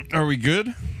Are we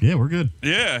good? Yeah, we're good.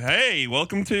 Yeah. Hey,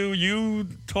 welcome to You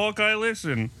Talk, I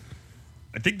Listen.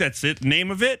 I think that's it. Name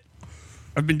of it.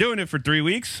 I've been doing it for 3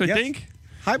 weeks, I think.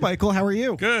 Hi, Michael. How are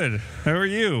you? Good. How are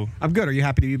you? I'm good. Are you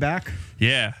happy to be back?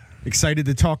 Yeah. Excited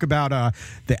to talk about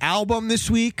the album this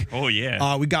week. Oh,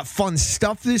 yeah. We got fun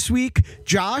stuff this week.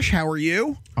 Josh, how are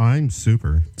you? I'm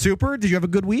super. Super. Did you have a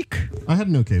good week? I had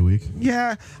an okay week.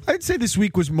 Yeah, I'd say this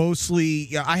week was mostly.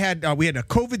 We had a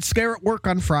COVID scare at work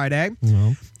on Friday.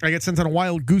 No. I got sent on a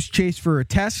wild goose chase for a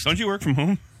test. Don't you work from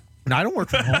home? No, I don't work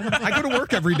from home. I go to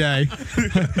work every day.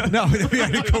 No, we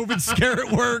had a COVID scare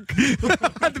at work.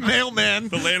 The mailman.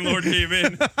 The landlord came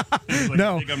in. Like,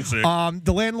 No, I think I'm sick.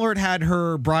 The landlord had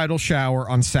her bridal shower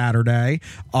on Saturday,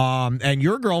 and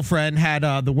your girlfriend had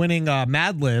the winning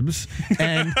Mad Libs,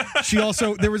 and she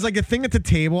also there was like a thing at the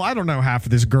table. I don't know half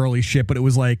of this girly shit, but it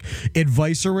was like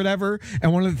advice or whatever.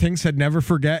 And one of the things said never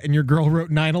forget, and your girl wrote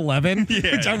 9/11,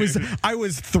 which I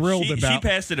was thrilled about.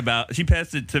 She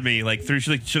passed it to me like through.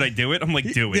 She's like, should I do it? I'm like,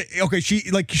 do it. Okay,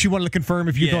 she wanted to confirm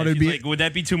if you thought it would be like, would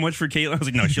that be too much for Caitlin? I was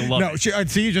like, no, she'll love it. No,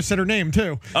 see, you just said her name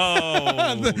too.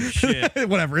 Oh shit.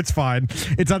 Whatever, it's fine.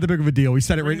 It's not that big of a deal. We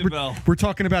said Ring it the right. bell. We're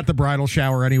talking about the bridal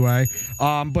shower anyway.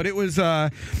 But it was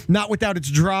not without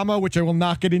its drama, which I will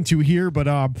not get into here.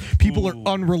 But people are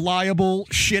unreliable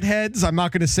shitheads. I'm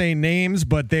not going to say names,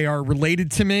 but they are related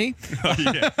to me.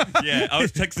 Yeah. I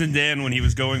was texting Dan when he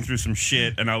was going through some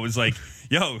shit, and I was like,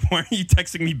 yo, why aren't you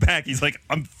texting me back? He's like,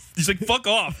 fuck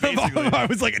off, basically. I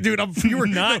was like, dude, you were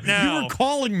Not now. You were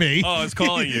calling me. Oh, I was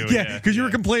calling you. Yeah, because you were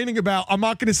complaining about. I'm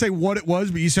not going to say what it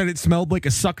was, but you said it smelled like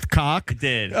a sucked cock. It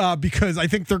did. Because I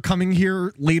think they're coming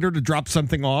here later to drop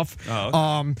something off.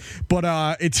 Oh, okay.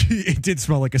 But it did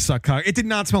smell like a sucked cock. It did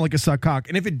not smell like a sucked cock,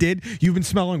 and if it did, you've been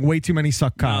smelling way too many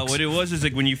sucked cocks. What it was is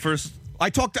like when you first. I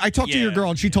talked to your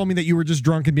girl, and she told me that you were just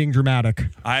drunk and being dramatic.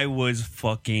 I was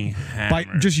fucking hammered.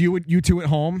 By just you two at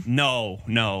home?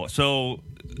 No. So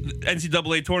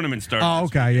NCAA tournament started. Oh,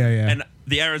 okay, yeah. And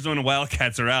the Arizona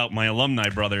Wildcats are out, my alumni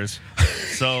brothers.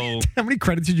 So how many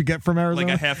credits did you get from Arizona?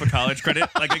 like a half a college credit.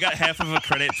 Like I got half of a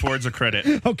credit towards a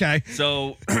credit. Okay.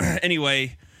 So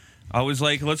anyway, I was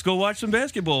like, let's go watch some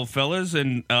basketball, fellas.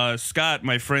 And Scott,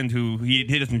 my friend, who he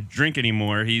doesn't drink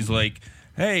anymore, he's like,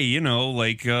 hey,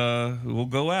 we'll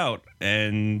go out.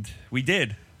 And we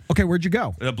did. Okay, where'd you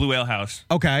go? The Blue Ale House.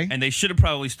 Okay. And they should have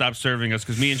probably stopped serving us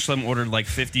because me and Shlem ordered like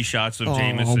 50 shots of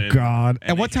Jameson. Oh, God.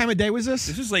 And what time of day was this?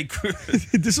 This was like...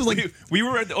 This was like... We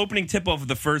were at the opening tip-off of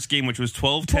the first game, which was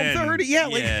 12:10. 12:30, yeah.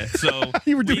 Yeah, so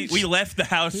You were doing we left the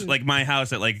house, like my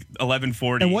house, at like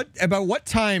 11:40. And about what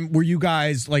time were you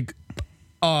guys like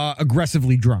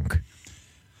aggressively drunk?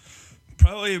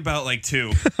 Probably about like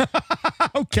 2.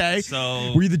 Okay.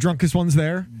 So were you the drunkest ones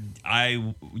there?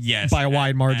 Yes. By a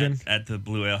wide margin? At the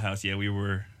Blue Ale House, yeah, we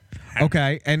were.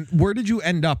 Okay. And where did you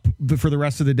end up for the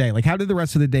rest of the day? Like, how did the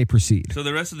rest of the day proceed? So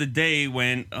the rest of the day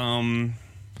went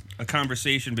a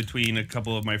conversation between a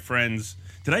couple of my friends.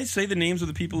 Did I say the names of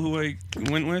the people who I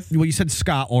went with? Well, you said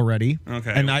Scott already.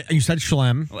 Okay. And you said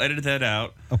Schlem. I'll edit that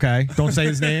out. Okay. Don't say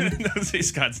his name. Don't say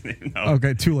Scott's name. No.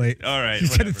 Okay, too late. All right. You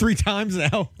said it 3 times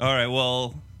now. All right.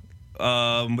 Well,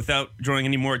 without drawing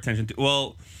any more attention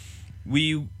to,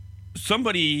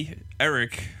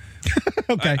 Eric.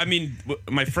 Okay. I mean,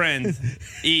 my friend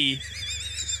E.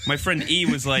 My friend E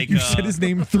was like, you said his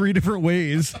name 3 different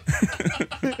ways.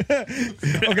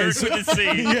 Okay, so with a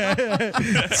C.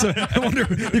 Yeah. So I wonder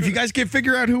if you guys can't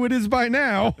figure out who it is by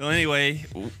now. Well, anyway,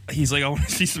 he's like, I want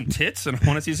to see some tits and I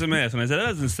want to see some ass, and I said that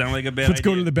doesn't sound like a bad idea. Let's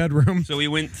go to the bedroom. So we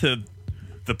went to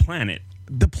the Planet.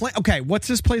 Okay, what's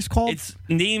this place called? It's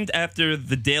named after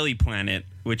the Daily Planet,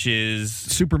 which is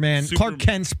Superman, Clark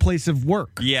Kent's place of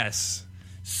work. Yes.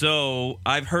 So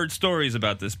I've heard stories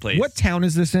about this place. What town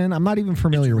is this in? I'm not even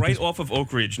familiar with right this. off of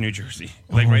Oak Ridge, New Jersey.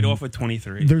 Like right off of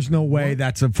 23. There's no way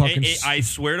that's a fucking... I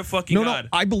swear to fucking God. No,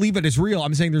 I believe it is real.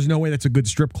 I'm saying there's no way that's a good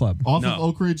strip club. Off of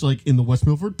Oak Ridge, like in the West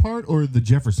Milford part or the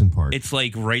Jefferson part? It's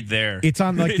like right there. It's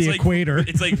on like the equator.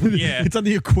 It's like, yeah. It's on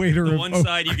the equator. The one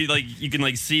side you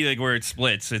can see like where it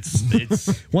splits.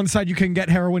 It's one side you can get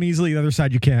heroin easily, the other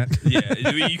side you can't.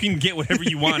 Yeah, you can get whatever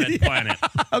you want at Planet.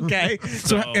 Okay.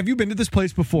 So have you been to this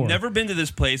place before? Never been to this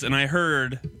place, and I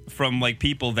heard from like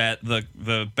people that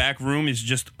the back room is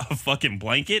just a fucking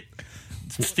blanket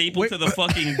stapled to the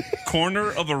fucking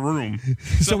corner of a room.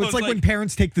 So it's like when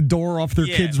parents take the door off their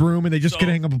kid's room and they just can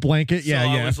hang up a blanket. Yeah,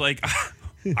 I was like,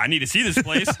 I need to see this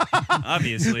place.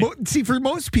 Obviously. Well, see, for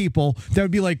most people, that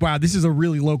would be like, wow, this is a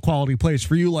really low quality place.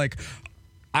 For you, like,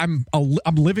 I'm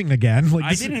living again. Like,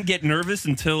 I didn't get nervous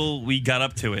until we got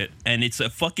up to it, and it's a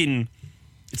fucking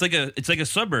It's like a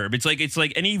suburb. It's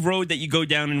like any road that you go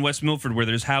down in West Milford where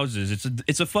there's houses.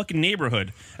 It's a fucking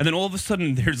neighborhood. And then all of a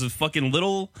sudden there's a fucking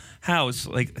little house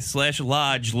like /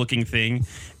 lodge looking thing,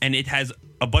 and it has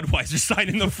a Budweiser sign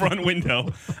in the front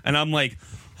window. And I'm like,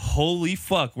 holy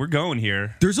fuck, we're going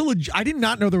here. I did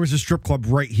not know there was a strip club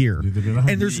right here.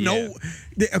 And there's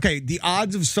the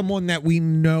odds of someone that we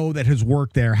know that has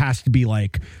worked there has to be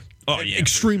like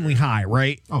extremely high,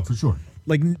 right? Oh, for sure.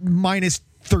 Like minus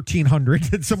 1,300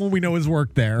 that someone we know has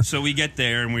worked there. So we get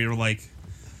there and we were like,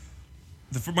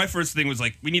 my first thing was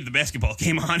like, we need the basketball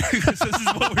game on because this is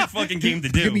what we fucking came to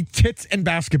do. Give me tits and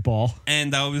basketball.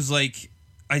 And I was like,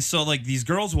 I saw like these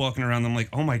girls walking around. I'm like,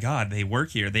 oh my god, they work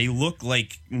here. They look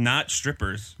like not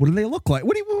strippers. What do they look like?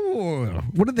 What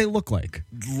do they look like?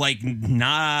 Like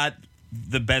not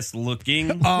the best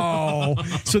looking. Oh,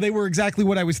 so they were exactly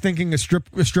what I was thinking a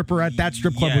stripper at that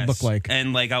strip club would look like.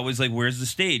 And like I was like, where's the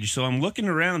stage? So I'm looking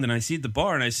around and I see the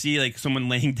bar and I see like someone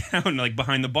laying down like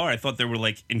behind the bar. I thought they were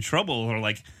like in trouble or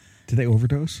like. Did they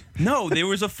overdose? No, there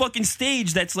was a fucking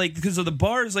stage that's like, because of the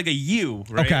bar is like a U,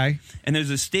 right? Okay. And there's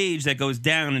a stage that goes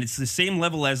down and it's the same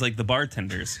level as like the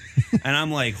bartenders. And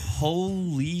I'm like,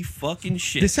 holy fucking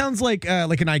shit. This sounds like an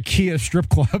IKEA strip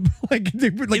club. Like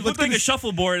it looked like a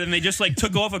shuffleboard and they just like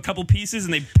took off a couple pieces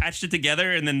and they patched it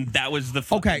together and then that was the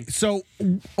fucking... Okay, so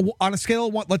on a scale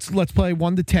of 1, let's play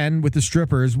 1 to 10 with the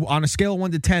strippers. On a scale of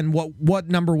 1 to 10, what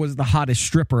number was the hottest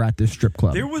stripper at this strip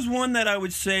club? There was one that I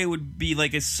would say would be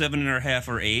like a 7.5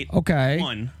 or 8. Okay.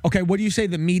 1. Okay, what do you say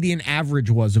the median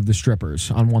average was of the strippers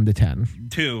on 1 to 10?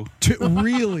 2.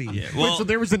 Really? Yeah. Well, wait, so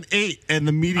there was an 8 and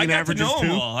the median average is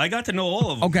 2? I got to know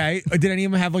all of them. Okay. Did any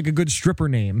of them have like a good stripper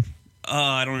name?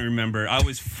 I don't remember. I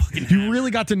was fucking You hammered.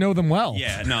 really got to know them well.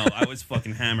 Yeah, no, I was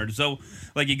fucking hammered. So,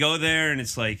 like, you go there and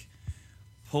it's like,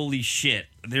 holy shit,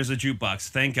 there's a jukebox.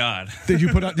 Thank God. Did you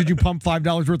pump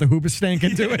 $5 worth of Hoobastank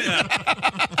into it?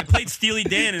 I played Steely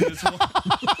Dan in this one.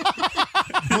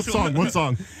 What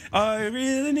song? I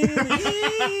really need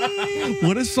it.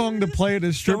 What a song to play at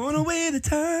a strip. Throwing away the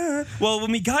time. Well,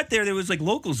 when we got there was like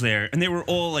locals there, and they were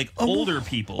all like older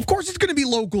people. Of course, it's going to be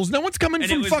locals. No one's coming And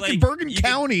from it was fucking like, Bergen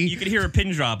County. You could hear a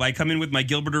pin drop. I come in with my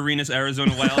Gilbert Arenas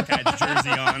Arizona Wildcats jersey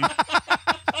on.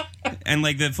 And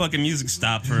like the fucking music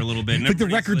stopped for a little bit. And like the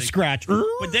everybody's record like, scratch.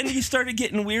 But then he started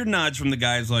getting weird nods from the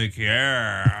guys like,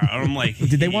 yeah. And I'm like,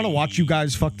 Did they want to watch you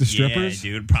guys fuck the strippers?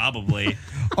 Yeah, dude, probably.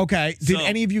 Okay. Did So-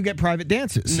 any of you get private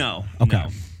dances? No. Okay. No.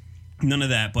 None of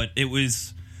that. But it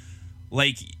was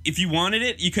like, if you wanted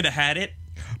it, you could have had it.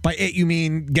 By it, you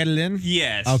mean get it in?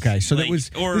 Yes. Okay, so like, that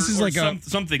was... Or, this is or like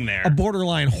something there. a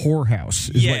borderline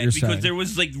whorehouse is what you're saying. because there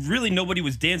was like really nobody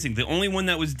was dancing. The only one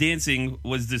that was dancing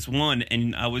was this one.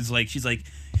 And I was like, she's like,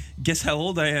 guess how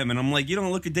old I am? And I'm like, you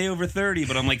don't look a day over 30.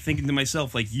 But I'm like thinking to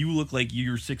myself, like, you look like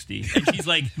you're 60. And she's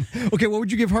like... Okay, what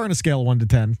would you give her on a scale of 1 to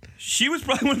 10? She was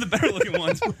probably one of the better looking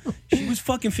ones. She was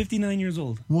fucking 59 years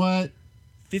old. What?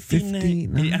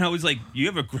 59. And I was like, you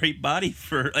have a great body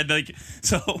for... And like,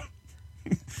 so...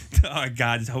 Oh,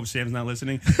 God, I hope Sam's not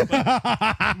listening.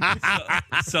 I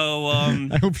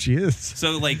hope she is.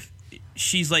 So, like,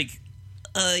 she's like...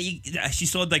 she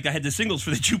saw like I had the singles for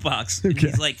the jukebox. And Okay.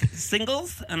 he's like,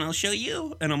 singles? And I'll show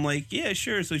you. And I'm like, yeah,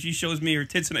 sure. So she shows me her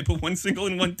tits and I put one single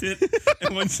in one tit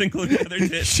and one single in the other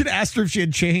tit. Should have asked her if she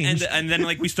had changed. And then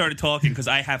like we started talking because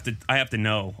I have to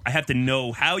know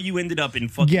how you ended up in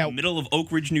fucking middle of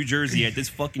Oak Ridge, New Jersey at this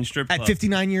fucking strip club. At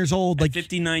 59 years old. At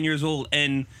 59 years old.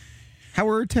 And how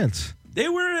were her tits? they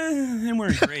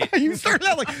weren't great. You started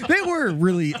out like they were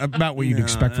really about what you'd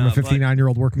expect from a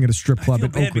 59-year-old working at a strip club I feel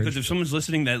at bad Oak Ridge. because if someone's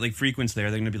listening that like frequents there,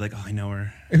 they're gonna be like, oh, I know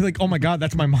her. You're like, oh my God,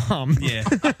 that's my mom. Yeah.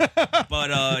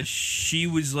 But she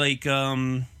was like,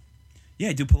 yeah,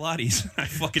 I do Pilates. I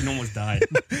fucking almost died.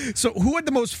 So who had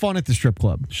the most fun at the strip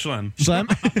club? Shlem.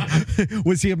 Shlem?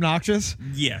 Was he obnoxious?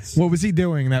 Yes. What was he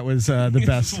doing that was the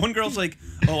best? One girl's like,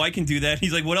 oh, I can do that.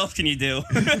 He's like, what else can you do?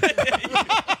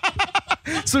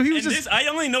 So he was And just... I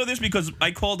only know this because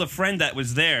I called a friend that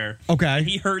was there. Okay. And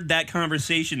he heard that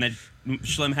conversation that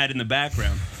Shlem had in the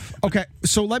background. Okay,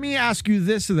 so let me ask you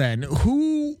this then.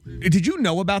 Who did you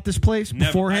know about this place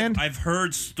Never. beforehand? I've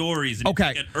heard stories. And Okay.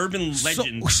 It's like an urban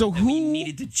legend. So that who we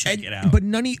needed to check it out. But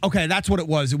okay, that's what it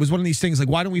was. It was one of these things like,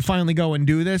 why don't we finally go and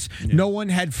do this? Yeah. No one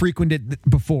had frequented it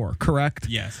before, correct?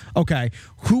 Yes. Okay,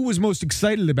 who was most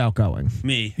excited about going?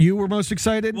 Me. You were most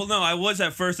excited? Well, no, I was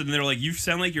at first, and they were like, "You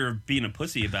sound like you're being a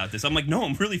pussy about this." I'm like, "No,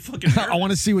 I'm really fucking." I want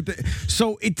to see what the.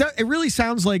 So it really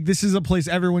sounds like this is a place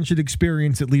everyone should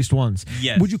experience at least once.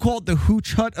 Yes. Would you call it the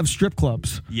Hooch Hut of strip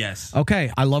clubs? Yes. Okay,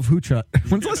 I love Hooch Hut.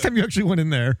 When's the last time you actually went in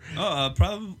there?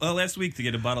 Probably last week to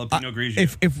get a bottle of Pinot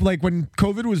Grigio. If like when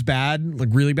COVID was bad, like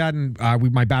really bad, and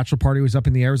my bachelor party was up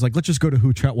in the air, I was like, let's just go to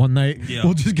Hooch Hut one night. Yeah.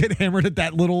 We'll just get hammered at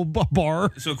that little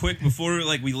bar. So quick before,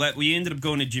 like we ended up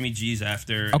going to Jimmy G's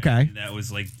after. Okay. And that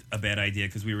was like a bad idea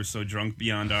because we were so drunk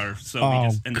beyond our. So we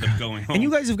just ended up going home. And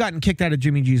you guys have gotten kicked out of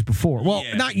Jimmy G's before. Well,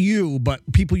 Yeah. not you, but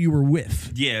people you were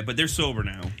with. Yeah, but they're sober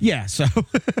now. Yeah. So.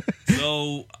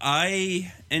 So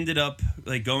I ended up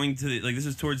like going to this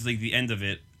is towards like the end of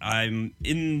it. I'm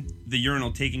in the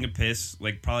urinal taking a piss,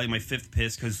 like probably my 5th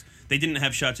piss because they didn't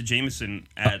have shots of Jameson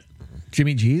at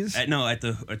Jimmy G's? at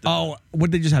the. Oh,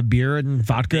 would they just have beer and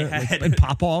vodka and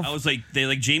pop off? I was like,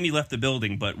 Jamie left the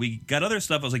building, but we got other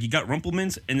stuff. I was like, you got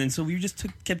Rumplemans, and then so we just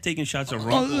kept taking shots of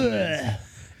Rumplemans.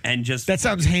 And just that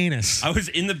sounds heinous. I was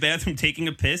in the bathroom taking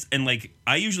a piss, and like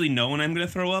I usually know when I'm gonna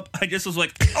throw up. I just was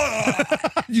like, "Ugh."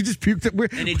 You just puked it,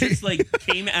 and it just like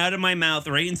came out of my mouth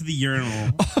right into the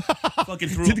urinal. Fucking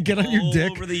threw Did up it get on your all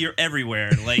dick? over everywhere.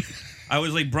 Like I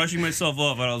was like brushing myself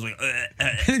off, and I was like,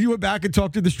 And you went back and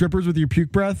talked to the strippers with your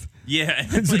puke breath. yeah.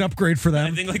 And It's an upgrade for them.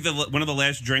 I think like one of the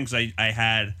last drinks I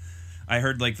had. I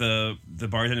heard like the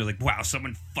bartender was like, "Wow,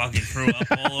 someone fucking threw up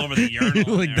all over the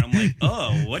urinal." Like in there. I'm like,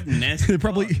 "Oh, what nasty!"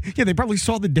 They probably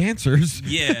saw the dancers.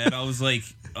 Yeah, and I was like,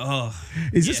 "Oh,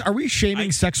 Is this? Are we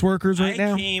shaming sex workers right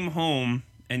now?" I came home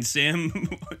and Sam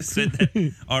said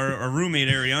that our roommate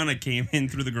Ariana came in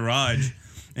through the garage,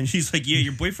 and she's like, "Yeah,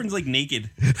 your boyfriend's like naked."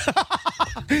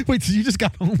 Wait, so you just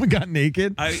got home and got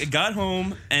naked? I got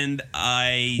home and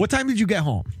What time did you get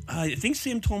home? I think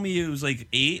Sam told me it was like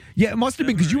 8. Yeah, it must have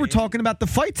been because you were 8. talking about the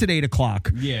fights at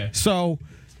 8:00. Yeah. So,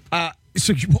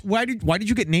 why did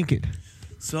you get naked?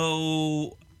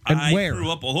 So And I where?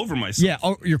 threw up all over myself.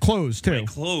 Yeah, your clothes too. My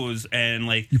clothes and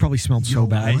like You probably smelled so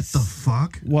bad. What the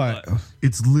fuck? What?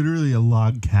 It's literally a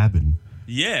log cabin.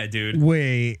 yeah, dude.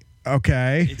 Wait.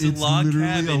 Okay. It's a It's log literally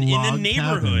cabin a in the log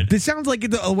neighborhood. cabin. This sounds like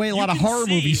the way a lot of can horror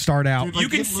see- movies start out. You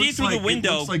can it see looks through the like-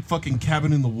 window. It looks like fucking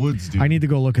Cabin in the Woods, dude. I need to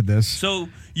go look at this. So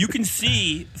you can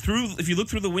see if you look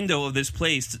through the window of this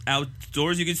place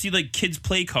outdoors, you can see like kids'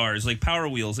 play cars, like Power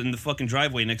Wheels in the fucking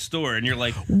driveway next door, and you're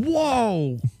like,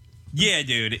 Whoa. yeah,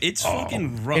 dude, it's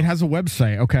fucking rough. It has a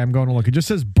website. Okay, I'm going to look. It just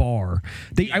says bar.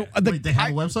 Wait, they have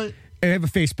a website? I have a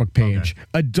Facebook page, Okay.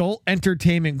 Adult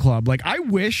Entertainment Club. Like, I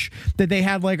wish that they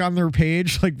had like on their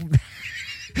page, like,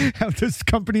 how those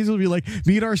companies will be like,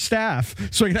 meet our staff,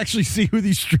 so I can actually see who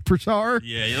these strippers are.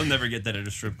 Yeah, you'll never get that at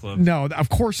a strip club. No, of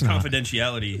course not.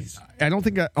 Confidentiality. I don't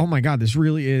think. Oh my god, this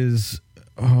really is.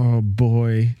 Oh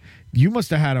boy, you must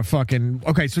have had a fucking.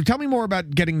 Okay, so tell me more about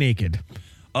getting naked.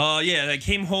 Yeah, I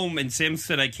came home and Sam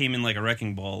said I came in like a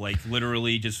wrecking ball, like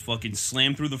literally just fucking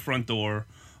slammed through the front door.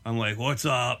 I'm like, what's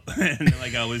up? And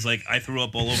like I was like, I threw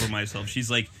up all over myself. She's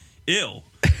like, ew.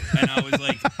 And I was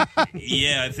like,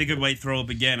 yeah, I think I might throw up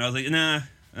again. I was like, nah,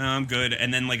 I'm good.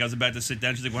 And then like I was about to sit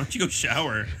down. She's like, why don't you go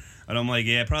shower? And I'm like,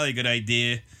 yeah, probably a good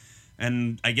idea.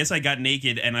 And I guess I got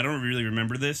naked, and I don't really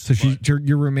remember this. So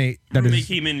your roommate. Her That roommate is.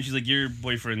 came in, and she's like, your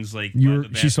boyfriend's like. You by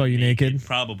the she saw bathroom you naked?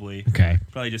 Probably. Okay.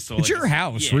 Probably just saw. It's like, your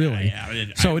house, yeah, really. Yeah.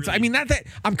 So it's. I mean, not that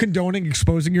I'm condoning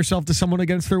exposing yourself to someone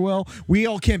against their will. We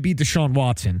all can't beat Deshaun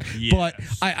Watson, Yes. but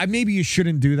I maybe you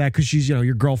shouldn't do that because she's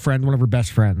your girlfriend, one of her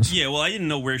best friends. Yeah, well, I didn't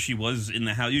know where she was in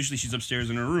the house. Usually, she's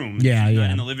upstairs in her room. If Yeah, she's yeah.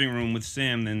 not in the living room with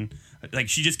Sam. Then, like,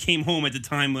 she just came home at the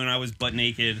time when I was butt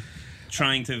naked,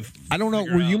 trying to. I don't know.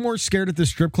 figure Were you out- more scared at the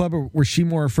strip club, or was she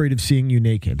more afraid of seeing you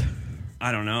naked?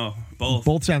 I don't know. Both.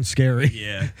 Both sound scary.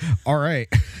 Yeah. All right.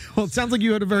 Well, it sounds like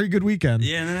you had a very good weekend.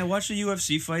 Yeah, and then I watched the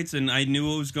UFC fights, and I knew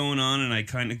what was going on, and I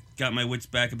kind of got my wits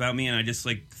back about me, and I just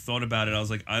like thought about it. I was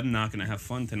like, I'm not gonna have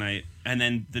fun tonight. And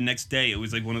then the next day, it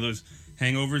was like one of those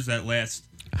hangovers that last.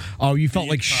 Oh, you felt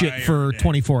The like shit entire for day.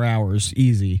 24 hours.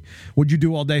 Easy. What'd you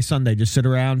do all day Sunday? Just sit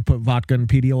around, put vodka and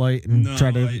Pedialyte, and No,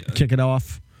 try to I kick it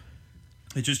off?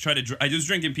 I just tried to. I was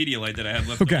drinking Pedialyte that I had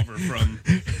left Okay. over from.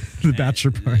 The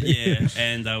bachelor party. Yeah,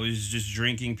 and I was just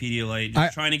drinking Pedialyte,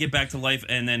 just trying to get back to life.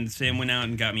 And then Sam went out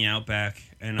and got me out back.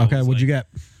 And I Okay, was what'd you like,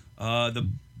 get? The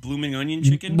blooming onion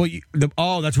chicken.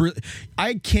 Well, that's really.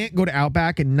 I can't go to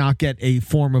Outback and not get a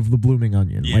form of the blooming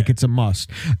onion. Yeah. Like it's a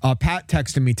must. Pat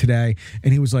texted me today,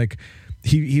 and he was like.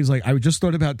 He was like, I just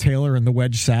thought about Taylor and the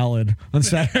wedge salad on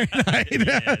Saturday night.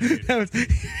 Yeah,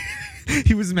 dude.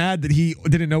 He was mad that he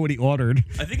didn't know what he ordered.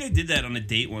 I think I did that on a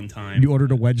date one time. You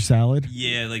ordered a wedge salad?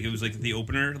 Yeah, like it was like the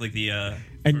opener, like the.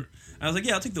 And- I was like,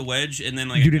 yeah, I'll take the wedge, and then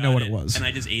like You I didn't know got what it was. and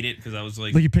I just ate it because I was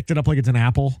like, Like you picked it up like it's an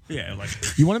apple. yeah, like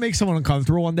You want to make someone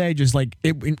uncomfortable one day? Just like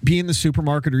be in the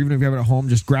supermarket, or even if you have it at home,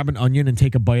 just grab an onion and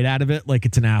take a bite out of it like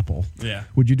it's an apple. yeah,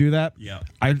 Would you do that? yeah.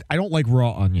 I don't like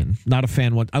raw onion. Not a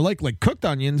fan. I like cooked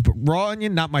onions, but raw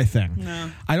onion not my thing.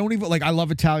 No. I don't even like. I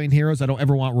love Italian heroes. I don't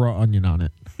ever want raw onion on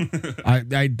it.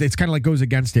 It's kind of like goes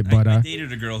against it. But I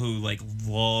dated a girl who like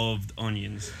loved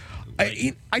onions.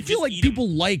 I feel like people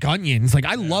like onions. Like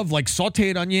I love like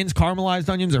sautéed onions, caramelized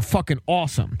onions are fucking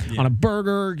awesome on a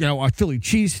burger. You know, a Philly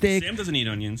cheesesteak. Sam doesn't eat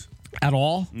onions At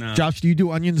all? No. Josh, do you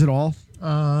do onions at all?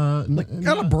 Like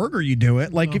on a burger, you do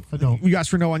it. Like No, if I don't. you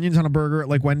ask for no onions on a burger at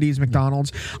like Wendy's,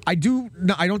 McDonald's. I do.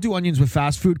 No, I don't do onions with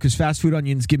fast food because fast food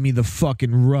onions give me the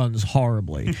fucking runs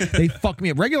horribly. They fuck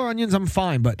me up. Regular onions, I'm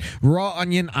fine, but raw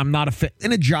onion, I'm not a fit.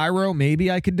 In a gyro,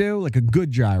 maybe I could do like a good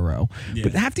gyro. Yeah.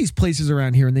 But half these places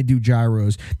around here and they do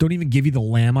gyros don't even give you the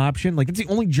lamb option. Like it's the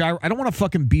only gyro. I don't want a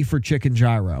fucking beef or chicken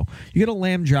gyro. You get a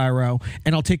lamb gyro,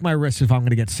 and I'll take my risks if I'm going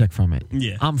to get sick from it.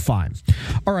 Yeah. I'm fine.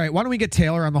 All right, why don't we get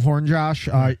Taylor on the horn, Josh?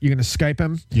 You're going to Skype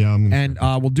him. Yeah, I'm gonna and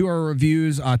we'll do our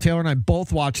reviews. Taylor and I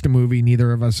both watched the movie.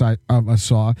 Neither of us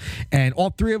saw, and all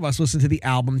three of us listened to the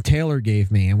album Taylor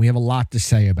gave me, and we have a lot to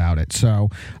say about it. So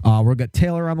we'll get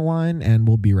Taylor on the line, and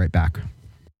we'll be right back.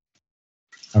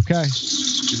 Okay.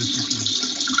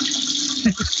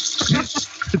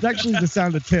 It's actually the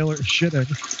sound of Taylor shitting.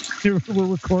 We're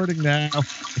recording now.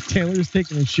 Taylor's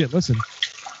taking a shit. Listen.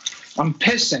 I'm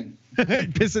pissing.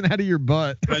 Pissing out of your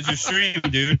butt. That's your stream,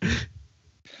 dude.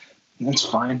 That's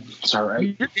fine. It's all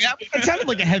right. Yeah, it sounded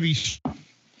like a heavy.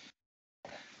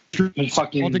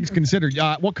 Fucking, All things considered.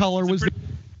 What color was the?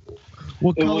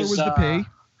 What it color was the pee?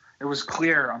 It was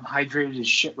clear. I'm hydrated as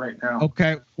shit right now.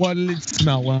 Okay. What did it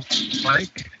smell like?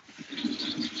 It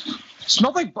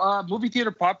smelled like movie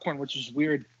theater popcorn, which is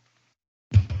weird.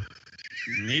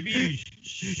 Maybe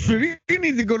Maybe you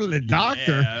need to go to the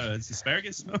doctor. Yeah, it's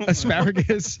asparagus.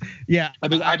 Asparagus. Yeah. I've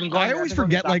been going. I always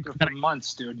forget like for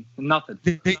months, dude. Nothing.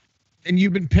 And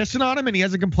you've been pissing on him, and he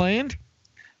hasn't complained.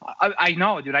 I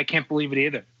know, dude. I can't believe it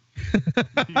either.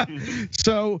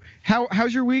 So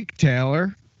how's your week,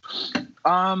 Taylor?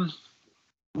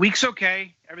 Week's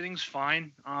okay. Everything's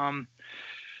fine.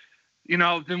 You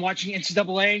know, I've been watching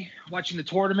NCAA, watching the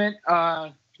tournament,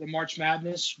 the March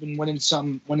Madness. Been winning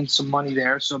some money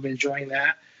there, so I've been enjoying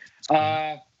that.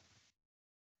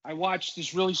 I watched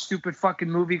this really stupid fucking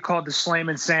movie called The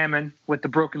Slammin' Salmon with the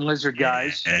Broken Lizard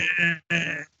guys.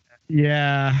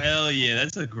 Yeah. Hell yeah,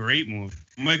 that's a great movie.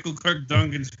 Michael Clark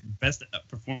Duncan's best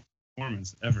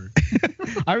performance ever.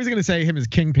 I was gonna say him as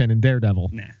Kingpin in Daredevil.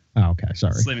 Nah. Oh, okay,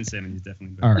 sorry. Slim Salmon is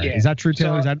definitely better. All right, Yeah. is that true,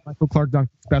 Taylor? So- Is that Michael Clark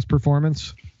Duncan's best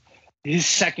performance? His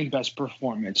second best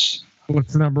performance.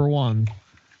 What's number one?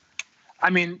 I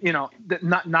mean, you know,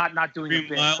 not doing Green a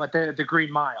bit, Mile? but the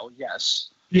Green Mile, yes.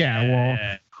 Yeah,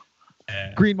 well,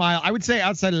 Green Mile. I would say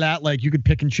outside of that, like you could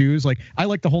pick and choose. Like I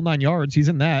like the whole 9 yards. He's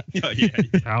in that. Yeah.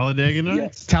 Talladega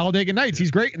Nights. Talladega Nights.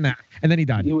 He's great in that. And then he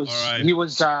died. He was All right.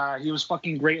 he was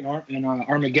fucking great in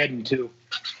Armageddon too.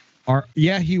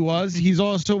 Yeah, he was. He's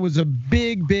also was a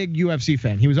big UFC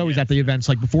fan. He was always at the events.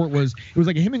 Like before, it was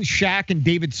like him and Shaq and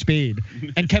David Spade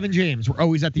and Kevin James were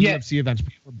always at the Yeah. UFC events.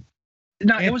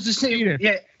 No, it was the same. Kiedis.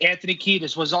 Yeah, Anthony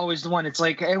Kiedis was always the one. It's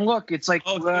like, and look, it's like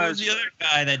Oh, who was the other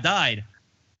guy that died?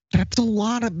 That's a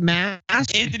lot of mass.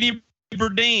 Anthony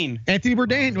Bourdain. Anthony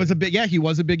Bourdain was a big. Yeah, he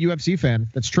was a big UFC fan.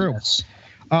 That's true. yes.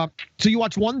 So you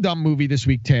watched one dumb movie this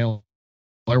week, Taylor.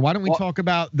 Why don't we Well- talk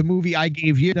about the movie I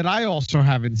gave you that I also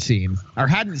haven't seen or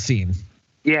hadn't seen?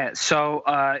 Yeah, so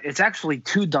it's actually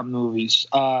two dumb movies.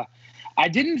 I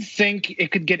didn't think it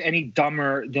could get any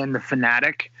dumber than The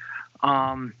Fanatic,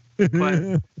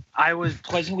 but I was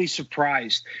pleasantly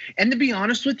surprised. And to be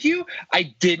honest with you,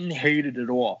 I didn't hate it at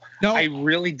all. No. I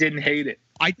really didn't hate it.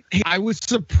 I was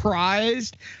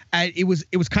surprised at it was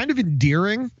kind of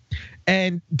endearing,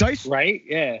 and Dice Right?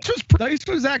 Yeah. Dice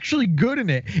was actually good in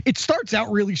it. It starts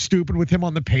out really stupid with him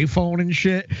on the payphone and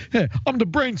shit. Hey, I'm the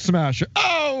brain smasher.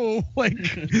 Oh, like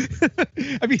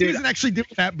I mean, he doesn't actually do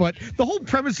that, but the whole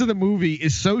premise of the movie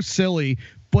is so silly,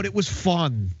 but it was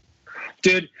fun.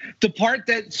 Dude, the part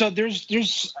that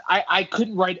I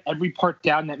couldn't write every part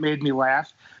down that made me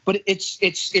laugh, but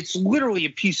it's literally a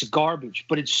piece of garbage,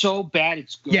 but it's so bad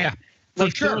it's good. Yeah, for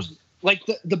like sure. there's like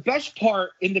the best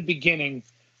part in the beginning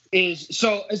is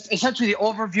essentially the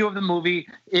overview of the movie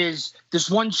is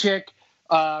this one chick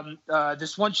and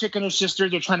her sister,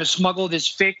 they're trying to smuggle this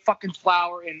fake fucking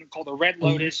flower in called a red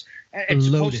lotus. And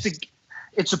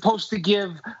it's supposed to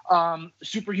give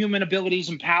superhuman abilities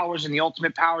and powers and the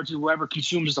ultimate power to whoever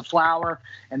consumes the flower,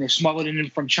 and they smuggle it in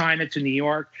from China to New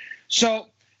York. So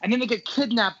and then they get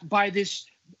kidnapped by this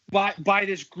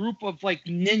group of like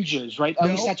ninjas, right? At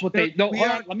least that's what they. No,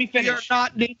 hold on, let me finish. We are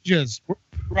not ninjas,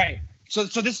 right? So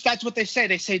that's what they say.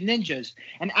 They say ninjas,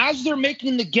 and as they're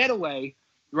making the getaway,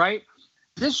 right?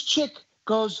 This chick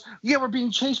goes, "Yeah, we're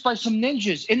being chased by some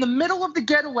ninjas." In the middle of the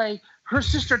getaway, her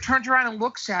sister turns around and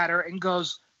looks at her and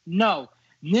goes, "No,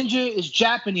 ninja is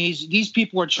Japanese. These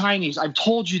people are Chinese. I've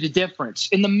told you the difference."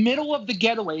 In the middle of the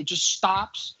getaway, it just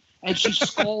stops and she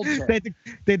scolds her. They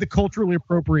had to culturally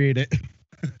appropriate it.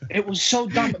 It was so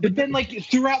dumb. But then, like,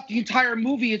 throughout the entire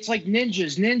movie, it's like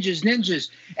ninjas.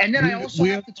 And then I also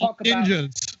have to talk about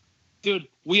ninjas. Dude,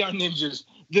 we are ninjas.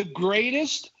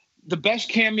 The best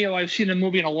cameo I've seen in a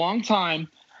movie in a long time,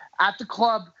 at the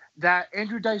club that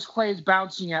Andrew Dice Clay is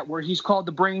bouncing at, where he's called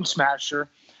the Brain Smasher.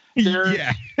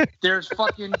 There's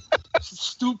fucking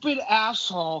stupid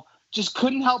asshole just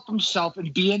couldn't help himself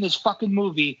and be in this fucking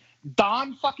movie.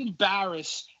 Don fucking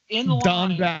Barris in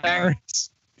line.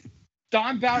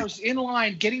 Don Barris in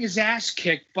line getting his ass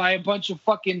kicked by a bunch of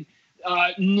fucking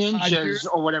ninjas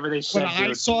or whatever they said.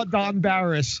 When I saw Don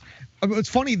Barris, it's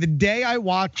funny. The day I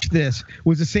watched this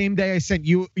was the same day I sent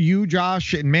you,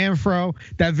 Josh, and Manfro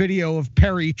that video of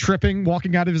Perry tripping,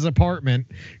 walking out of his apartment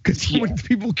because when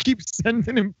people keep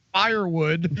sending him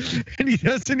firewood and he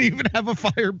doesn't even have a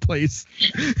fireplace.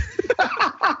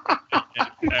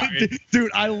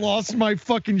 Dude, I lost my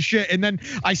fucking shit. And then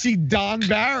I see Don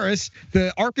Barris,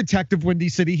 the architect of Windy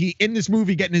City, he in this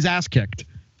movie getting his ass kicked.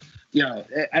 Yeah,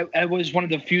 I was one of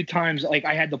the few times like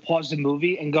I had to pause the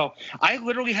movie and go, I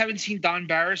literally haven't seen Don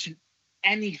Barris in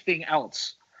anything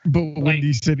else. But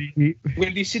Windy City Heat.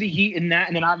 Windy City Heat and that,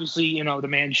 and then obviously, you know, The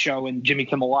Man Show and Jimmy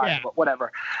Kimmel Live, but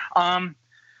whatever.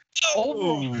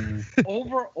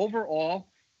 Overall,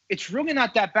 it's really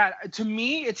not that bad. To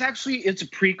me, it's a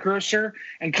precursor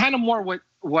and kind of more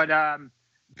what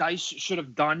Dice should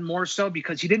have done more so,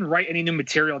 because he didn't write any new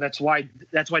material. That's why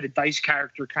the Dice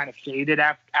character kind of faded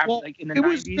after like in the 90s. It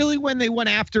was really when they went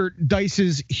after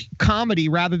Dice's comedy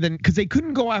rather than, because they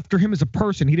couldn't go after him as a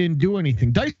person. He didn't do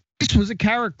anything. Dice was a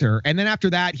character, and then after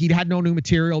that he had no new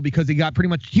material because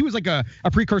he was like a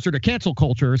precursor to cancel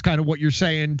culture, is kind of what you're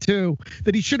saying too,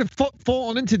 that he should have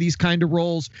fallen into these kind of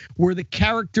roles where the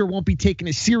character won't be taken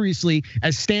as seriously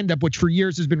as stand-up, which for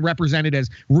years has been represented as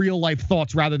real life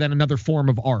thoughts rather than another form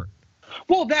of art.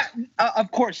 Well, that of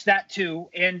course, that too.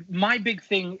 And my big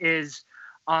thing is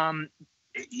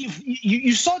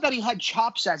you saw that he had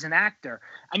chops as an actor.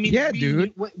 I mean,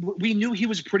 we knew he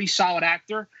was a pretty solid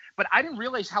actor, but I didn't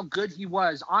realize how good he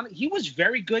was. He was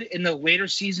very good in the later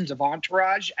seasons of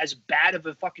Entourage, as bad of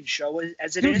a fucking show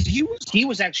as it is. He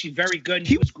was actually very good. And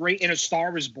he was great in A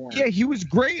Star Is Born. Yeah, he was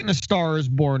great in A Star Is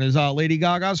Born as Lady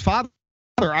Gaga's father.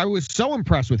 I was so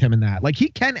impressed with him in that. Like, he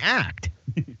can act.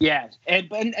 Yeah,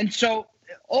 and so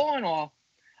all in all,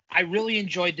 I really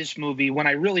enjoyed this movie when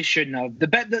I really shouldn't have.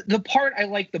 The part I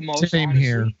liked the most, Same honestly,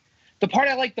 here. The part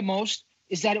I liked the most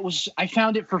is that I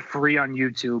found it for free on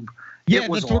YouTube. Yeah, it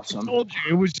was that's awesome. what I told you.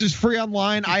 It was just free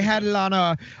online. I had it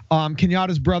on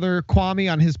Kenyatta's brother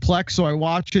Kwame on his Plex, so I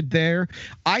watched it there.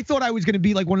 I thought I was going to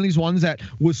be like one of these ones that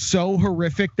was so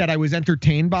horrific that I was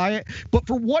entertained by it. But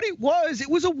for what it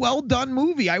was a well-done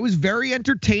movie. I was very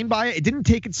entertained by it. It didn't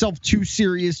take itself too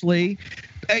seriously.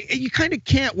 You kind of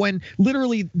can't, when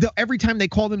literally every time they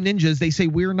call them ninjas, they say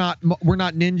we're not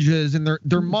ninjas and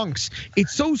they're monks.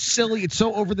 It's so silly. It's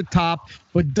so over the top.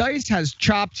 But Dice has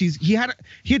chops. He had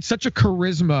such a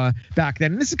charisma back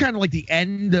then. And this is kind of like the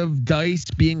end of Dice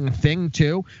being a thing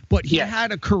too. But he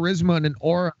had a charisma and an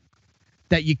aura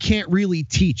that you can't really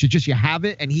teach. It's just you have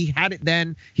it, and he had it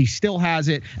then. He still has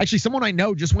it. Actually, someone I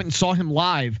know just went and saw him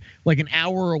live like an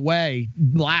hour away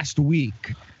last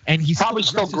week, and he's probably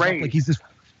still great. Like he's this.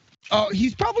 Oh,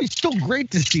 he's probably still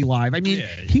great to see live. I mean,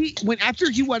 after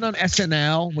he went on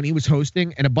SNL when he was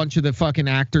hosting, and a bunch of the fucking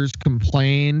actors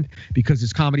complained because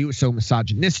his comedy was so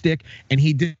misogynistic, and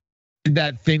he did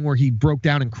that thing where he broke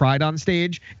down and cried on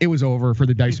stage. It was over for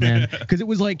the Dice Man, because it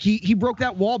was like he broke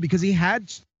that wall because he had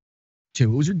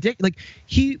to. It was ridiculous. Like,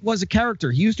 he was a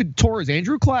character. He used to tour as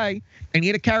Andrew Clay, and he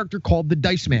had a character called the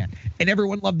Dice Man, and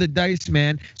everyone loved the Dice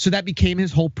Man, so that became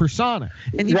his whole persona.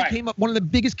 And he became one of the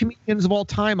biggest comedians of all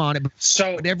time on it.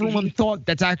 But everyone thought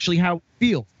that's actually how it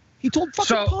feels. He told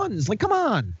fucking puns. Like, come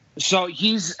on. So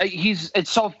he's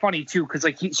it's so funny too, because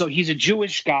he's a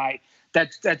Jewish guy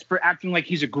that's acting like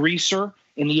he's a greaser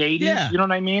in the 80s. Yeah. You know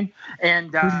what I mean?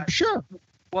 And sure.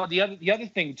 Well, the other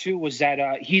thing too was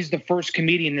that he's the first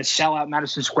comedian to sell out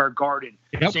Madison Square Garden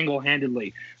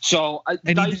single-handedly. So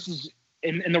Dice is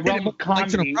in the realm of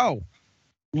comedy,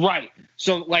 right?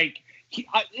 So like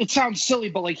it sounds silly,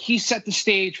 but like he set the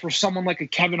stage for someone like a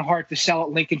Kevin Hart to sell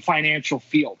at Lincoln Financial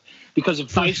Field. Because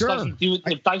if Dice doesn't do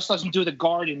the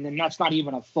Garden, then that's not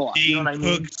even a thought. You know what I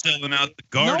mean? Selling out the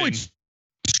Garden. No, it's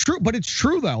true, but it's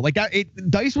true though. Like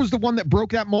Dice was the one that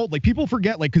broke that mold. Like people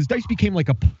forget, like because Dice became like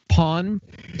a pawn.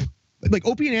 Like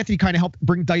Opie and Anthony kind of helped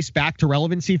bring Dice back to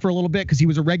relevancy for a little bit because he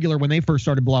was a regular when they first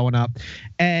started blowing up,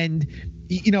 and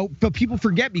but people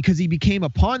forget because he became a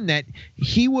pawn that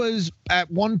he was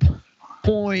at one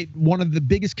point one of the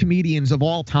biggest comedians of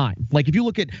all time. Like if you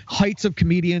look at heights of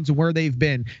comedians and where they've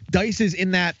been, Dice is in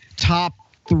that top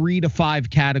 3 to 5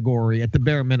 category at the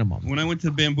bare minimum. When I went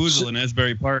to Bamboozle in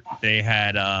Asbury Park, they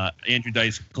had Andrew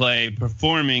Dice Clay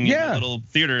performing in the little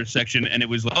theater section, and it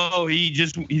was like, oh,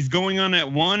 he's going on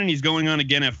at 1 and he's going on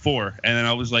again at 4. And then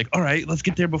I was like, all right, let's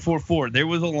get there before 4. There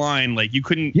was a line like you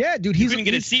couldn't. Yeah, dude, he couldn't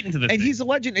get a seat into the thing. He's a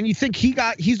legend. And you think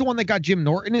he's the one that got Jim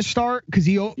Norton his start because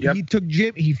he took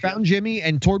Jim, he found Jimmy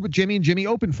and toured with Jimmy, and Jimmy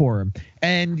opened for him.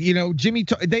 And Jimmy,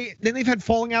 they've had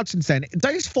falling out since then.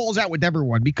 Dice falls out with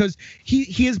everyone because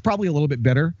he is probably a little bit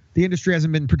bitter. The industry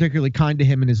hasn't been particularly kind to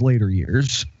him in his later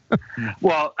years.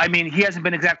 Well, I mean, he hasn't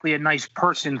been exactly a nice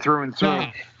person through and through.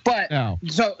 No. But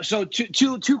so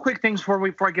two quick things before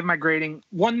I give my grading.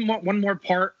 One more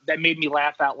part that made me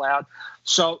laugh out loud.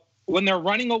 So when they're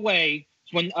running away,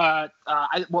 when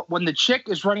the chick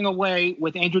is running away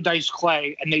with Andrew Dice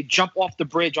Clay and they jump off the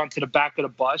bridge onto the back of the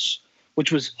bus,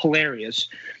 which was hilarious.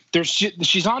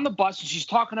 She's on the bus and she's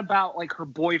talking about like her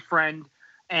boyfriend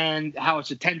and how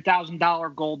it's a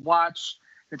 $10,000 gold watch.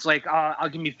 It's like, I'll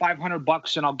give you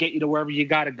 $500 and I'll get you to wherever you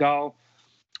got to go.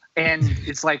 And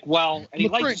it's like, well, and he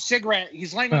lights a cigarette.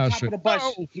 He's laying on top of the bus.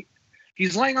 No.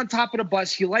 He's laying on top of the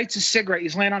bus. He lights a cigarette.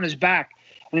 He's laying on his back.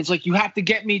 And it's like, you have to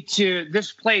get me to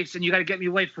this place and you got to get me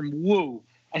away from woo.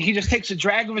 And he just takes a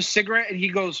drag of a cigarette and he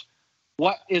goes,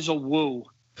 what is a woo?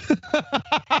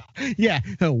 Yeah.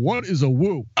 What is a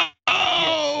woo?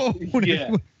 Oh,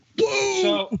 yeah.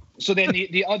 So then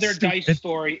the other Dice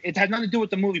story, it had nothing to do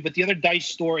with the movie, but the other Dice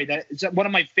story that is one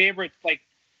of my favorite like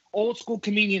old school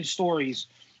comedian stories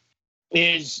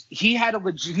is he had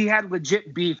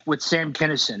legit beef with Sam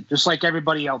Kinison, just like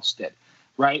everybody else did,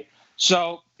 right?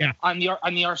 So on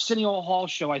the Arsenio Hall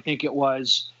show, I think it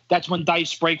was, that's when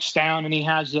Dice breaks down and he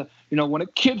has when a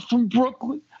kid from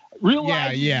Brooklyn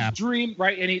realizes his dream,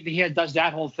 right? And he does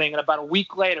that whole thing, and about a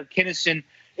week later, Kinison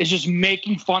is just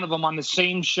making fun of him on the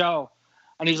same show,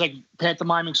 and he's like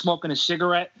pantomiming, smoking a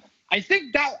cigarette. I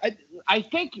think I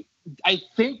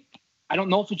don't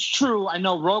know if it's true. I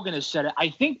know Rogan has said it. I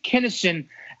think Kinison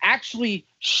actually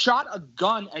shot a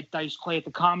gun at Dice Clay at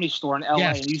the Comedy Store in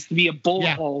L.A. It used to be a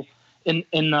bullet hole in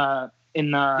the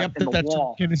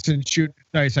wall. Kinison shoot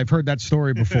Dice. I've heard that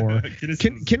story before.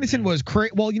 Kinison was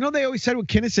crazy. Well, they always said with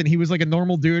Kinison, he was like a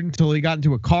normal dude until he got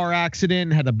into a car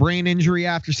accident, had a brain injury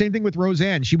after. Same thing with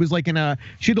Roseanne. She was like she had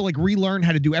to like relearn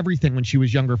how to do everything when she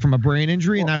was younger from a brain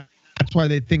injury, and that's why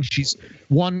they think she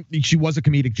was a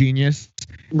comedic genius,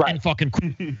 right? And fucking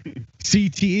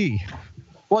CTE.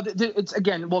 Well,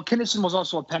 Kinison was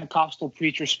also a Pentecostal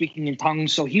preacher speaking in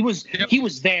tongues, so he was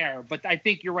there. But I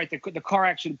think you're right. The car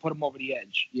actually put him over the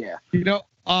edge. Yeah.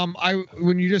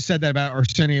 When you just said that about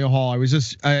Arsenio Hall, I was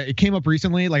just it came up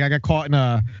recently. Like I got caught in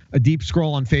a deep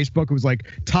scroll on Facebook. It was like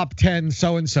top 10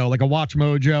 so and so, like a Watch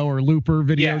Mojo or Looper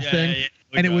videos thing. Yeah.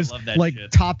 And it was like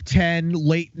top 10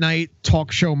 late night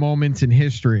talk show moments in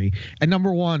history. And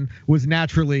number 1 was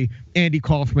naturally Andy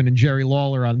Kaufman and Jerry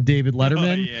Lawler on David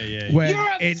Letterman.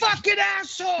 You're a fucking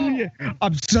asshole. Yeah,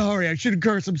 I'm sorry. I shouldn't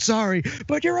curse. I'm sorry.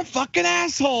 But you're a fucking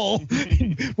asshole.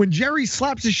 When Jerry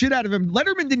slaps the shit out of him,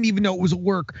 Letterman didn't even know it was a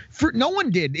work. No one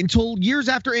did until years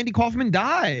after Andy Kaufman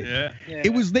died. Yeah.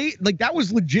 It was that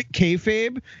was legit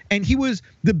kayfabe. And he was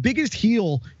the biggest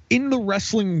heel in the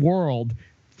wrestling world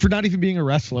for not even being a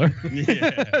wrestler.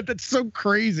 Yeah. That's so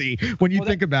crazy when you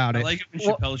think about it. I like it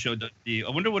when Chappelle Show does I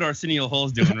wonder what Arsenio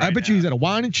Hall's doing right I bet you he's at a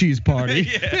wine and cheese party.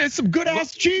 It's some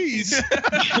good-ass cheese.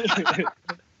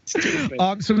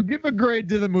 So give a grade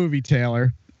to the movie,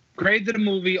 Taylor. Grade to the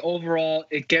movie overall,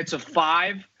 it gets a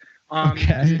 5.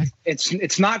 Okay.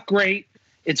 It's not great.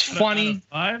 It's funny.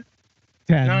 5?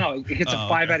 10. No, it gets a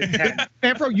 5 out of 10.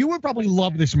 Manfro, you would probably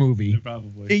love this movie.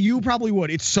 Probably. You probably would.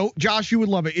 Josh, you would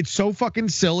love it. It's so fucking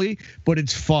silly, but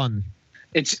it's fun.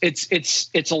 It's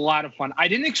a lot of fun. I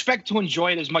didn't expect to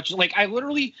enjoy it as much. Like I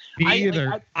literally, Me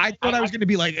either. I thought I was going to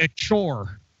be like a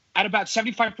chore. At about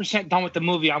 75% done with the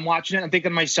movie, I'm watching it and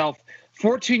thinking to myself,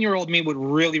 14-year-old me would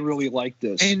really, really like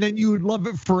this. And then you would love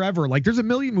it forever. Like there's a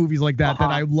million movies like that that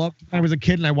I loved when I was a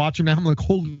kid, and I watch them now. I'm like,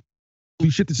 holy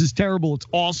shit, this is terrible. It's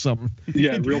awesome.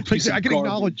 Yeah, real piece of I can garbage.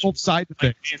 acknowledge both sides of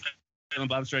it. Silent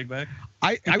Bob Strike Back?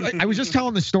 I was just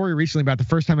telling the story recently about the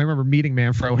first time I remember meeting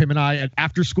Manfro. Him and I at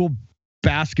after school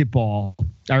basketball.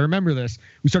 I remember this.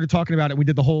 We started talking about it. We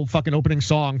did the whole fucking opening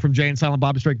song from Jay and Silent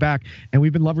Bob Strike Back, and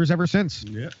we've been lovers ever since.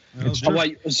 Yeah. So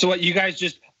what? You guys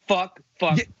just fuck.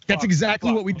 Yeah, that's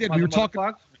exactly what we did. We were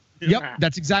talking. Yep,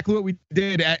 that's exactly what we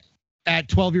did at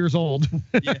 12 years old.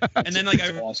 Yeah. And then like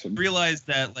I awesome. realized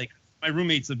that like my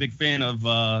roommate's a big fan of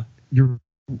Your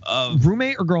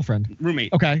roommate or girlfriend?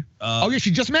 Roommate. Okay. Oh yeah, she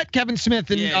just met Kevin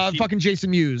Smith and fucking Jason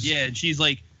Mewes. Yeah, and she's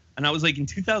like, and I was like, in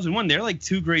 2001, they're like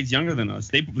 2 grades younger than us.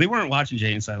 They weren't watching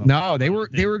Jay and Silent. No, they were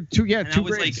two. Yeah, and 2 I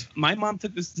was grades. like, my mom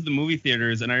took this to the movie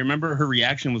theaters, and I remember her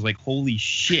reaction was like, "Holy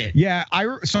shit!" Yeah,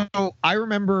 I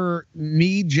remember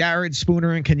me, Jared,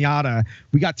 Spooner, and Kenyatta.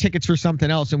 We got tickets for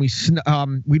something else, and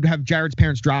we'd have Jared's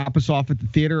parents drop us off at the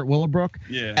theater at Willowbrook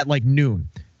at like noon,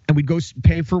 and we'd go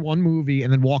pay for one movie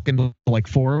and then walk into like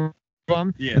 4 of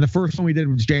them. Yeah. And the first one we did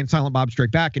was Jay and Silent Bob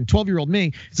Strike Back. And 12-year-old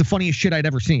me, it's the funniest shit I'd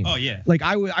ever seen. Oh yeah. Like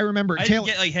I remember. I didn't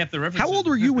get like half the references. How old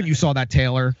were you when you saw that,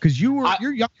 Taylor? Because you're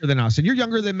younger than us, and you're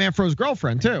younger than Manfro's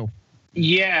girlfriend too.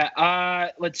 Yeah.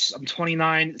 I'm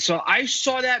 29. So I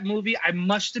saw that movie. I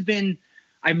must have been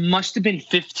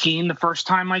 15 the first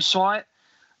time I saw it.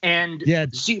 And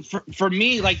see, for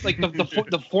me, like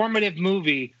the formative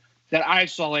movie that I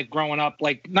saw like growing up,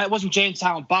 like it wasn't Jay and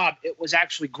Silent Bob. It was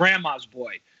actually Grandma's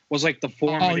Boy. Was like the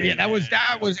formative. Oh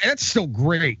yeah, that's still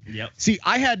great. Yep. See,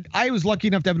 I was lucky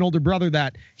enough to have an older brother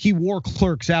that he wore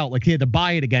Clerks out. Like he had to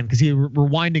buy it again because he was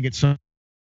rewinding it so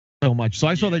much. So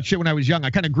I saw that shit when I was young. I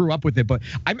kind of grew up with it. But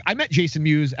I met Jason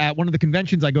Mewes at one of the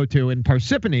conventions I go to in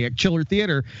Parsippany at Chiller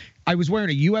Theater. I was wearing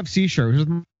a UFC shirt. It was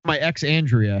with my ex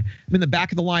Andrea. I'm in the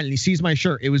back of the line and he sees my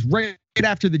shirt. It was right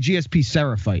after the GSP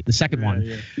Sarah fight, the second one.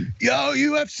 Yeah. Yo,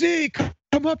 UFC,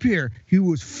 come up here. He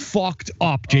was fucked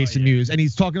up, Jason Mewes, and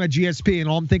he's talking about GSP, and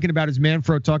all I'm thinking about is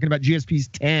Manfro talking about GSP's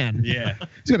tan. Yeah,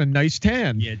 he's got a nice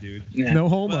tan. Yeah, dude. Yeah. No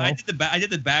homo. Well, I did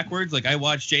the backwards. Like I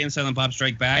watched Jay and Silent Bob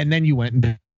Strike Back, and then you went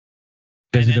and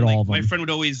visited all of them. My friend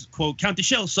would always quote, "Count the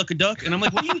shells, suck a duck," and I'm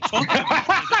like, "What are you talking about?"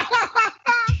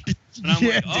 And I'm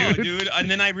like, "Oh, dude!" And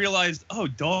then I realized, "Oh,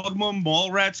 Dogma,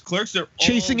 Mallrats, Clerks, they're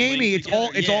Chasing all Amy.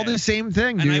 It's all the same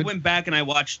thing, dude." And I went back and I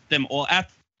watched them all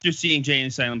after seeing Jay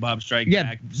and Silent Bob Strike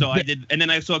Back. So I did, and then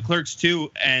I saw Clerks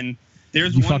 2, and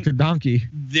there's you fucked a donkey.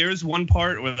 There's one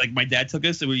part where like my dad took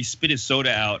us where he spit his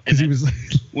soda out, and he was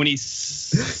when he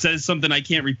says something I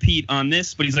can't repeat on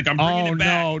this, but he's like, "I'm bringing it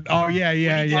back." Oh no! Oh yeah.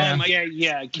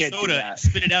 I can't soda, do that.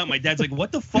 spit it out. My dad's like,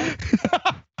 "What the fuck?"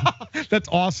 That's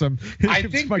awesome. I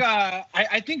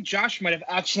think Josh might have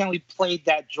accidentally played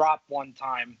that drop one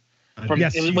time.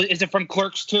 Yes. Is it from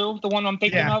Clerks 2, the one I'm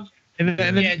thinking of? And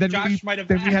then Josh might have.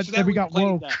 Then we got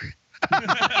woke.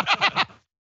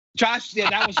 Josh,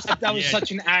 that was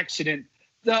such an accident.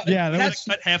 That's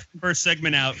cut half the first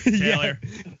segment out, Taylor.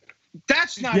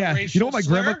 That's not racial. You know what my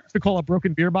grandma used to call a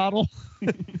broken beer bottle?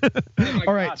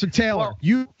 All right, so Taylor,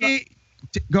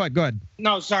 Go ahead.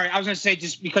 No, sorry. I was going to say,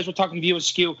 just because we're talking View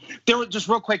Askew, just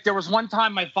real quick, there was one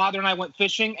time my father and I went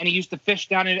fishing, and he used to fish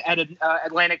down at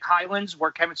Atlantic Highlands,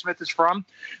 where Kevin Smith is from.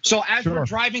 So as we're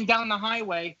driving down the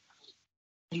highway,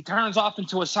 he turns off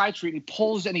into a side street. He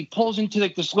pulls into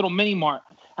like this little mini mart,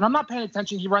 and I'm not paying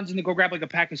attention. He runs in to go grab like a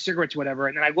pack of cigarettes or whatever,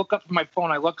 and then I look up from my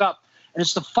phone. And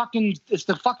it's the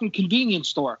fucking convenience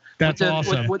store. That's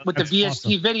awesome. With the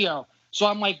VST video. So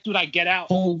I'm like, dude, I get out.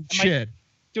 Oh shit.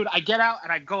 Dude, I get out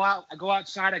and I go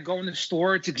outside, I go in the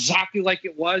store. It's exactly like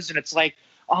it was. And it's like,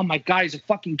 oh my God, he's a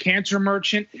fucking cancer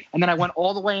merchant. And then I went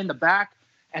all the way in the back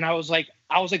and I was like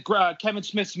Kevin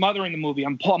Smith's mother in the movie.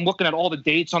 I'm looking at all the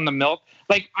dates on the milk.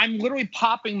 Like I'm literally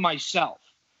popping myself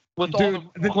with all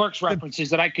the Clerks references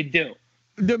that I could do.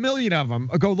 The million of them.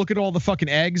 Go look at all the fucking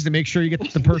eggs to make sure you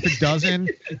get the perfect dozen.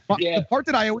 The part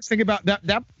that I always think about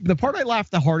the part I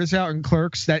laughed the hardest out in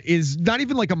Clerks that is not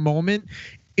even like a moment.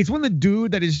 It's when the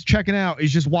dude that is checking out is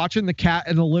just watching the cat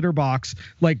in the litter box,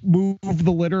 like move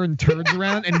the litter and turns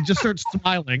around and he just starts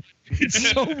smiling.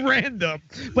 It's so random,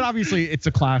 but obviously it's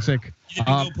a classic. You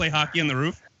can go play hockey on the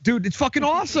roof? Dude, it's fucking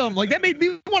awesome. Like that made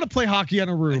me want to play hockey on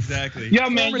a roof. Exactly. Yo,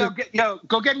 man,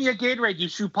 go get me a Gatorade, you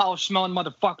shoe polish smelling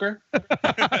motherfucker.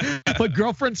 My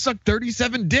girlfriend sucked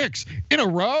 37 dicks in a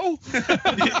row.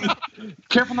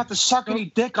 Careful not to suck any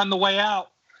dick on the way out.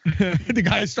 The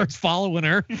guy starts following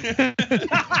her.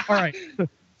 All right.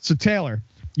 So Taylor,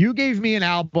 you gave me an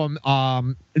album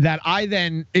that I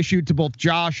then issued to both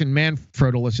Josh and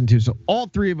Manfro to listen to. So all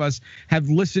three of us have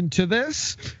listened to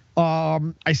this.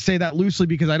 I say that loosely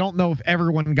because I don't know if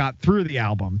everyone got through the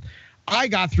album. I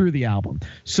got through the album.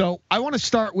 So I want to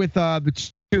start with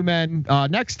the two men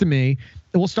next to me.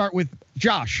 And we'll start with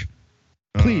Josh.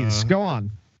 Please go on.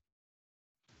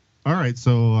 All right,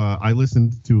 so I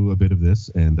listened to a bit of this,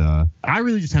 and I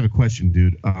really just have a question,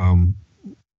 dude.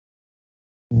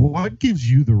 What gives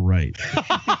you the right?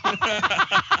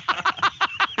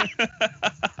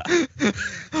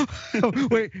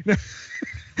 Wait,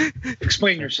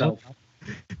 Explain yourself.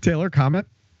 Taylor, comment.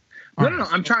 No.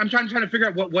 I'm trying to figure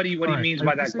out what he means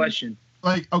by that question.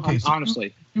 Like, okay, so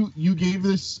honestly, you gave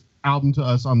this album to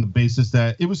us on the basis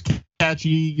that it was catchy,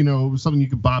 you know, it was something you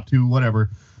could bop to, whatever.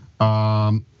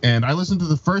 And I listened to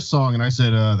the first song and I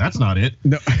said, that's not it.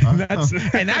 No, that's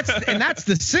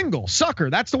the single, Sucker.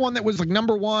 That's the one that was like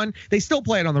 #1. They still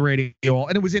play it on the radio,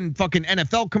 and it was in fucking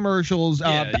NFL commercials.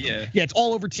 Yeah, it's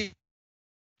all over TV.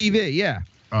 Yeah.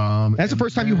 That's the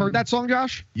first time you heard that song,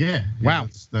 Josh? Yeah. Wow.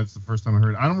 That's the first time I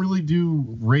heard it. I don't really do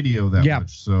radio that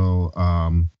much. So,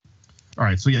 all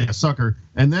right. So yeah, Sucker.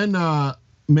 And then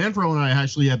Manfro and I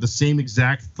actually had the same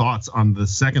exact thoughts on the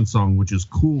second song, which is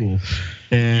Cool.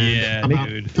 And about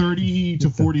 30 to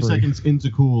 40 seconds into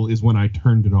Cool is when I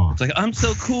turned it off. It's like, I'm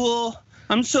so cool.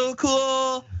 I'm so cool.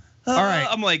 All right.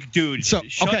 I'm like, dude. So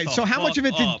okay. So how much of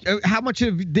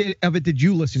it did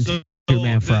you listen to,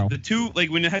 Manfro? The two,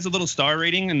 like when it has a little star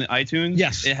rating in the iTunes.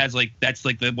 Yes. It has like that's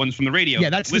like the ones from the radio. Yeah,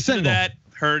 that's Listen the single. to that.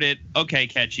 Heard it. Okay,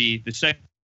 catchy. The second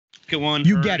one.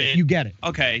 You get it. You get it.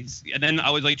 Okay, and then I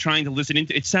was like trying to listen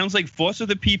into. It sounds like Foster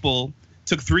the People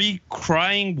took 3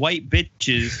 crying white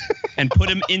bitches and put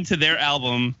them into their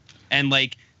album, and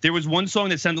like there was one song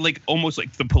that sounded like almost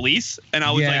like The Police, and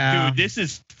I was like, dude, this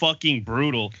is fucking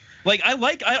brutal. Like I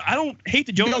don't hate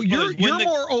the Jonas Brothers. You're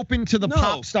more open to the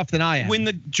pop stuff than I am. When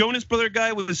the Jonas Brother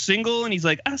guy was single and he's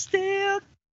like, I still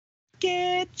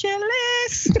get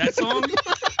jealous. That song.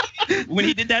 When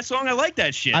he did that song, I like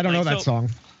that shit. I don't know that song.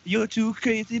 You're too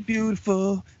crazy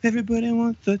beautiful. Everybody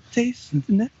wants a taste of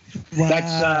that.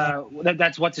 Wow.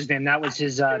 That's what's his name. That was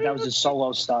his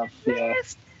solo stuff. Yeah.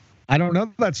 I don't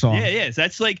know that song. Yeah.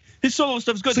 That's like his solo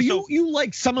stuff's good. So you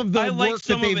like some of the work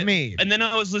that they've made. And then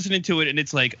I was listening to it and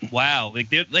it's like, wow,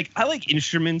 like they're like I like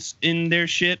instruments in their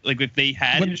shit. Like if they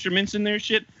had instruments in their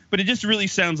shit, but it just really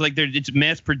sounds like it's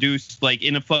mass produced, like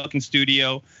in a fucking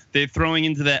studio. They're throwing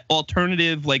into that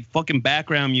alternative like fucking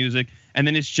background music, and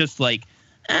then it's just like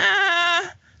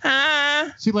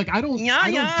See, like I don't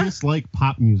dislike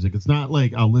pop music. It's not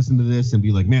like I'll listen to this and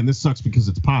be like, man, this sucks because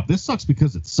it's pop. This sucks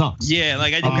because it sucks. Yeah,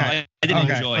 like I didn't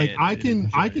enjoy like, it.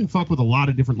 I can fuck with a lot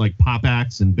of different like pop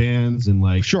acts and bands and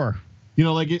like sure. You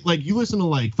know, like you listen to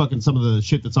like fucking some of the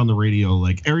shit that's on the radio.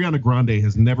 Like Ariana Grande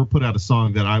has never put out a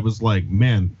song that I was like,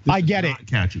 man, I get it.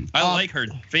 Catchy. I like her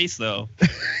face though.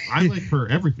 I like her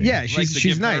everything. Yeah,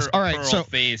 she's nice. All right, so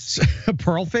face.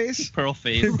 Pearl face, pearl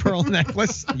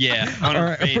necklace. Yeah. All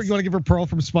right, you want to give her Pearl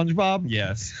from SpongeBob?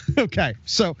 Yes. Okay,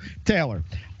 so Taylor,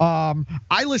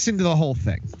 I listened to the whole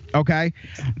thing. Okay,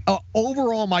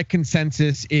 overall, my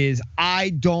consensus is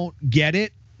I don't get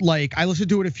it. Like I listened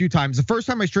to it a few times. The first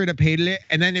time I straight up hated it,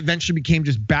 and then eventually became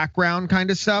just background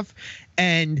kind of stuff.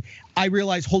 And I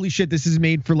realized, holy shit, this is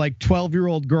made for like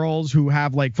 12-year-old girls who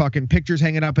have like fucking pictures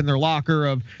hanging up in their locker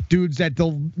of dudes that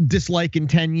they'll dislike in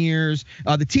 10 years.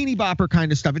 The teeny bopper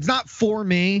kind of stuff. It's not for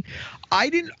me.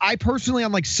 I personally,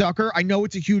 I'm like Sucker. I know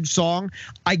it's a huge song.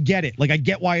 I get it. Like I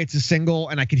get why it's a single,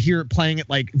 and I could hear it playing it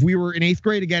like if we were in 8th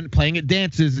grade again, playing at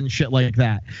dances and shit like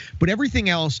that. But everything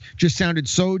else just sounded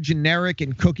so generic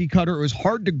and cookie cutter. It was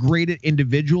hard to grade it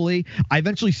individually. I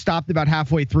eventually stopped about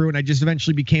halfway through, and I just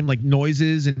eventually became like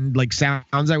noises and like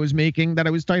sounds I was making that I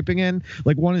was typing in.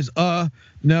 Like one is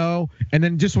no, and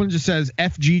then just one just says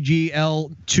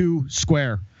FGGL2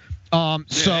 square.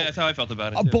 So that's how I felt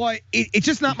about it. But it's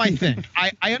just not my thing.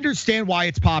 I understand why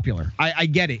it's popular. I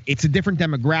get it. It's a different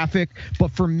demographic.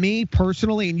 But for me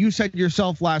personally, and you said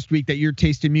yourself last week that your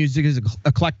taste in music is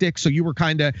eclectic, so you were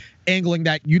kind of angling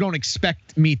that you don't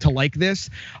expect me to like this.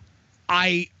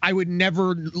 I would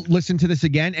never listen to this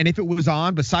again. And if it was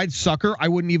on, besides Sucker, I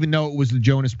wouldn't even know it was the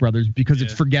Jonas Brothers because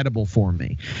it's forgettable for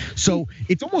me. So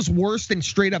it's almost worse than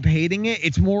straight up hating it.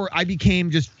 It's more, I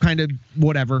became just kind of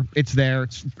whatever. It's there.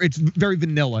 It's very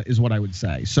vanilla is what I would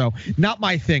say. So not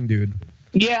my thing, dude.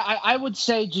 Yeah, I would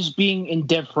say just being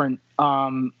indifferent.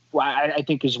 I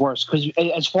think is worse because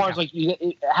as far as like you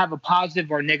have a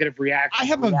positive or negative reaction, I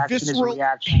have a visceral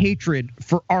hatred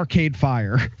for Arcade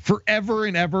Fire forever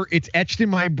and ever. It's etched in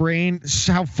my brain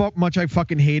how much I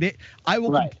fucking hate it. I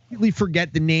will completely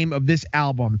forget the name of this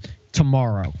album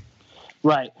tomorrow.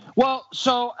 Right. Well,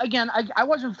 so again, I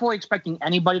wasn't fully expecting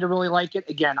anybody to really like it.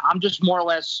 Again, I'm just more or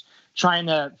less trying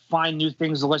to find new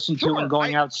things to listen to and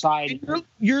going outside.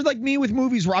 You're like me with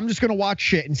movies where I'm just going to watch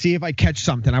shit and see if I catch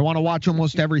something. I want to watch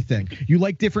almost everything. You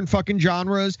like different fucking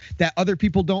genres that other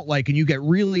people don't like and you get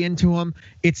really into them.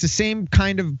 It's the same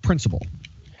kind of principle.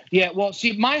 Yeah, well,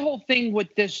 see, my whole thing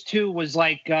with this too was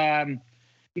like,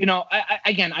 you know,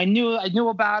 I knew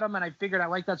about him, and I figured I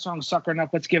like that song "Sucker Enough."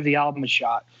 Let's give the album a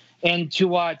shot. And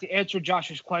to answer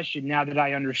Josh's question, now that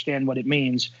I understand what it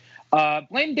means,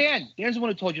 blame Dan. Dan's the one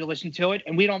who told you to listen to it,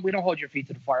 and we don't hold your feet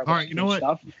to the fire. All right, you know what?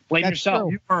 Stuff. Blame That's yourself.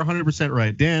 true. You are 100%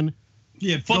 right, Dan.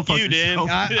 Yeah, fuck you, Dan.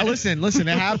 Listen,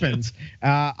 it happens.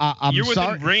 You're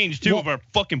sorry. within range too of our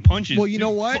fucking punches. Well, you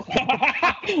know what?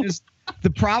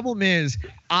 The problem is,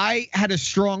 I had a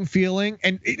strong feeling,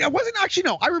 and it wasn't actually.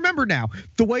 No, I remember now.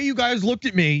 The way you guys looked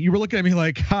at me, you were looking at me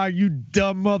like, "Ha, you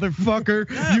dumb motherfucker!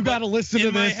 Yeah, you got to listen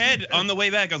to this." In my head, on the way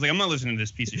back, I was like, "I'm not listening to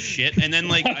this piece of shit." And then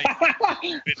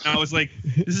I was like,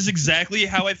 "This is exactly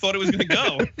how I thought it was gonna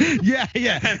go." Yeah.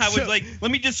 And I was like,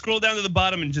 "Let me just scroll down to the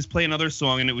bottom and just play another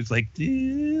song." And it was like,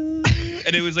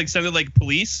 and it was like sounded like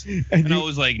Police, and I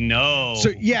was like, "No."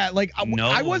 So yeah, like No,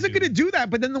 I wasn't dude. gonna do that,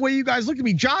 but then the way you guys looked at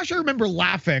me, Josh, I remember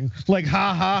laughing like,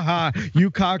 "Ha ha ha,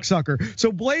 you cocksucker."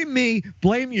 So blame me,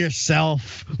 blame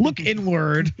yourself. Look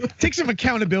inward, take some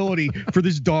accountability for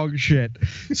this dog shit.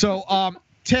 So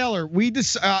Taylor,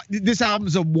 this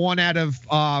album's a 1 out of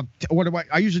what do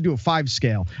I usually do a 5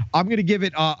 scale. I'm gonna give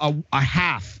it a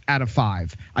half out of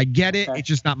 5. I get it, It's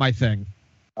just not my thing.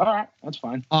 All right, that's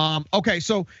fine. Okay,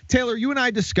 so Taylor, you and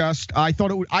I discussed. I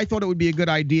thought it would be a good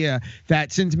idea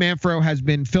that since Manfro has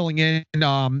been filling in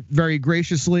very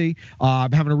graciously,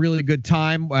 having a really good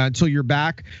time until you're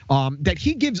back, that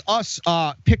he gives us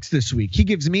picks this week. He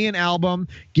gives me an album,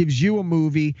 gives you a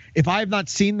movie. If I have not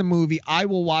seen the movie, I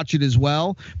will watch it as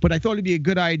well. But I thought it'd be a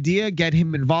good idea, get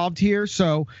him involved here.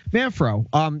 So Manfro,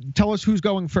 tell us who's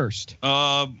going first.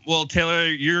 Well, Taylor,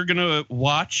 you're gonna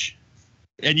watch.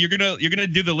 And you're gonna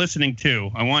do the listening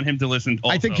too. I want him to listen.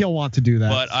 Also. I think he'll want to do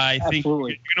that. But I think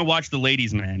Absolutely. you're gonna watch The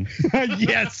Ladies Man.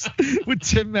 Yes, with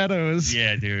Tim Meadows.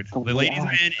 Yeah, dude. The Ladies I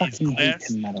Man is fucking hate class.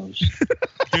 Tim Meadows.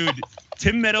 Dude,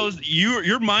 Tim Meadows,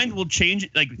 your mind will change.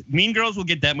 Like Mean Girls will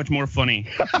get that much more funny.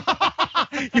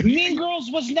 Mean Girls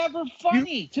was never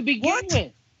funny to begin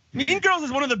with. Mean Girls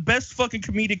is one of the best fucking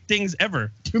comedic things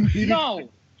ever. No.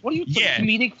 What are you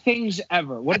comedic things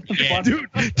ever? What the fuck?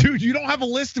 Dude, you don't have a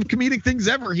list of comedic things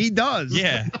ever. He does.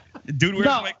 Yeah. Dude, where's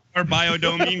my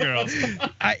Biodome Mean Girls?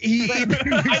 He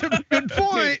makes a good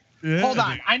point. Yeah, Hold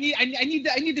on. dude.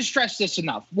 I need to stress this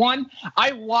enough. One,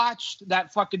 I watched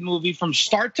that fucking movie from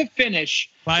start to finish.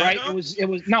 Biodome? Right? It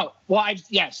was no. Well,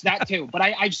 yes, that too. But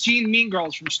I've seen Mean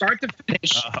Girls from start to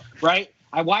finish. Right?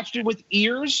 I watched it with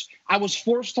ears. I was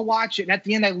forced to watch it, and at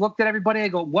the end, I looked at everybody. I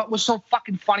go, "What was so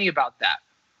fucking funny about that?"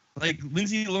 Like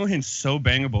Lindsay Lohan's so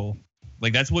bangable.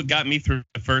 Like that's what got me through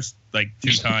the first 2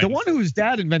 times. The one whose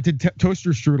dad invented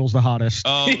toaster strudel's the hottest.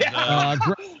 Oh,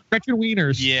 Gretchen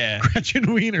Wieners. yeah. Gretchen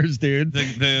Wieners, dude.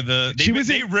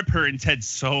 They rip her in Ted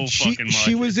so fucking much.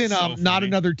 She was in It's so Not funny.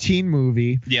 Another Teen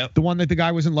Movie. Yep. The one that the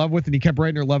guy was in love with, and he kept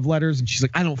writing her love letters, and she's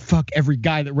like, "I don't fuck every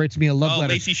guy that writes me a love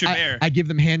letter. Lacey Chabert. I give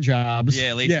them hand jobs."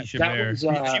 Yeah, Lacey That Chabert. was,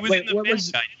 She was wait, in the what Family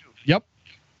was- Guy, too. Yep.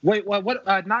 Wait, what?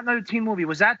 Not Another Teen Movie.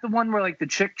 Was that the one where the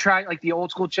chick the old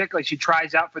school chick, she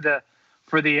tries out for the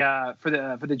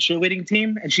cheerleading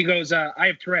team, and she goes, "I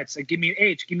have Tourette's. Like, give me an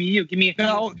H, give me you, give me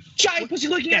No. giant pussy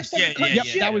looking ass." Yeah, Yep,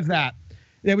 that was that.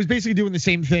 It was basically doing the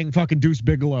same thing fucking Deuce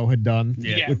Bigelow had done.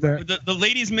 Yeah. With the, The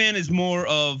Ladies Man is more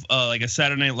of like a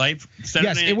Saturday Night Live.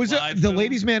 it was the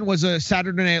Ladies Man was a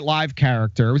Saturday Night Live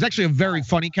character. It was actually a very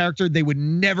funny character they would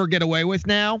never get away with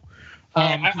now.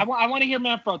 I want to hear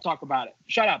Manfro talk about it.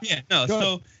 Shut up. Yeah, no. Go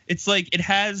So it's it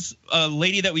has a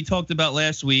lady that we talked about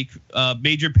last week,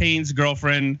 Major Payne's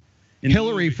girlfriend,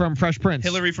 Hillary from Fresh Prince.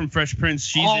 Hillary from Fresh Prince.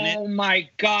 She's in it. Oh my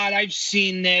God, I've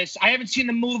seen this. I haven't seen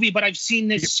the movie, but I've seen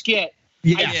this skit.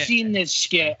 Yeah. I've seen this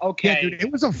skit. Okay. Yeah, dude,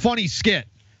 it was a funny skit.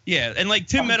 Yeah, and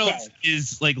Tim Meadows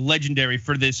is legendary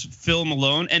for this film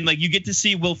alone, and you get to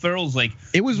see Will Ferrell's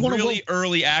It was one really of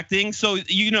early acting. So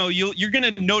you're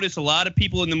gonna notice a lot of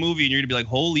people in the movie, and you're gonna be like,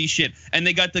 holy shit! And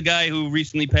they got the guy who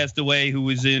recently passed away, who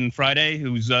was in Friday,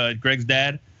 who's Greg's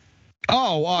dad.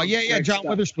 Yeah, John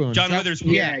Witherspoon. John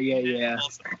Witherspoon. Yeah.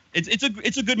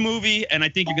 It's a good movie, and I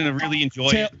think you're gonna really enjoy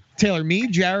it. Taylor, me,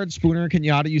 Jared, Spooner, and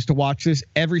Kenyatta used to watch this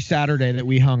every Saturday that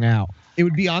we hung out. It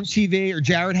would be on TV, or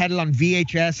Jared had it on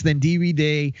VHS, then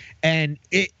DVD, and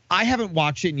I haven't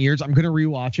watched it in years. I'm gonna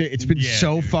rewatch it. It's been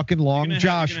so fucking long.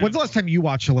 Josh, when's the last time you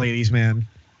watched The Ladies Man?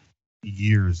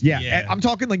 Years. Yeah. I'm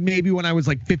talking me when I was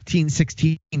 15,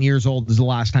 16 years old is the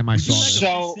last time I saw it.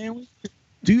 So,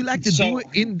 do you like to do it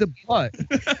in the butt?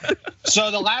 so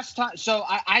the last time,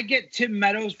 I get Tim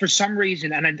Meadows for some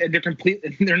reason, and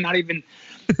they're not even.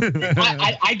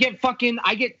 I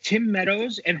get Tim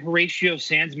Meadows and Horatio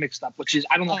Sands mixed up, which is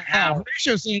I don't know how.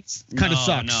 Horatio Sands kind of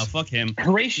sucks. No, fuck him.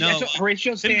 Horatio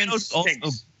Tim Sands Meadows also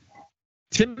stinks.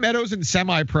 Tim Meadows in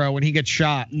semi-pro when he gets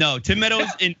shot. No, Tim Meadows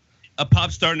in A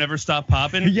Pop Star Never Stop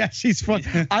Poppin'. Yes, he's fun.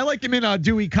 I like him in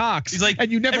Dewey Cox. He's like,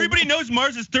 and you never. Everybody knows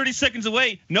Mars is 30 seconds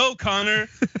away. No, Connor,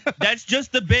 that's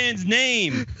just the band's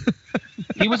name.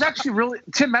 He was actually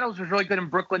Tim Meadows was really good in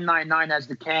Brooklyn Nine-Nine as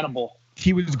the cannibal.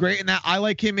 He was great in that. I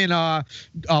like him in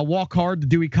Walk Hard, the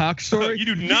Dewey Cox story. You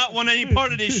do not want any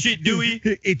part of this shit, Dewey.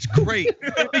 It's great.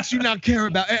 It makes you not care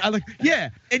about it. I like, yeah,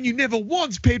 and you never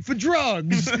once paid for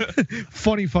drugs.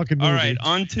 Funny fucking movie. All right,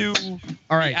 on to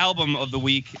the album of the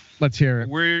week. Let's hear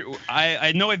it.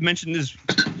 I know I've mentioned this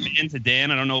band to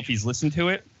Dan. I don't know if he's listened to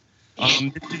it.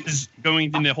 This is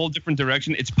going in a whole different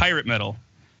direction. It's pirate metal.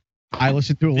 I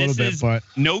listened to a little bit, but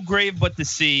No Grave But the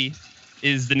Sea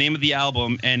is the name of the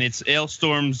album, and it's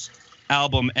Ailstorm's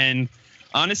album. And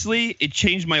honestly, it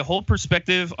changed my whole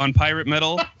perspective on pirate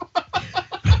metal.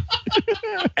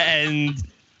 And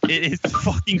it is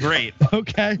fucking great.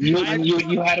 Okay. You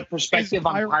had a perspective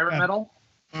on pirate metal?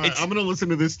 I'm going to listen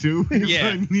to this too. Yeah.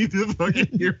 I need to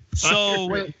fucking hear. So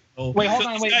wait, hold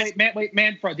on. Wait,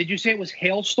 Manfro. Did you say it was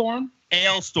Hailstorm?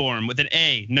 Ailstorm with an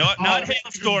A. Not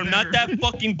Hailstorm, not that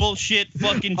fucking bullshit,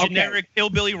 fucking generic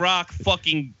hillbilly rock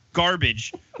fucking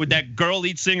garbage with that girl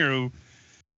lead singer who.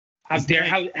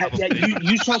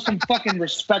 You show some fucking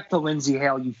respect to Lindsay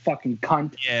Hale, you fucking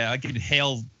cunt. Yeah, I could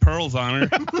hail pearls on her.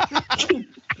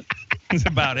 That's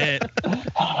about it.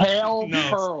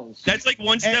 Pearls. That's like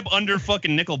one step under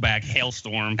fucking Nickelback.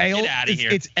 Hailstorm. Get out of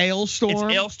here. It's Ailstorm. It's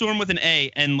Ailstorm with an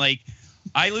A, and like.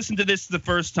 I listened to this the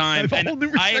first time. I have a whole new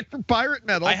respect for pirate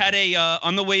metal. I had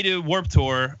on the way to Warped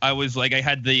Tour, I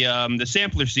had the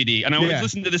sampler CD, and I always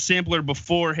listened to the sampler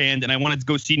beforehand, and I wanted to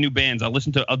go see new bands. I'll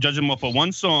judge them off of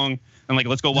one song, and like,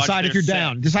 let's go watch Decide if you're set.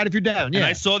 down. Decide if you're down, yeah. And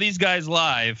I saw these guys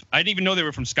live. I didn't even know they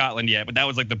were from Scotland yet, but that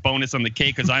was like the bonus on the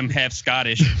cake because I'm half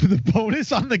Scottish. The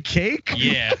bonus on the cake?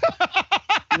 Yeah.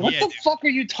 What the fuck are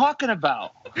you talking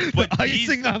about? But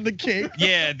icing on the cake.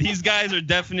 Yeah, these guys are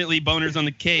definitely boners on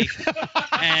the cake,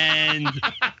 and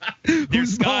they're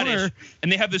Scottish, boner? And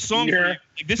they have this song. Yeah.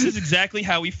 Like, this is exactly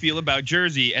how we feel about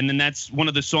Jersey, and then that's one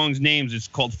of the song's names. It's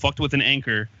called "Fucked with an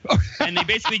Anchor," and they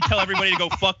basically tell everybody to go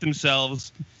fuck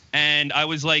themselves. And I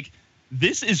was like,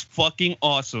 "This is fucking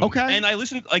awesome." Okay. And I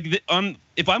listened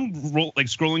if I'm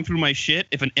scrolling through my shit,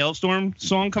 if an Ailstorm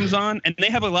song comes on, and they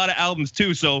have a lot of albums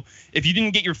too. So if you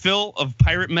didn't get your fill of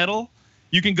pirate metal,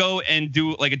 you can go and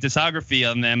do like a discography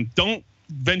on them. Don't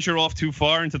venture off too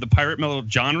far into the pirate metal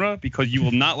genre because you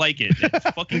will not like it. It's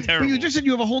fucking terrible. Well, you just said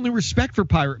you have a whole new respect for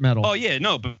pirate metal. Oh yeah,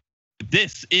 no, but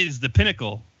this is the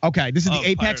pinnacle. Okay, this is the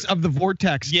apex of the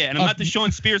vortex. Yeah, and I'm not the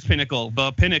Sean Spears pinnacle,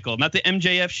 the pinnacle, not the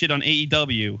MJF shit on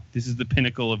AEW. This is the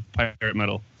pinnacle of pirate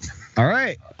metal. All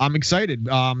right, I'm excited.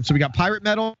 So we got pirate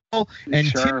metal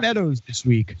and Tim Meadows this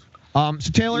week. So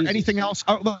Taylor, anything else?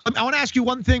 I want to ask you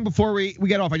one thing before we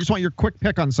get off. I just want your quick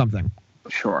pick on something.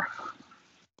 Sure.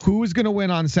 Who is going to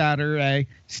win on Saturday?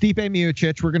 Stipe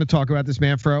Miocic, we're going to talk about this,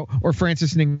 Manfro, or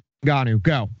Francis Ngannou?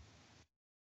 Go.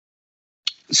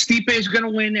 Stipe is going to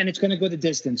win, and it's going to go the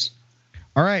distance.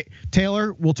 All right,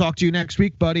 Taylor, we'll talk to you next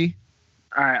week, buddy.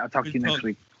 All right, I'll talk to you next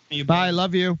week. Bye,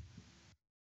 love you.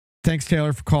 Thanks,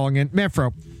 Taylor, for calling in.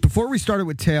 Manfro, before we started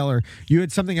with Taylor, you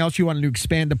had something else you wanted to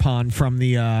expand upon from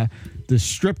the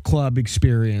strip club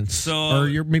experience. So,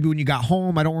 maybe when you got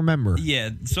home, I don't remember.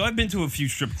 Yeah, so I've been to a few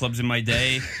strip clubs in my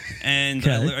day, and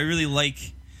I really like.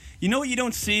 You know what you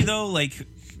don't see though, like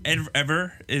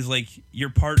ever is like your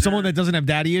partner. Someone that doesn't have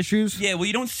daddy issues. Yeah, well,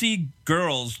 you don't see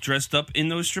girls dressed up in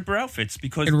those stripper outfits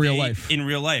because in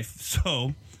real life.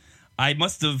 So I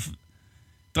must have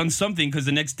done something because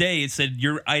the next day it said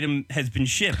your item has been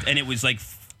shipped, and it was like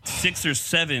 6 or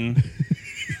 7.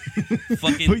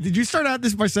 Fucking. Wait, did you start out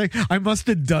this by saying I must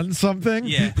have done something?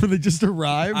 Yeah, when they just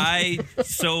arrived.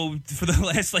 So for the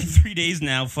last like 3 days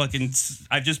now,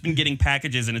 I've just been getting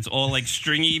packages, and it's all like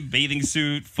stringy bathing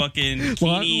suit, fucking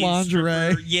bikini,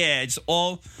 lingerie. Stripper. Yeah, it's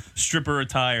all stripper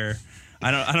attire.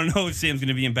 I don't know if Sam's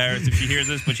gonna be embarrassed if she hears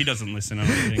this, but she doesn't listen. I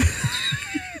don't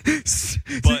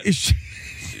think. But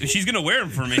she's gonna wear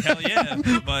them for me. Hell yeah!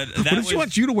 But what if she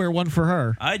wants you to wear one for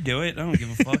her? I'd do it. I don't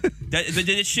give a fuck. That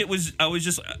shit was. I was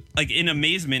just like in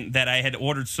amazement that I had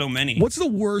ordered so many. What's the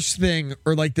worst thing,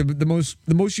 or like the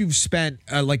most you've spent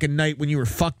like a night when you were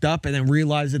fucked up and then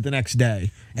realized it the next day?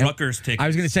 And Rutgers tickets. I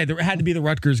was gonna say there had to be the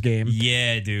Rutgers game.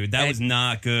 Yeah, dude, that was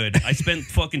not good. I spent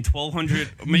fucking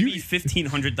 $1,200, maybe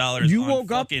 $1,500. You on woke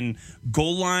fucking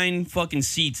goal line fucking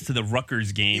seats to the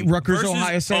Rutgers game. Rutgers, versus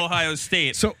Ohio State. Ohio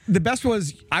State. So the best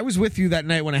was I was with you that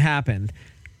night when it happened,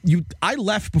 I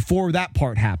left before that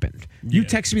part happened. You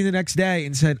texted me the next day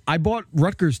and said, I bought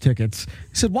Rutgers tickets.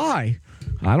 I said, why?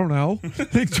 I don't know.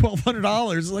 Like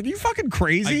 $1,200. Like, are you fucking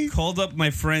crazy? I called up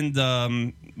my friend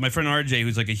RJ,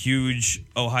 who's like a huge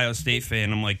Ohio State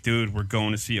fan. I'm like, dude, we're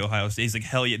going to see Ohio State. He's like,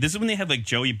 hell yeah. This is when they had like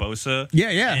Joey Bosa.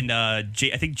 Yeah. And I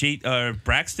think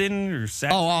Braxton or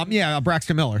Saxon.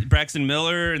 Braxton Miller. Braxton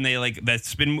Miller, and they like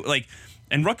that's been like.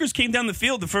 And Rutgers came down the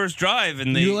field the first drive,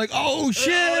 and you're like, oh shit,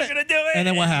 we're gonna do it. And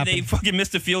then what happened? They fucking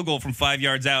missed a field goal from 5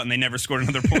 yards out, and they never scored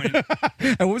another point.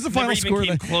 And what was the final score? Never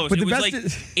even came close. It was like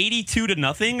 82-0,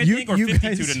 I think, or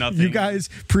 52-0. You guys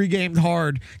pre-gamed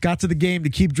hard, got to the game to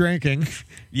keep drinking.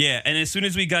 Yeah, and as soon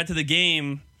as we got to the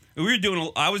game,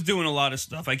 I was doing a lot of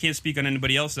stuff. I can't speak on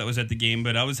anybody else that was at the game,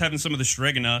 but I was having some of the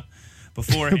Stregina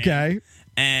beforehand. Okay.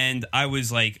 And I was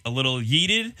like a little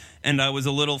yeeted, and I was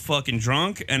a little fucking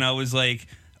drunk, and I was like,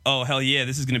 oh, hell yeah,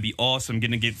 this is going to be awesome.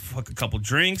 Going to get a couple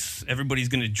drinks. Everybody's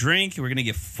going to drink. We're going to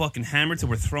get fucking hammered till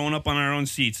we're throwing up on our own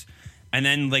seats. And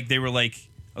then like they were like,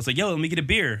 I was like, yo, let me get a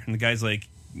beer. And the guy's like,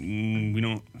 we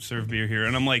don't serve beer here.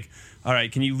 And I'm like, all right,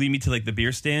 can you lead me to like the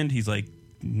beer stand? He's like,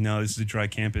 no, this is a dry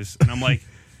campus. And I'm like,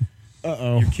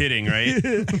 uh-oh. You're kidding, right?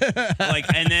 Like,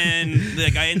 and then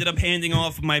like I ended up handing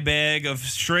off my bag of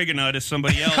Stregina to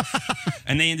somebody else,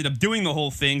 and they ended up doing the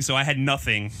whole thing, so I had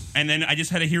nothing. And then I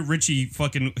just had to hear Richie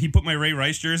he put my Ray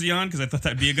Rice jersey on because I thought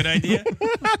that'd be a good idea.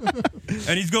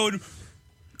 And he's going,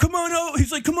 come on,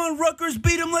 he's like, come on, Rutgers,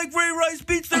 beat him like Ray Rice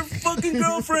beats their fucking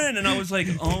girlfriend. And I was like,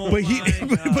 oh my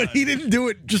God. But he didn't do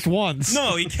it just once.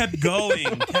 No, he kept going.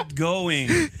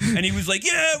 And he was like,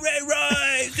 yeah, Ray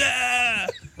Rice, yeah.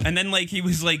 And then, like, he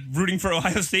was, like, rooting for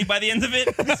Ohio State by the end of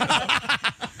it.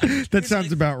 That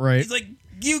sounds about right. He's like,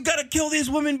 you gotta kill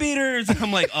these women beaters. And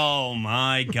I'm like, oh,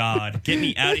 my God. Get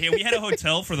me out of here. We had a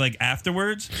hotel for, like,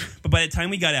 afterwards. But by the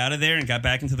time we got out of there and got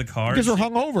back into the car. Because we're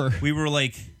hungover. We were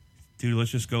like, dude,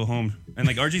 let's just go home. And,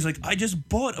 like, RG's like, I just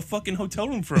bought a fucking hotel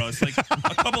room for us, like,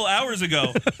 a couple hours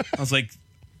ago. I was like,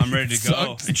 I'm ready to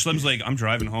go. And Schlem's like, I'm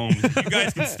driving home. He's like, you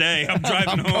guys can stay. I'm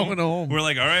driving home. Going home. We're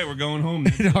like, all right, we're going home.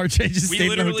 And RJ just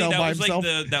stayed in the hotel by himself.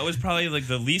 That was probably like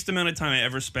the least amount of time I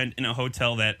ever spent in a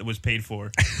hotel that was paid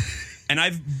for. And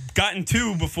I've gotten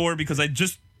two before because I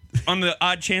just, on the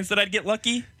odd chance that I'd get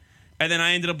lucky. And then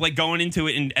I ended up like going into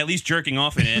it and at least jerking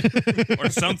off in it or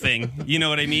something. You know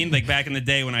what I mean? Like back in the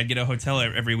day when I'd get a hotel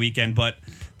every weekend. But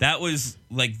that was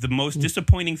like the most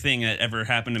disappointing thing that ever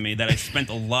happened to me that I spent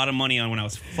a lot of money on when I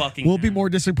was fucking. Will it be more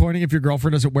disappointing if your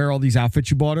girlfriend doesn't wear all these outfits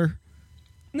you bought her?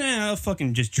 Nah, I'll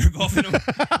fucking just jerk off in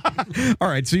them. All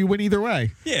right, so you win either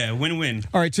way. Yeah, win-win.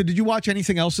 All right, so did you watch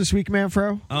anything else this week,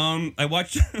 Manfro? I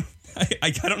watched. I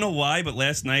don't know why, but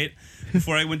last night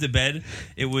before I went to bed,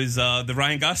 it was the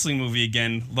Ryan Gosling movie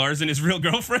again. Lars and his real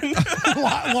girlfriend.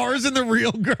 Lars and the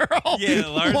real girl. Yeah,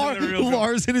 Lars and the real girl.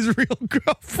 Lars and his real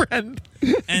girlfriend.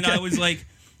 And I was like,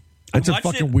 that's a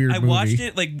fucking weird movie. I watched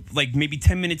it like maybe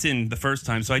 10 minutes in the first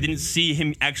time, so I didn't see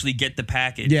him actually get the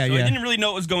package. Yeah, so I didn't really know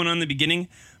what was going on in the beginning.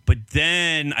 But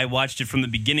then I watched it from the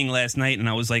beginning last night, and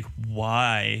I was like,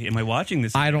 why am I watching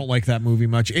this? I don't like that movie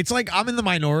much. It's like I'm in the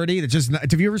minority. That's just not,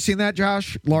 have you ever seen that,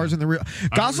 Josh? Lars and the real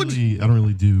Gosling. I don't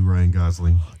really do Ryan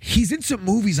Gosling. He's in some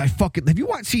movies have you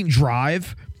seen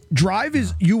Drive? Drive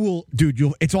is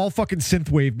it's all fucking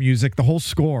synthwave music, the whole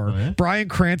score. Oh, yeah? Bryan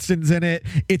Cranston's in it.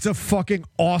 It's a fucking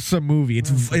awesome movie.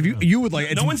 It's if you would like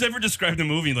it. No one's ever described a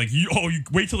movie like you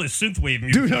wait till it's synthwave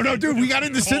music. Dude, we got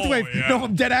into synthwave. Yeah. No,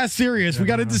 I'm dead ass serious. We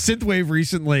got into synthwave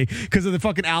recently because of the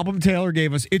fucking album Taylor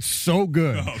gave us. It's so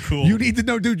good. Oh, cool. You need to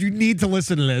know, dude, you need to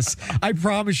listen to this. I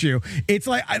promise you. It's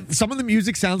like some of the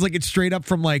music sounds like it's straight up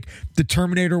from like the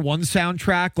Terminator 1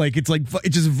 soundtrack. Like it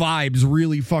just vibes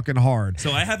really fucking hard.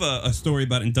 So I have a story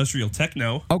about Industrial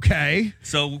Techno. Okay.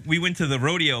 So we went to the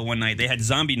rodeo one night. They had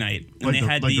zombie night. And Like, they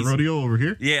had the rodeo over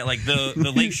here? Yeah, like the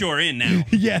Lakeshore Inn now.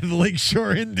 Yeah, the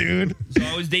Lakeshore Inn, dude. So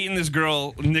I was dating this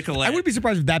girl, Nicolette. I would be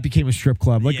surprised if that became a strip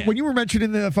club. Like when you were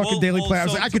mentioning the fucking Daily Play, I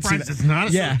was like, I could see that. It's not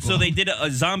a strip club. So they did a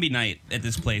zombie night at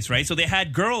this place, right? So they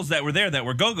had girls that were there that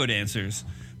were go-go dancers.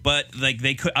 But like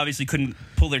they obviously couldn't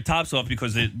pull their tops off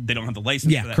because they don't have the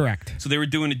license. Yeah, for that. correct. So they were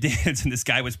doing a dance, and this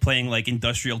guy was playing like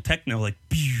industrial techno, like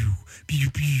pew,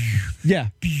 pew, pew, yeah,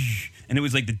 pew. And it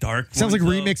was like the dark. Sounds like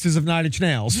remixes of Nine Inch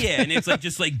Nails. Yeah, and it's like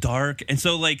just like dark, and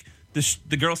so like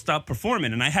the girl stopped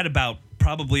performing, and I had about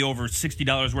probably over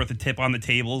 $60 worth of tip on the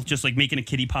table, just like making a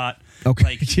kitty pot. Okay,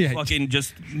 like yeah. Fucking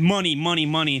just money.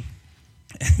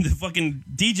 And the fucking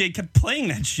DJ kept playing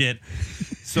that shit.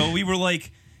 So we were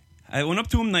like, I went up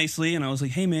to him nicely, and I was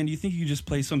like, hey, man, do you think you could just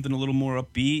play something a little more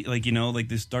upbeat? Like, like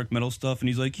this dark metal stuff? And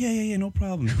he's like, yeah, no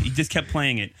problem. He just kept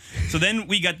playing it. So then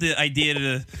we got the idea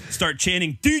to start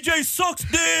chanting, DJ sucks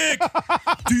dick!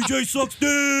 DJ sucks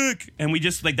dick! And we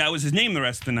just, that was his name the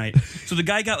rest of the night. So the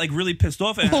guy got, really pissed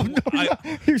off. And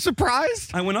You're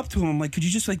surprised? I went up to him. I'm like, could you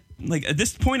just, at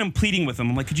this point, I'm pleading with him.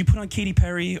 I'm like, could you put on Katy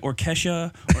Perry or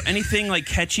Kesha or anything,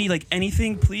 catchy,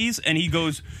 anything, please? And he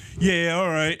goes, yeah, all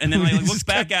right. And then I looked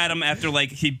back at him after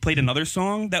he played another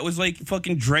song that was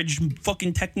fucking dredge,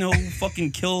 fucking techno,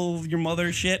 fucking kill your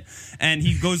mother shit. And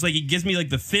he goes he gives me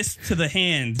the fist to the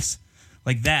hands,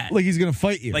 like that. Like he's gonna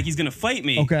fight you. Like he's gonna fight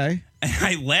me. Okay. And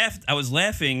I laughed. I was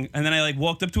laughing, and then I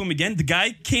walked up to him again. The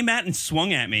guy came out and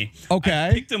swung at me. Okay.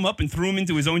 I picked him up and threw him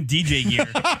into his own DJ gear.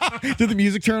 Did the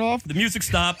music turn off? The music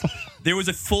stopped. There was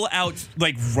a full out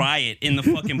riot in the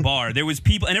fucking bar. There was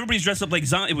people, and everybody's dressed up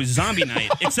it was zombie night,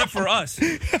 except for us.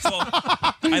 So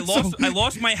I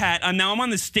lost my hat. Now I'm on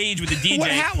the stage with the DJ.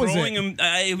 What hat was it? Him.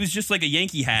 It was just a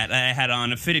Yankee hat I had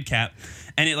on, a fitted cap.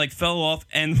 And it fell off,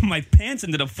 and my pants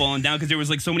ended up falling down because there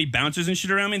was so many bouncers and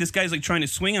shit around me. This guy's trying to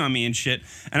swing on me and shit,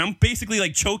 and I'm basically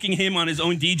choking him on his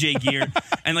own DJ gear.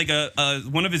 And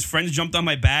one of his friends jumped on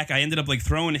my back. I ended up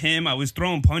throwing him. I was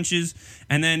throwing punches,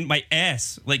 and then my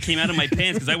ass came out of my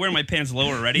pants because I wear my pants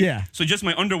lower already. Yeah. So just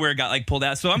my underwear got pulled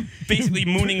out. So I'm basically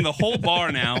mooning the whole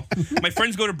bar now. My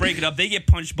friends go to break it up. They get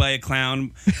punched by a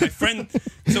clown. My friend.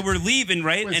 So we're leaving,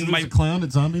 right? Wait, and so my a clown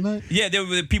at zombie night. Yeah,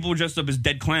 the people were dressed up as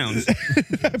dead clowns.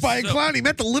 By a clown, he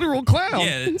meant the literal clown.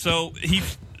 Yeah, so he...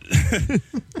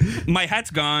 my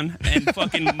hat's gone, and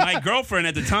fucking my girlfriend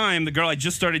at the time, the girl I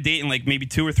just started dating maybe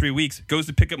 2 or 3 weeks, goes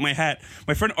to pick up my hat.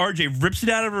 My friend RJ rips it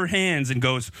out of her hands and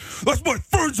goes, "That's my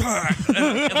friend's hat!"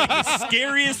 And the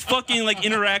scariest fucking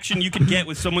interaction you could get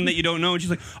with someone that you don't know. And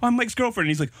she's like, "Oh, I'm Mike's girlfriend,"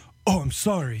 and he's like, "Oh, I'm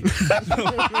sorry."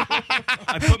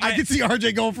 I could see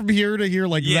RJ going from here to here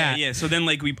that. Yeah. So then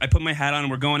I put my hat on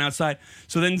and we're going outside.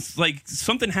 So then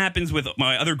something happens with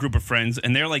my other group of friends,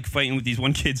 and they're fighting with these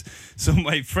one kids. So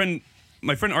my friend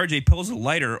RJ pulls a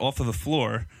lighter off of the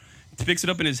floor, picks it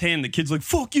up in his hand. The kid's like,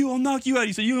 "Fuck you, I'll knock you out."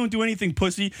 He said, "You don't do anything,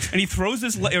 pussy." And he throws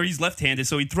this, or he's left-handed,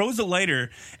 so he throws the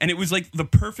lighter, and it was the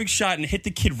perfect shot and hit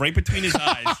the kid right between his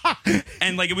eyes.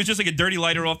 And it was just a dirty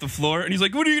lighter off the floor. And he's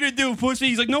like, "What are you gonna do, pussy?"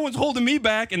 He's like, "No one's holding me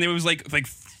back." And there was like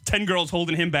 10 girls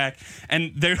holding him back,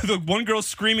 and the one girl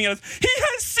screaming at us, "He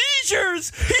has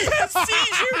seizures! He has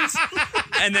seizures!"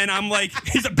 And then I'm like,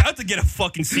 he's about to get a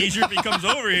fucking seizure if he comes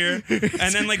over here.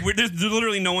 And then there's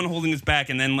literally no one holding us back.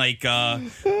 And then my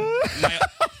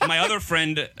other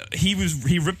friend, he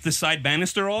ripped the side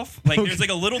banister off. There's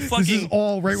a little fucking. This is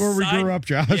all right where we grew up,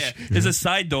 Josh. Yeah, there's a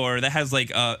side door that has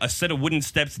a set of wooden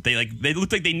steps that they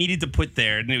looked like they needed to put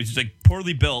there, and it was just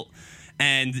poorly built.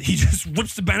 And he just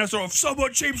rips the banister off.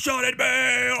 "Someone cheap shot at me!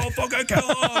 I'll fucking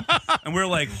kill him!" And we're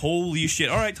like, "Holy shit!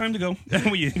 All right, time to go."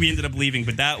 And we ended up leaving.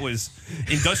 But that was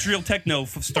Industrial Techno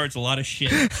starts a lot of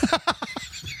shit.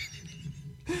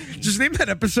 Just name that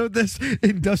episode this.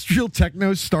 Industrial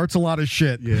Techno starts a lot of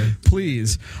shit. Yeah.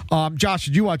 Please. Josh,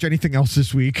 did you watch anything else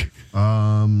this week?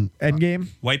 Endgame?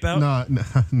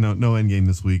 Wipeout? No Endgame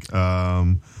this week.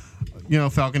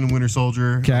 Falcon and Winter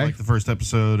Soldier. Okay. I like the first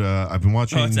episode. I've been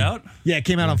watching. Oh, it's out? Yeah, it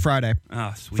came out on Friday.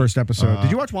 Ah, sweet. First episode.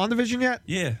 Did you watch WandaVision yet?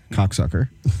 Yeah. Cocksucker.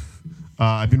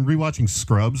 I've been rewatching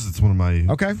Scrubs. It's one of my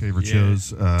favorite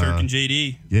shows. Turk and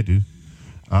JD. Yeah, dude.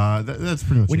 That's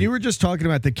pretty much When it. you were just talking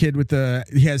about the kid with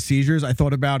he has seizures, I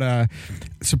thought about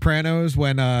Sopranos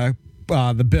when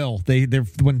the bill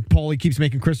when Paulie keeps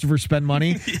making Christopher spend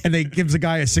money and they gives a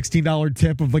guy a $16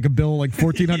 tip of a bill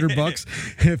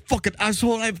 $1,400. Fucking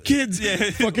asshole, I have kids. Yeah.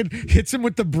 Fucking hits him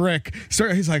with the brick.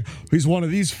 So he's like, he's one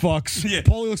of these fucks. Yeah.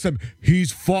 Paulie looks at him,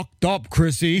 he's fucked up,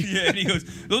 Chrissy. Yeah, and he goes,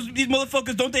 "These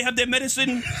motherfuckers, don't they have their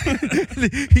medicine?"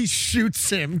 He shoots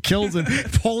him, kills him.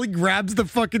 Paulie grabs the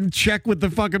fucking check with the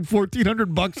fucking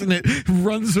 $1,400 in it,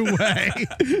 runs away.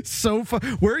 So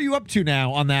where are you up to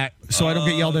now on that? So I don't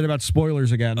get yelled at about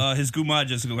spoilers again. His gumad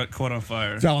just got caught on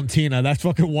fire. Valentina, that's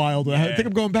fucking wild. Yeah. I think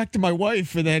I'm going back to my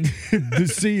wife and then to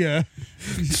see ya.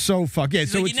 So fuck yeah.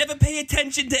 She's So like, "You never pay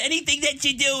attention to anything that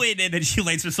you're doing," and then she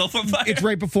lights herself on fire. it's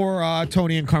right before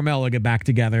Tony and Carmela get back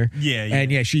together. Yeah.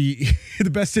 And she,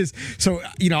 the best is, so,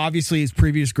 obviously his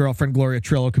previous girlfriend, Gloria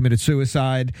Trillo, committed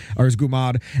suicide, or his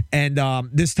gumad. And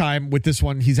this time with this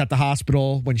one, he's at the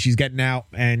hospital when she's getting out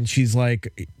and she's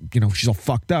like, she's all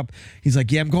fucked up. He's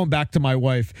like, "Yeah, I'm going back to my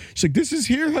wife." She's like, this is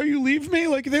here how you leave me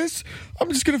like this? I'm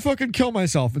just going to fucking kill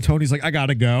myself. And Tony's like, I got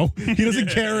to go. He doesn't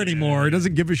care anymore. He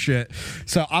doesn't give a shit.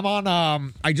 So I'm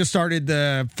on, I just started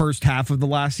the first half of the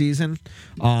last season.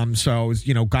 So,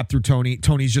 got through Tony.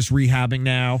 Tony's just rehabbing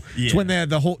now. Yeah. It's when they have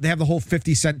the whole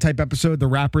 50 Cent type episode, the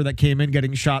rapper that came in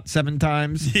getting shot 7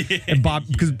 times.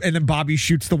 And then Bobby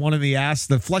shoots the one in the ass,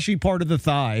 the fleshy part of the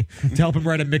thigh, to help him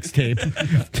write a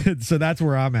mixtape. So that's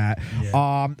where I'm at.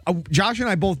 Yeah. Josh and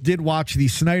I both did watch the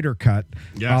Snyder Cut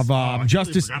of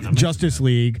Justice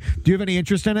League. Do you have any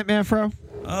interest in it, Manfro?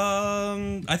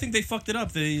 I think they fucked it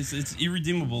up. It's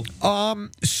irredeemable.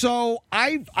 So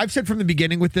I've said from the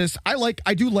beginning with this,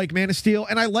 I do like Man of Steel,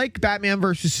 and I like Batman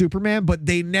versus Superman, but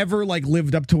they never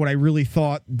lived up to what I really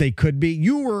thought they could be.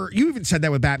 You even said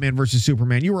that with Batman versus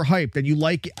Superman. You were hyped and you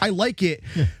like it. I like it,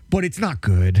 but it's not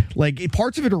good.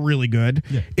 Parts of it are really good.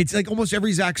 Yeah. It's like almost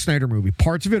every Zack Snyder movie.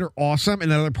 Parts of it are awesome,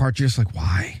 and then other parts you're just like,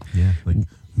 why? Yeah,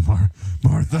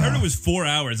 Martha. I heard it was 4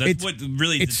 hours. That's what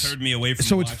really deterred me away from.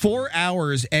 So it's 4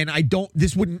 hours, and I don't.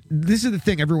 This is the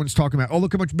thing everyone's talking about. Oh,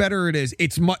 look how much better it is.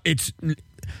 It's.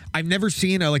 I've never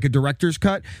seen a director's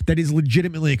cut that is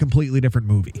legitimately a completely different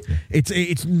movie. Yeah.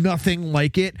 It's nothing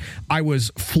like it. I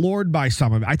was floored by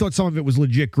some of it. I thought some of it was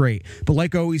legit great, but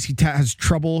like always, he has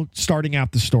trouble starting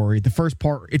out the story. The first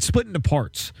part, it's split into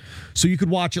parts, so you could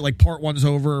watch it part 1's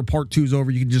over, part 2's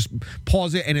over. You can just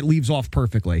pause it and it leaves off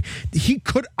perfectly.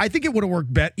 I think it would have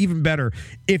worked even better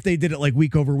if they did it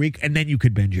week over week, and then you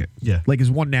could binge it. Yeah, as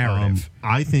one narrative.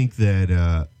 I think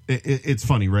that. It's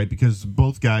funny, right? Because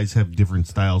both guys have different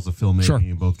styles of filmmaking, sure.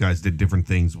 And both guys did different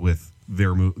things with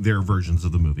their versions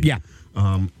of the movie. Yeah.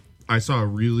 I saw a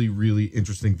really, really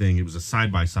interesting thing. It was a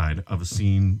side-by-side of a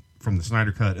scene from the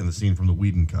Snyder Cut and the scene from the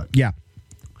Whedon Cut. Yeah.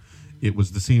 It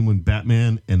was the scene when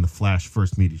Batman and the Flash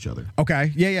first meet each other.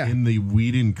 Okay, yeah. In the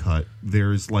Whedon Cut,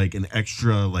 there's an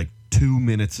extra 2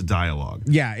 minutes of dialogue.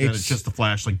 Yeah, it's just the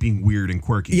Flash being weird and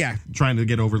quirky. Yeah. Trying to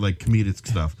get over comedic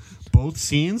stuff. Both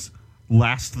scenes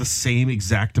last the same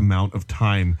exact amount of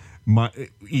time,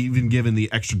 even given the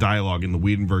extra dialogue in the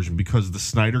Whedon version, because the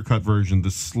Snyder Cut version,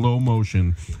 the slow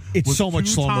motion, it's so much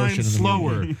slow motion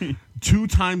slower. 2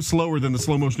 times slower than the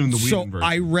slow motion in the Whedon version.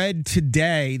 I read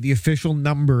today the official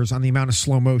numbers on the amount of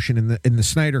slow motion in the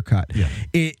Snyder Cut. Yeah.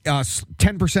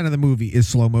 10% of the movie is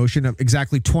slow motion.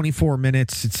 Exactly 24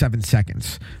 minutes and 7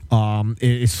 seconds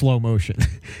is slow motion.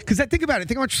 Because think about it.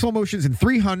 Think how much slow motion is in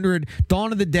 300,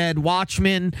 Dawn of the Dead,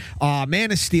 Watchmen,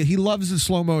 Man of Steel. He loves the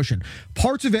slow motion.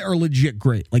 Parts of it are legit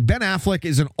great. Ben Affleck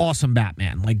is an awesome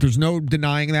Batman. There's no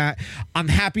denying that. I'm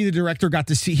happy the director got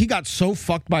to see. He got so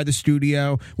fucked by the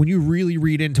studio when you really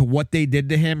read into what they did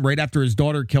to him right after his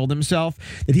daughter killed himself,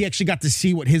 that he actually got to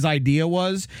see what his idea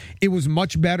was. It was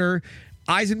much better.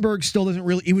 Eisenberg still doesn't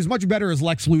really. He was much better as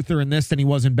Lex Luthor in this than he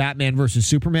was in Batman versus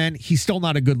Superman. He's still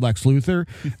not a good Lex Luthor,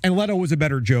 and Leto was a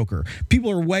better Joker. People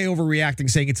are way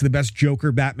overreacting, saying it's the best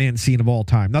Joker Batman scene of all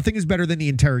time. Nothing is better than the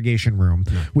interrogation room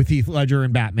with Heath Ledger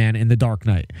and Batman in The Dark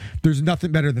Knight. There's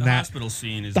nothing better than that.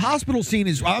 The hospital scene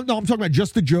is. No, I'm talking about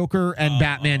just the Joker and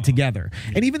Batman together,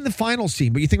 and even the final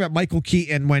scene. But you think about Michael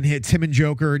Keaton when it's him and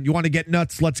Joker, and you want to get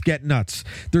nuts, let's get nuts.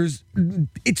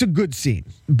 It's a good scene,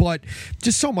 but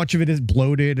just so much of it is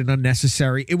bloated and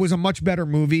unnecessary. It was a much better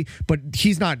movie, but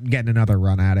he's not getting another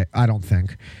run at it, I don't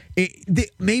think.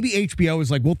 Maybe HBO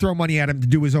is we'll throw money at him to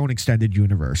do his own extended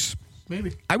universe.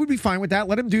 Maybe. I would be fine with that.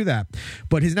 Let him do that.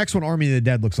 But his next one, Army of the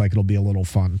Dead, looks like it'll be a little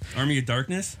fun. Army of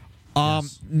Darkness?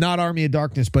 Yes. Not Army of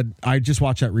Darkness, but I just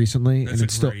watched that recently, and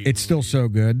it's still so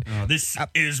good. This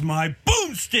is my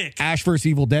boomstick. Ash vs.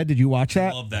 Evil Dead. Did you watch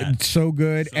that? I love that. It's so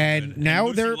good.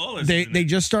 Now they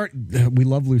just start. We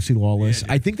love Lucy Lawless.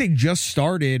 Yeah, I think they just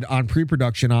started on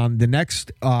pre-production on the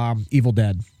next Evil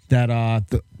Dead. That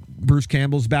Bruce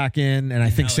Campbell's back in, and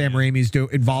I think Sam Raimi's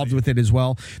involved with it as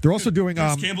well. They're also doing.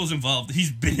 Bruce Campbell's involved.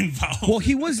 He's been involved. Well,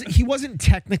 he wasn't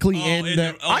technically in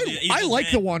the. I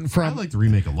like the one from. I like the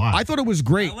remake a lot. I thought it was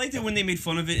great. I liked it when they made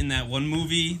fun of it in that one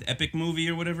movie, Epic Movie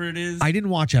or whatever it is. I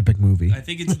didn't watch Epic Movie. I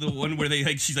think it's the one where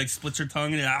she splits her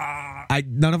tongue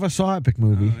and none of us saw Epic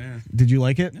Movie. Oh, yeah. Did you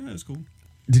like it? Yeah, it was cool.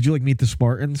 Did you Meet the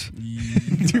Spartans? Do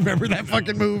you remember that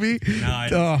fucking movie? No, I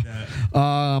didn't see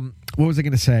that. What was I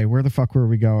going to say? Where the fuck were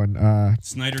we going?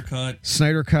 Snyder Cut.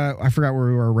 I forgot where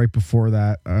we were right before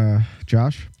that.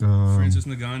 Josh? Francis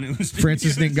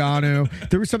Ngannou.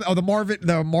 There was something.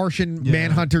 The Martian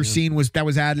Manhunter scene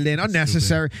was added in.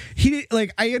 Unnecessary. He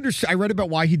did, I read about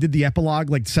why he did the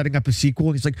epilogue, setting up a sequel,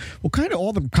 and he's like, well, kind of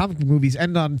all the comic book movies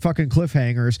end on fucking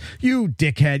cliffhangers. You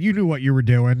dickhead, you knew what you were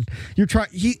doing.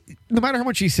 No matter how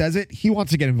much he says it, he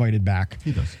wants to get invited back.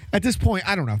 He does. At this point,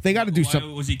 I don't know. They got to do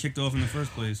something. Why was he kicked off in the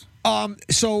first place?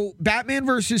 So Batman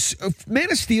versus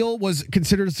Man of Steel was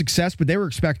considered a success, but they were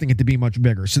expecting it to be much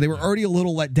bigger. So they were already a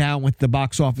little let down with the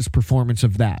box office performance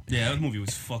of that. Yeah, that movie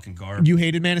was fucking garbage. You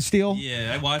hated Man of Steel?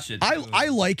 Yeah, I watched it. I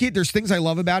like it. There's things I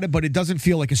love about it, but it doesn't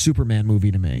feel like a Superman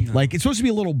movie to me. No. Like, it's supposed to be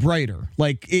a little brighter.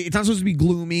 Like, it's not supposed to be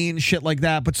gloomy and shit like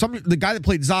that. But the guy that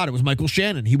played Zod, it was Michael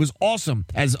Shannon. He was awesome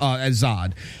as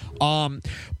Zod.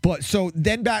 But so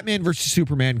then Batman versus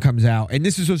Superman comes out, and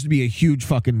this is supposed to be a huge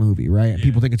fucking movie, right? And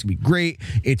people think it's gonna be great.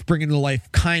 It's bringing to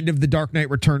life kind of the Dark Knight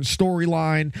Returns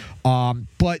storyline.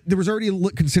 But there was already a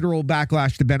considerable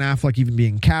backlash to Ben Affleck even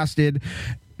being casted.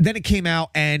 Then it came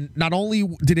out, and not only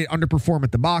did it underperform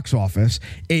at the box office,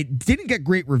 it didn't get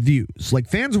great reviews. Like,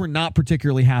 fans were not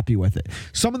particularly happy with it.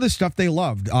 Some of the stuff they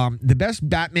loved. The best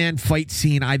Batman fight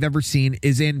scene I've ever seen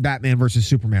is in Batman versus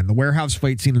Superman. The warehouse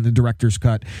fight scene in the director's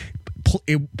cut.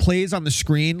 It plays on the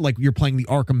screen like you're playing the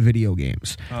Arkham video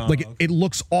games. It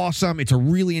looks awesome. It's a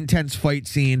really intense fight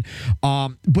scene.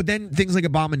 But then things like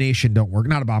Abomination don't work.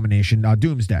 Not Abomination,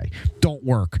 Doomsday don't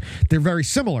work. They're very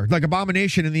similar. Like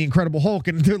Abomination and the Incredible Hulk,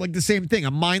 and they're like the same thing.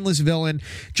 A mindless villain.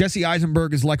 Jesse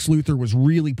Eisenberg as Lex Luthor was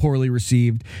really poorly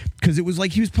received because it was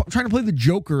like he was trying to play the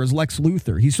Joker as Lex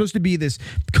Luthor. He's supposed to be this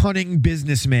cunning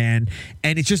businessman,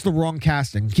 and it's just the wrong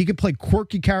casting. He could play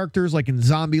quirky characters like in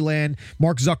Zombieland.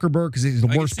 Mark Zuckerberg, because he's the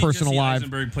worst person Jesse alive.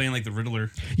 Eisenberg playing like the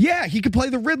Riddler. Yeah, he could play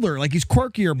the Riddler. Like, he's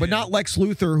quirkier, but not Lex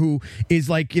Luthor, who is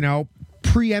like,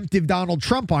 preemptive Donald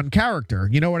Trump on character.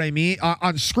 You know what I mean?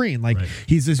 On screen. Like,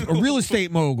 he's this a real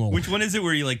estate mogul. Which one is it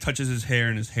where he like touches his hair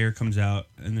and his hair comes out,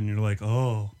 and then you're like,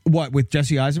 oh. What, with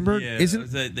Jesse Eisenberg? Yeah,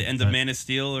 Isn't the end of Man of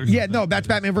Steel or something? Yeah, no, that's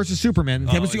Batman versus Superman.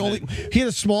 That was the only. He had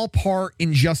a small part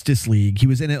in Justice League. He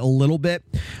was in it a little bit,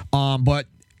 but.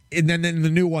 And then in the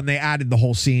new one, they added the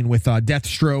whole scene with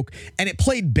Deathstroke, and it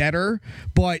played better.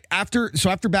 But after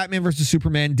Batman versus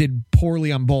Superman did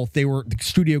poorly on both, the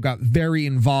studio got very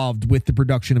involved with the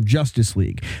production of Justice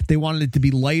League. They wanted it to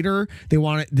be lighter. They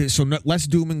wanted less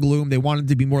doom and gloom. They wanted it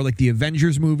to be more like the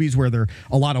Avengers movies, where there are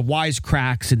a lot of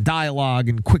wisecracks and dialogue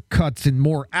and quick cuts and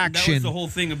more action. That was the whole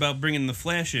thing about bringing the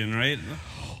Flash in, right?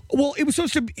 Well, it was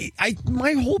supposed to be.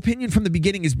 My whole opinion from the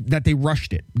beginning is that they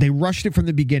rushed it. They rushed it from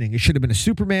the beginning. It should have been a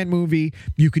Superman movie.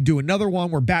 You could do another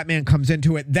one where Batman comes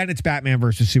into it. Then it's Batman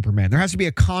versus Superman. There has to be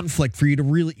a conflict for you to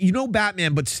really,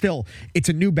 Batman, but still, it's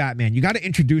a new Batman. You got to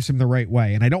introduce him the right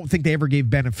way. And I don't think they ever gave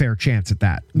Ben a fair chance at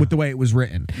that with the way it was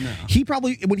written. No. He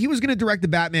probably, when he was going to direct the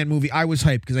Batman movie, I was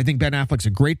hyped because I think Ben Affleck's a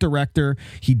great director.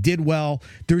 He did well.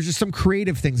 There was just some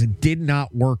creative things that did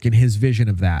not work in his vision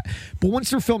of that. But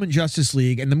once they're filming Justice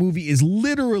League and the movie is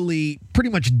literally pretty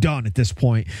much done at this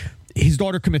point, his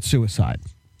daughter commits suicide.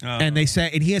 And they say,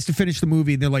 and he has to finish the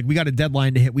movie. And they're like, we got a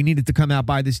deadline to hit. We need it to come out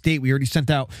by this date. We already sent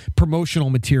out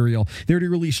promotional material. They already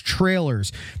released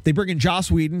trailers. They bring in Joss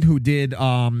Whedon, who did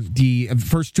the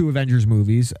first two Avengers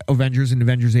movies, Avengers and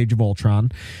Avengers Age of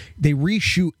Ultron. They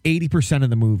reshoot 80%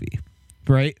 of the movie.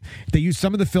 Right? They used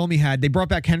some of the film he had. They brought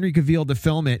back Henry Cavill to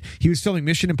film it. He was filming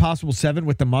Mission Impossible 7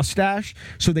 with the mustache.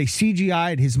 So they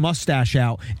CGI'd his mustache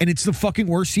out. And it's the fucking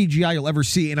worst CGI you'll ever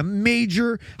see in a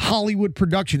major Hollywood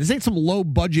production. This ain't some low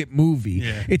budget movie.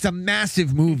 Yeah. It's a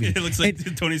massive movie. It looks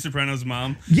like Tony Soprano's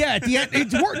mom. Yeah, at the end.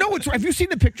 Have you seen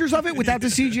the pictures of it without the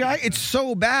CGI? It's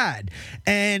so bad.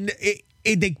 And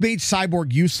they made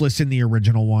Cyborg useless in the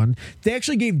original one. They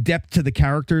actually gave depth to the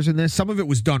characters in this. Some of it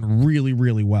was done really,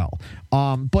 really well.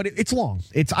 But it's long.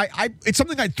 It's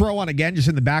something I'd throw on again just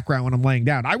in the background when I'm laying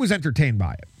down. I was entertained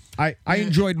by it. I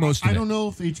enjoyed most of it. I don't know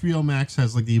if HBO Max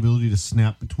has like the ability to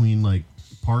snap between like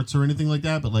parts or anything like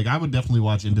that, but like I would definitely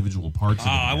watch individual parts.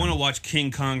 I want to watch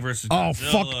King Kong versus Godzilla.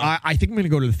 Oh fuck! I think I'm gonna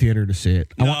go to the theater to see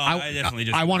it. I definitely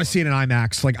just. I want to see it in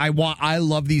IMAX. Like I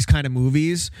love these kind of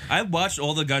movies. I watched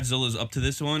all the Godzillas up to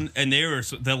this one, and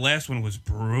the last one was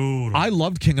brutal. I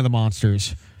loved King of the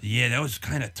Monsters. Yeah, that was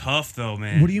kind of tough, though,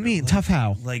 man. What do you mean? Tough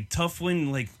how? Like, tough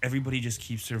when, like, everybody just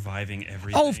keeps surviving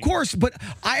everything. Oh, of course, but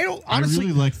I don't, honestly... I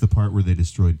really liked the part where they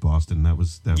destroyed Boston. That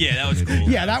was cool.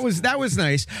 Yeah, that was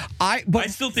nice. I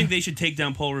still think they should take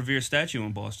down Paul Revere's statue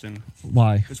in Boston.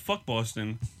 Why? Because fuck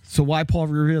Boston. So why Paul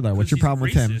Revere, though? What's your problem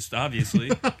with him? Racist, obviously.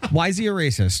 Why is he a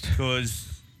racist?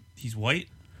 Because he's white.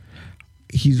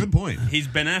 Good point. He's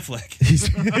Ben Affleck. He's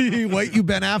white, you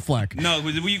Ben Affleck. No,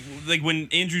 we like when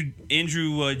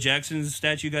Andrew Jackson's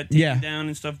statue got taken down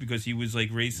and stuff because he was like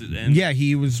racist. And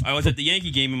he was. I was at the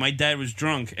Yankee game and my dad was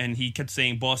drunk and he kept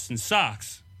saying Boston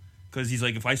Sox because he's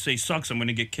like, if I say Sox, I'm going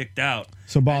to get kicked out.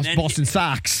 So Boston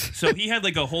Sox. So he had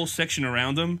like a whole section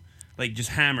around him, like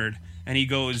just hammered, and he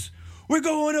goes, we're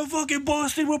going to fucking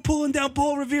Boston. We're pulling down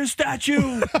Paul Revere's statue.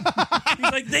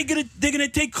 He's like, they're gonna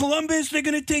take Columbus. They're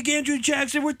gonna take Andrew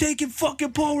Jackson. We're taking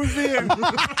fucking Paul Revere. And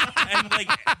like,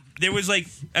 there was like,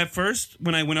 at first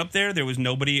when I went up there was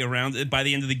nobody around. By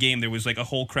the end of the game, there was like a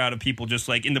whole crowd of people just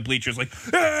like in the bleachers, like,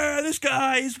 this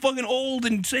guy is fucking old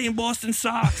and saying Boston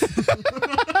sucks.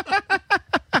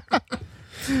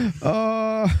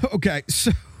 Okay,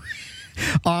 so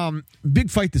big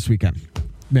fight this weekend,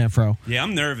 Manfro. Yeah,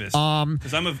 I'm nervous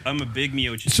because I'm a big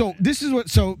Miocic. So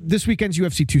this weekend's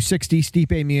UFC 260,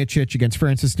 Stipe Miocic against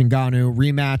Francis Ngannou,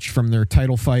 rematch from their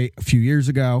title fight a few years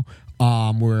ago.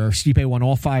 Where Stipe won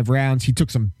all 5 rounds. He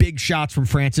took some big shots from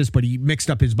Francis, but he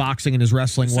mixed up his boxing and his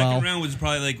wrestling well. The second round was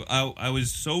probably like, I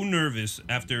was so nervous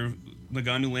after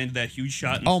Ngannou landed that huge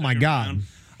shot in the second God. round.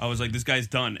 I was like, this guy's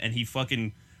done, and he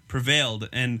fucking prevailed.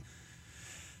 And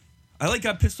I like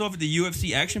got pissed off at the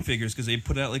UFC action figures because they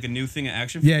put out like a new thing of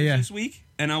action figures this week.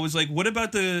 And I was like, what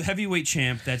about the heavyweight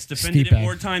champ that's defended Stipe. it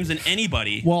more times than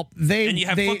anybody? Well, and you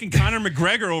have fucking Conor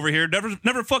McGregor over here,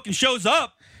 never fucking shows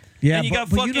up. Yeah, and you got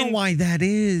but you know why that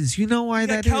is. You know why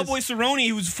that Cowboy is. Cerrone,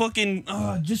 who was fucking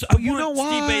just. But I you want know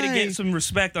why? Stipe to get some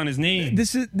respect on his name.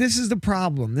 This is the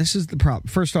problem.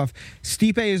 First off,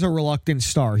 Stipe is a reluctant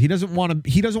star. He doesn't want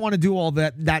to do all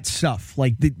that stuff.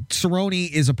 Like the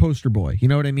Cerrone is a poster boy. You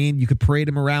know what I mean? You could parade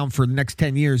him around for the next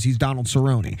 10 years. He's Donald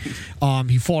Cerrone.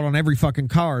 He fought on every fucking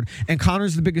card. And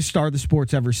Conor's the biggest star the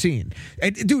sport's ever seen.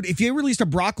 And dude, if you released a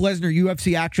Brock Lesnar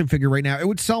UFC action figure right now, it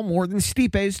would sell more than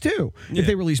Stipe's too. If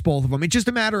they released both of them, it's just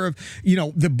a matter of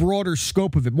the broader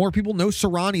scope of it. More people know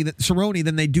Cerrone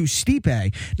than they do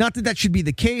Stipe. Not that should be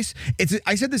the case.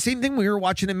 I said the same thing when we were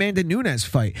watching Amanda Nunes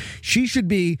fight. She should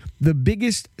be the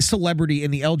biggest celebrity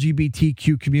in the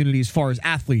LGBTQ community as far as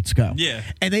athletes go. Yeah,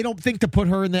 and they don't think to put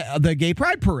her in the gay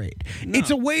pride parade. No, it's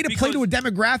a way to play to a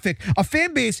demographic, a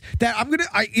fan base that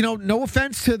no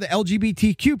offense to the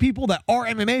LGBTQ people that are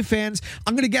MMA fans,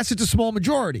 I'm gonna guess it's a small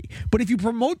majority. But if you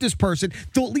promote this person,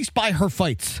 they'll at least buy her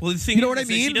fights. Well, the thing what I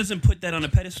mean? She doesn't put that on a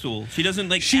pedestal. She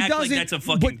doesn't act like that's a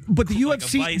fucking. But the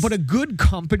UFC, but a good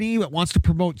company that wants to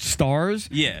promote stars,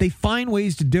 they find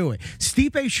ways to do it.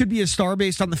 Stipe should be a star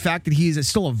based on the fact that he is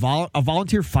still a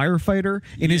volunteer firefighter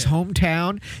in his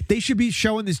hometown. They should be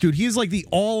showing this dude. He is like the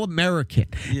all-American,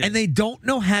 and they don't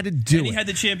know how to do it. He had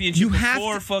the championship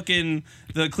before fucking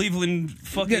the Cleveland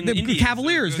fucking the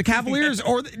Cavaliers, the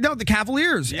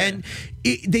Cavaliers, and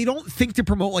they don't think to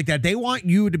promote like that. They want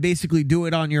you to basically do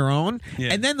it on your own,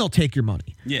 and then they'll take your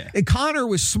money. Yeah. And Conor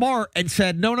was smart and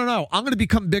said, no, I'm going to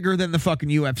become bigger than the fucking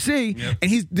UFC. Yep.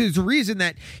 And there's a reason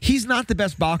that he's not the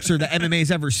best boxer that MMA's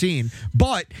ever seen,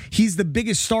 but he's the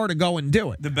biggest star to go and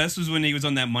do it. The best was when he was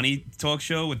on that Money Talk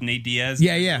show with Nate Diaz.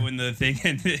 Doing the thing,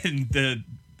 and the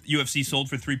UFC sold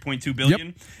for $3.2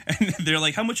 billion. And they're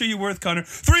like, how much are you worth, Conor?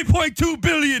 $3.2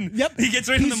 billion. Yep. He gets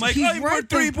right in the mic. I'm worth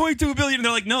 $3.2 billion. And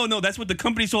they're like, no, that's what the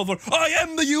company sold for. I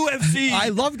am the UFC. I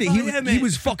loved it. He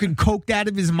was fucking coked out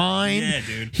of his mind. Yeah,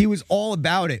 dude. He was all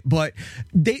about it. But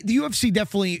the UFC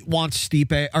definitely wants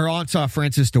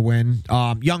Francis to win.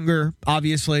 Younger,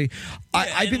 obviously.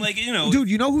 Dude,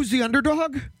 you know who's the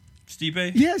underdog?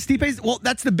 Stipe? Yeah, Stipe's. Well,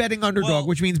 that's the betting underdog,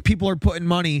 which means people are putting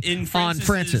money on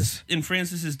Francis. In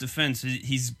Francis's defense,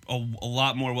 he's a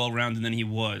lot more well-rounded than he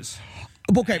was.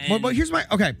 Okay, but here's my...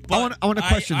 Okay, I want to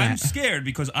question that. I'm scared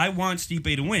because I want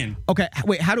Stipe to win. Okay,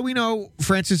 wait, how do we know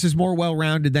Francis is more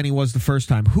well-rounded than he was the first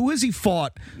time? Who has he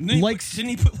fought? Didn't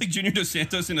he put like Junior Dos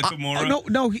Santos in a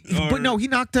Kimura? He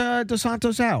knocked Dos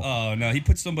Santos out. Oh, no, he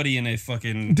put somebody in a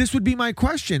fucking... This would be my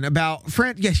question about...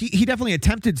 Yeah, he definitely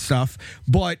attempted stuff,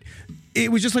 but... It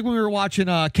was just like when we were watching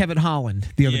Kevin Holland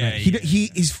the other night.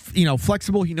 He's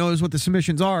flexible. He knows what the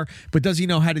submissions are, but does he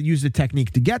know how to use the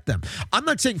technique to get them? I'm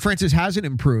not saying Francis hasn't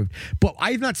improved, but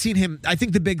I've not seen him. I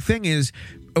think the big thing is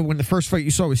when the first fight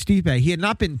you saw with Stipe, he had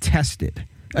not been tested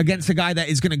against a guy that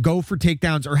is going to go for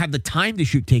takedowns or have the time to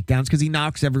shoot takedowns because he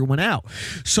knocks everyone out.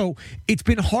 So it's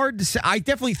been hard to say. I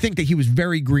definitely think that he was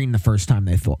very green the first time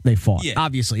they fought. Yeah.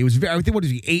 Obviously, it was very. I think what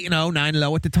is he 8-0,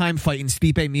 9-0 at the time, fighting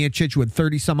Stipe Miocic who had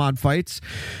 30 some odd fights.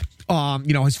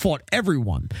 Has fought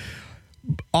everyone.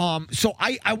 So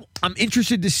I'm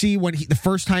interested to see when the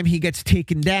first time he gets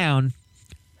taken down.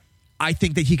 I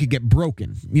think that he could get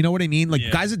broken. You know what I mean? Like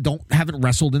guys that haven't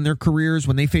wrestled in their careers,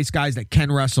 when they face guys that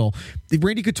can wrestle.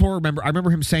 Randy Couture, I remember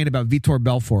him saying about Vitor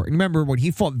Belfort. And remember when he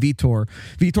fought Vitor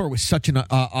was such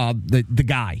the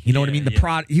guy. You know what I mean?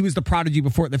 He was the prodigy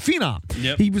before the phenom.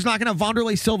 Yep. He was knocking out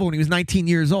Wanderlei Silva when he was 19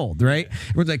 years old, right? Yeah.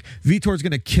 Everyone's like, Vitor's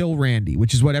going to kill Randy,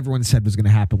 which is what everyone said was going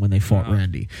to happen when they fought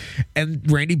Randy.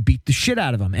 And Randy beat the shit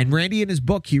out of him. And Randy in his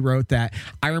book, he wrote that,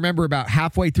 I remember about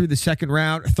halfway through the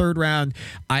third round,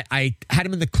 I I had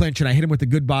him in the clinch, and I hit him with a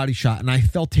good body shot, and I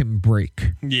felt him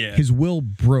break. Yeah. His will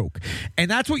broke. And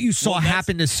that's what you saw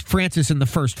happen to Francis in the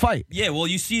first fight. Yeah, well,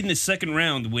 you see in the second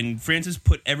round when Francis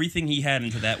put everything he had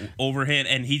into that overhand,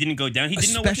 and he didn't go down. He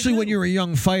didn't know what to do. Especially when you're a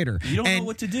young fighter. You don't know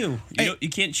what to do. You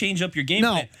can't change up your game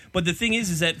plan. But the thing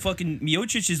is that fucking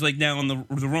Miocic is like now on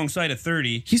the wrong side of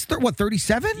 30. He's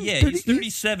 37? Yeah, he's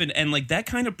 37, and like that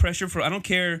kind of pressure for I don't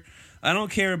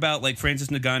care about like Francis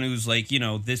Ngannou's like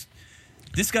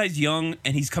this guy's young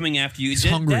and he's coming after you. He's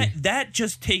hungry. That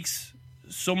just takes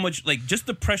so much, like just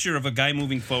the pressure of a guy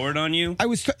moving forward on you. I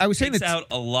was saying takes out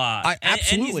a lot.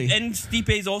 Absolutely. And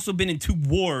Stipe's also been in 2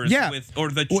 wars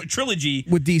trilogy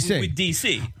with DC. With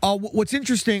DC. What's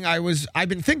interesting, I've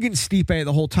been thinking Stipe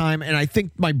the whole time, and I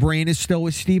think my brain is still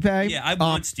with Stipe. Yeah, I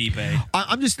want Stipe.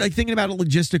 I'm just like thinking about it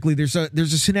logistically. There's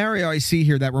a scenario I see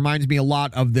here that reminds me a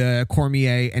lot of the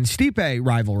Cormier and Stipe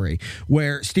rivalry,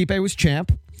 where Stipe was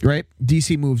champ. Right,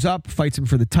 DC moves up, fights him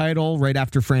for the title right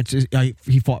after Francis.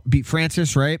 He beat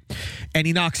Francis, right, and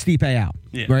he knocks Stipe out.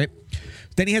 Yeah. Right.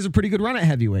 Then he has a pretty good run at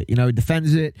heavyweight. He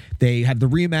defends it. They have the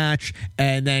rematch,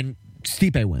 and then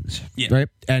Stipe wins. Yeah. Right,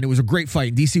 and it was a great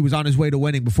fight. DC was on his way to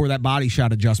winning before that body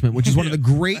shot adjustment, which is one of the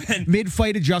great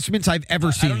mid-fight adjustment I've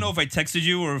ever seen. I don't know if I texted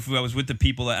you or if I was with the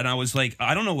people, and I was like,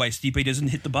 I don't know why Stipe doesn't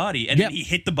hit the body, and then he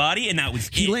hit the body, and that was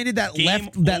he landed that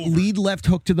lead left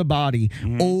hook to the body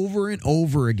over and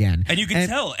over again, and you could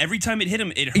tell every time it hit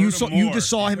him, it hurt him more. You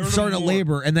just saw him starting to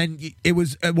labor, and then it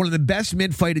was one of the best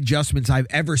mid-fight adjustments I've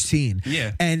ever seen.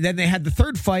 Yeah, and then they had the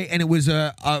third fight, and it was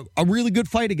a really good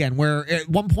fight again, where at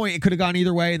one point it could have gone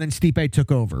either way, and then Stipe took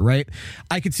over. Right,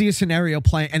 I could see a scenario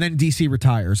playing, and then DC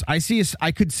retires. I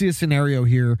could see a scenario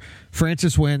here.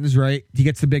 Francis wins, right? He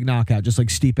gets the big knockout, just like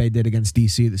Stipe did against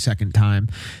DC the second time.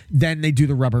 Then they do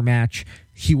the rubber match.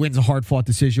 He wins a hard-fought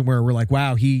decision where we're like,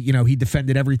 wow, he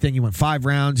defended everything. He went 5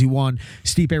 rounds. He won.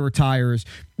 Stipe retires.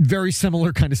 Very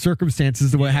similar kind of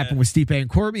circumstances to what happened with Stipe and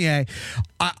Cormier.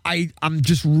 I'm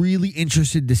just really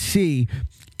interested to see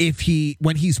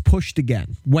when he's pushed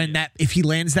again, if he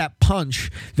lands that punch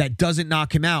that doesn't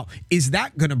knock him out, is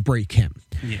that going to break him?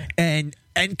 Yeah.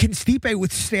 And can Stipe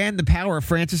withstand the power of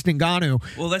Francis Ngannou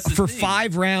for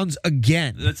 5 rounds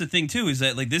again? That's the thing too, is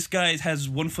that like this guy has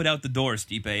 1 foot out the door,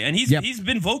 Stipe, and he's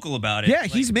been vocal about it. Yeah,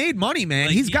 he's made money,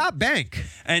 man. He's got bank,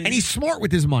 and he's smart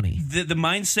with his money. The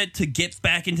mindset to get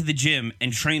back into the gym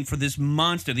and train for this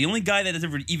monster. The only guy that has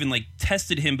ever even like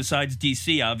tested him besides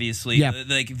DC, obviously,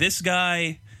 like this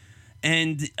guy.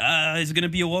 And is it going to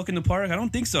be a walk in the park? I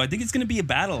don't think so. I think it's going to be a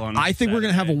battle on. I think we're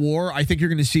going to have a war. I think you're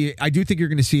going to see. I do think you're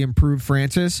going to see improved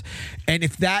Francis, and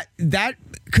if that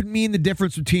could mean the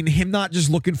difference between him not just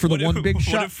looking for the one big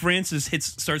shot. What if Francis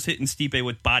starts hitting Stipe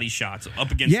with body shots up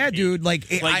against? Yeah, dude.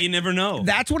 You never know.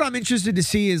 That's what I'm interested to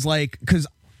see. Is like because.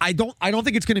 I don't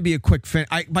think it's going to be a quick finish.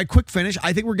 By quick finish,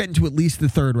 I think we're getting to at least the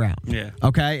 3rd round. Yeah.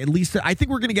 Okay? At least I think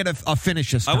we're going to get a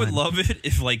finish this time. I would love it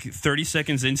if like 30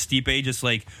 seconds in, Stipe just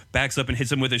like backs up and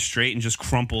hits him with a straight and just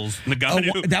crumples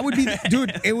Ngannou. That would be,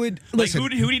 dude, it would, listen.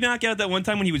 Like, who'd he knock out that one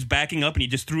time when he was backing up and he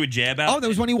just threw a jab out? Oh, that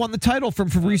was when he won the title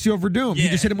from Fabricio Verdum. Yeah. He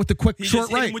just hit him with the quick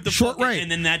short right. And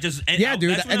then that just... Yeah,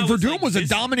 dude. And Verdum was a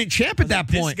dominant champ at that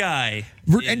point. This guy...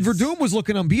 And Verdum was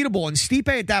looking unbeatable. And Stipe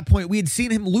at that point, we had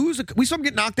seen him lose. We saw him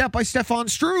get knocked out by Stefan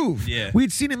Struve. Yeah. We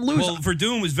had seen him lose. Well,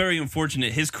 Verdum was very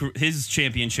unfortunate. His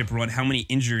championship run, how many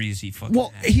injuries he fucking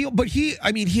had.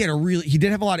 He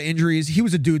did have a lot of injuries. He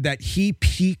was a dude that he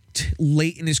peaked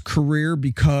late in his career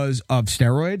because of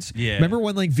steroids. Yeah. Remember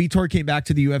when like Vitor came back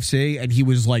to the UFC and he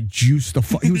was like juiced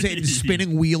he was hitting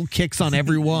spinning wheel kicks on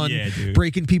everyone,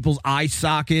 breaking people's eye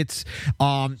sockets.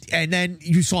 And then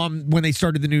you saw him when they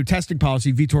started the new testing policy.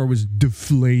 Vitor was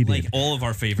deflated. Like all of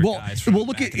our favorite guys. Well,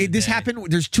 look at it. This happened.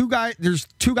 There's two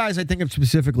guys I think of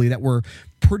specifically that were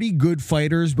pretty good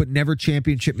fighters, but never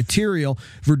championship material.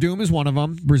 Verdum is one of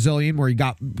them, Brazilian, where he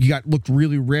looked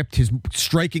really ripped. His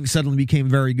striking suddenly became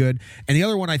very good. And the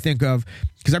other one I think of,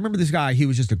 because I remember this guy, he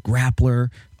was just a grappler,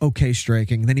 okay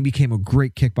striking. Then he became a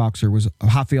great kickboxer, was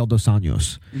Rafael Dos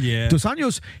Anjos. Yeah. Dos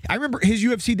Anjos, I remember his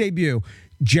UFC debut.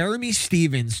 Jeremy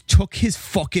Stevens took his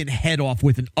fucking head off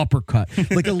with an uppercut,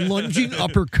 like a lunging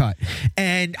uppercut.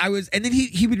 And then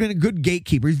he would have been a good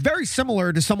gatekeeper. He's very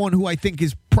similar to someone who I think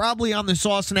is probably on the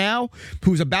sauce now,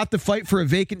 who's about to fight for a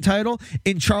vacant title,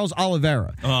 in Charles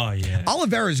Oliveira. Oh, yeah.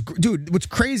 Oliveira's, dude, what's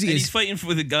crazy is... he's fighting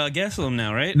for the Gastelum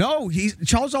now, right? No,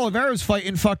 Charles Oliveira's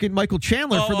fighting fucking Michael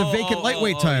Chandler for the vacant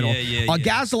lightweight title. Yeah.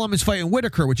 Gastelum is fighting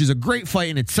Whitaker, which is a great fight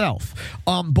in itself.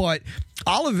 But...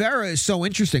 Oliveira is so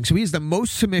interesting. So he has the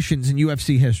most submissions in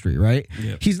UFC history, right?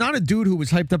 Yep. He's not a dude who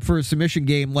was hyped up for a submission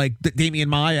game like Damian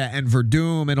Maia and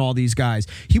Verdum and all these guys.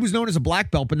 He was known as a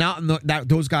black belt, but not in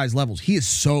those guys' levels. He is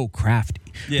so crafty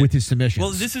with his submissions.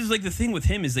 Well, this is like the thing with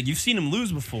him is like you've seen him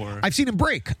lose before. I've seen him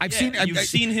break. You've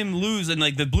seen him lose, and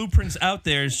like the blueprints out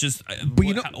there is just.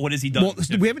 But what has he done? Well,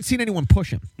 we haven't seen anyone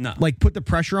push him. No, like put the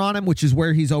pressure on him, which is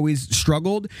where he's always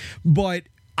struggled. But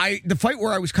the fight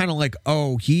where I was kind of like,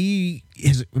 oh, he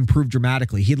has improved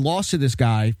dramatically. He had lost to this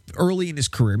guy early in his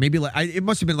career. Maybe it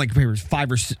must have been like his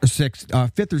fifth or sixth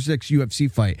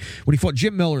UFC fight when he fought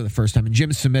Jim Miller the first time, and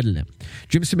Jim submitted him.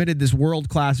 Jim submitted this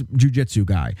world-class jiu-jitsu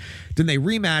guy. Then they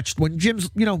rematched when Jim's,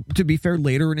 to be fair,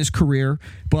 later in his career,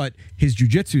 but his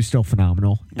jiu-jitsu is still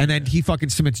phenomenal. And then he fucking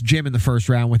submits Jim in the first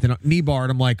round with a knee bar,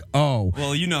 and I'm like, oh.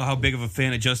 Well, you know how big of a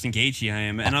fan of Justin Gaethje I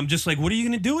am, and I'm just like, what are you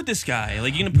going to do with this guy?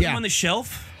 Like, you going to put him on the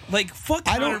shelf? Like, fuck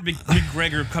Conor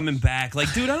McGregor coming back.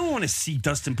 Like, dude, I don't want to see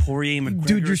Dustin Poirier McGregor.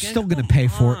 Dude, you're still going to pay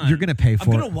for it. You're going to pay for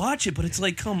it. I'm going to watch it, but it's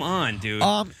like, come on, dude.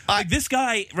 This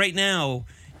guy right now,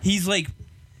 he's like,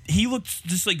 he looks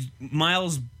just like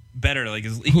miles better. Like,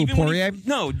 Poirier?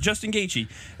 No, Justin Gaethje.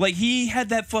 Like, he had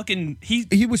that fucking.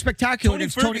 He was spectacular. Tony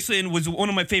Ferguson was one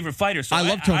of my favorite fighters. So I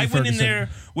love Tony Ferguson. I went in there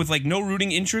with like no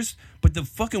rooting interest, but the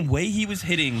fucking way he was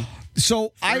hitting.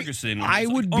 So Ferguson was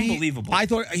unbelievable. I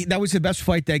thought that was the best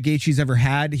fight that Gaethje's ever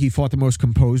had. He fought the most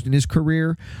composed in his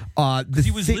career.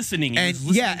 He was listening.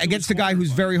 Against a guy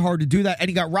who's very hard to do that, and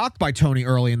he got rocked by Tony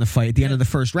early in the fight at the end of the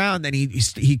first round. Then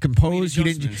he composed. He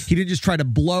didn't just try to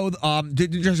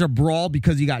didn't just brawl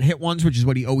because he got hit once, which is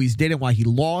what he always did and why he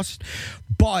lost.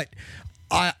 But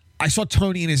I saw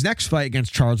Tony in his next fight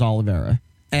against Charles Oliveira,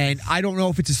 and I don't know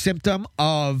if it's a symptom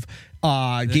of.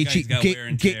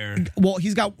 Gaethje, well, he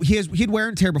had wear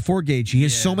and tear before Gaethje. He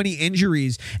has so many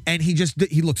injuries, and he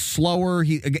looks slower.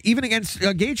 Even against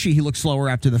Gaethje, he looked slower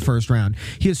after the first round.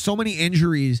 He has so many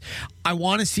injuries. I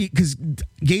want to see because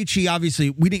Gaethje,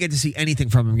 obviously, we didn't get to see anything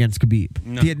from him against Khabib.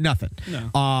 No. He had nothing. No.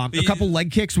 A couple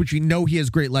leg kicks, which we know he has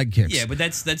great leg kicks. Yeah, but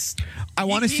that's. I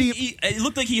want to see. It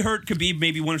looked like he hurt Khabib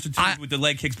maybe one or two times with the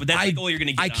leg kicks, but that's all you're going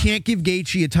to get. I can't give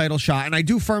Gaethje a title shot, and I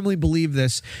do firmly believe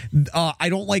this. I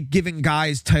don't like giving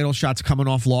guys title shots coming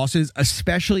off losses,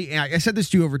 especially. I said this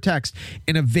to you over text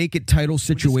in a vacant title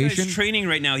situation. This guy's training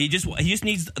right now. He just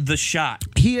needs the shot.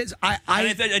 He is.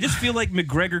 I just feel like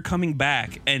McGregor coming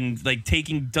back and like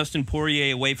taking Dustin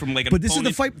Poirier away from like. This is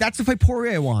the fight. That's the fight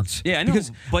Poirier wants. Yeah, I know.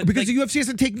 Because the UFC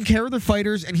hasn't taken care of their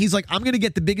fighters, and he's like, I'm going to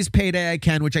get the biggest payday I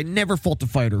can, which I never fault the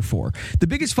fighter for. The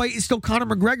biggest fight is still Conor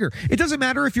McGregor. It doesn't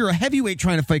matter if you're a heavyweight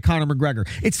trying to fight Conor McGregor.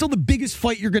 It's still the biggest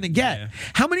fight you're going to get. Yeah.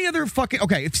 How many other fucking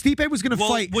if Stipe was going to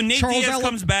fight when Nate Charles Diaz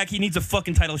comes back, he needs a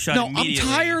fucking title shot. No,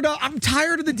 immediately. I'm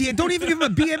tired of the Diaz. Don't even give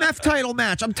him a BMF title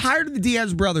match. I'm tired of the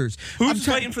Diaz brothers. Who's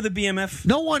fighting for the BMF?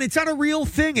 No one. It's not a real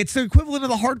thing. It's the equivalent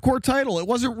of the hardcore title. It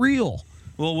wasn't real.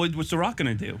 Well, what's The Rock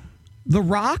going to do? The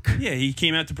Rock? Yeah, he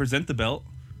came out to present the belt.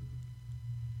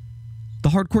 The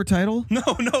hardcore title? No,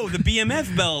 the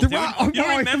BMF belt. Dude.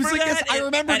 You remember that? Yes, I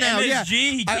remember now. MSG,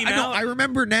 he came out. I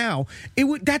remember now.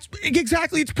 That's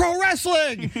exactly. It's pro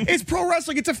wrestling. It's pro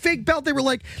wrestling. It's a fake belt. They were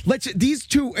like, these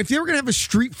two. If they were gonna have a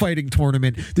street fighting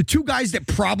tournament, the two guys that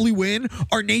probably win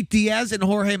are Nate Diaz and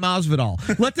Jorge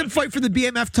Masvidal. Let them fight for the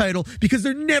BMF title because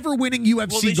they're never winning UFC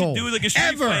gold. Well, they should do like a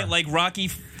street fight, like Rocky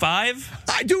V.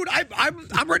 Dude,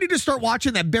 I'm ready to start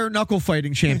watching that bare knuckle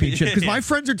fighting championship because my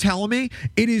friends are telling me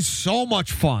it is so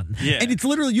much fun. Yeah. And it's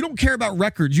literally, you don't care about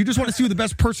records. You just want to see who the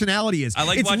best personality is. I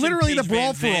like it's watching literally Paige the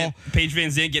brawl for all. Paige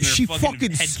Van Zandt getting her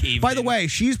fucking head caved By the way,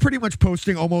 she's pretty much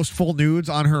posting almost full nudes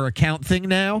on her account thing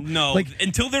now. No,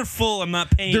 until they're full, I'm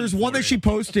not paying. There's one that she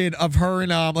posted of her in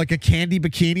like a candy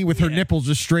bikini with her nipples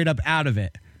just straight up out of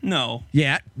it. No.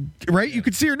 Yeah. Right? You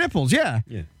could see her nipples. Yeah.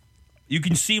 Yeah. You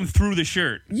can see them through the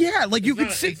shirt. Yeah, like you can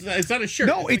see. It's not a shirt.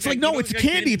 No, it's a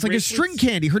candy. It's like a string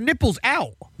candy. Her nipples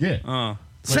out. Yeah.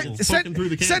 Send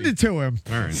it to him.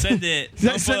 All right. Send it.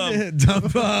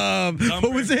 Dump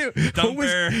what was it?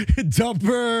 Dumper.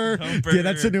 Yeah,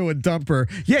 that's a new one. Dumper.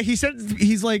 Yeah,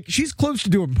 he's like, she's close to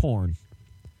doing porn.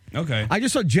 Okay. I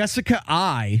just saw Jessica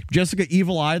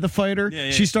Evil Eye, the fighter.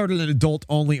 Yeah. She started an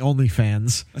adult-only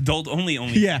OnlyFans. Adult-only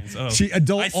OnlyFans? Yeah. Oh.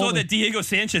 I saw that Diego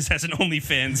Sanchez has an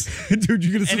OnlyFans. Dude,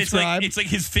 you're going to subscribe? And it's like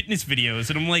his fitness videos.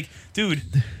 And I'm like, dude,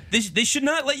 they should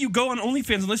not let you go on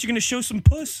OnlyFans unless you're going to show some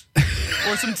puss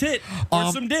or some tit or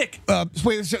some dick.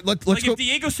 Wait, let's like go. If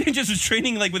Diego Sanchez was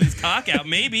training like with his cock out,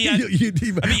 maybe I'll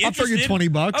throw you $20.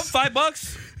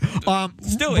 $5.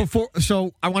 Let's do it.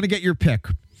 So I want to get your pick.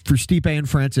 For Stipe and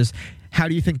Francis, how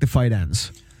do you think the fight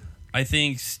ends? I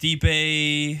think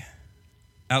Stipe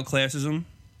outclasses him.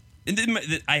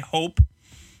 And I hope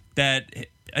that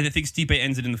I think Stipe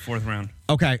ends it in the 4th round.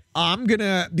 Okay, I'm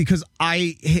gonna, because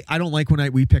I don't like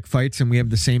when we pick fights and we have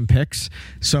the same picks.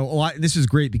 So this is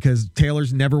great because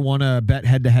Taylor's never won a bet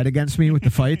head to head against me with the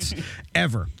fights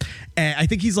ever. And I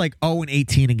think he's like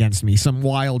 0-18 against me, some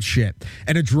wild shit,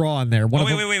 and a draw in there.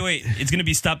 Wait! It's gonna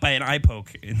be stopped by an eye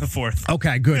poke in the 4th.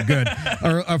 Okay, good,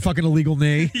 or a fucking illegal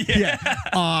knee.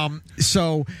 Yeah.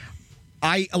 So.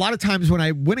 A lot of times when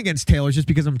I win against Taylor, it's just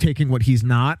because I'm taking what he's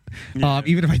not,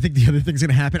 even if I think the other thing's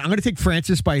going to happen. I'm going to take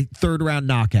Francis by 3rd round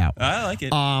knockout. I like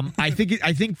it. I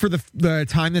think for the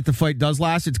time that the fight does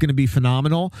last, it's going to be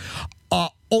phenomenal.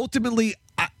 Ultimately,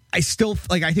 I still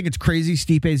I think it's crazy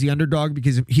Stipe is the underdog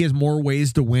because he has more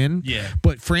ways to win. Yeah.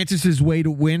 But Francis's way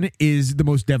to win is the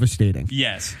most devastating.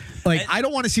 Yes. I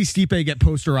don't want to see Stipe get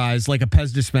posterized like a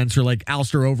Pez dispenser like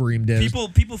Alistair Overeem did.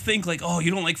 People think like, oh,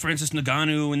 you don't like Francis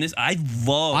Ngannou and this. I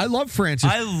love Francis.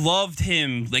 I loved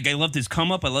him. Like I loved his come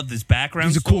up. I loved his background.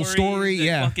 He's a cool story.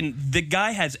 Yeah. The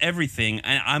guy has everything.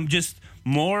 And I'm just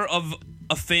more of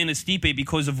a fan of Stipe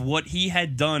because of what he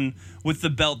had done with the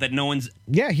belt that no one's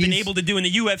been able to do in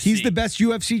the UFC. He's the best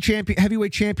UFC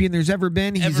heavyweight champion there's ever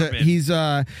been.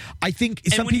 I think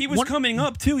and when he was coming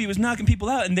up too, he was knocking people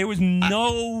out, and there was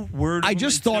no word. I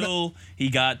just thought he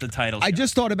got the title. I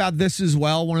just thought about this as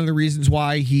well. One of the reasons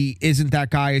why he isn't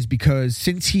that guy is because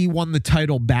since he won the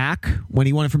title back when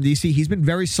he won it from DC, he's been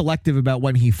very selective about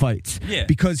when he fights. Yeah,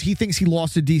 because he thinks he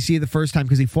lost to DC the first time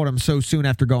because he fought him so soon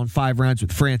after going 5 rounds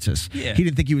with Francis. Yeah. He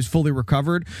didn't think he was fully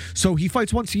recovered, so he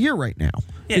fights once a year right now.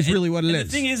 Yeah, is really what it is. The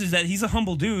thing is that he's a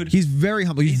humble dude. He's very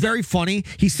humble. He's very funny.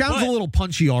 He sounds a little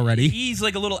punchy already. He's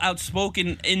like a little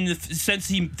outspoken in the sense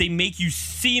they make you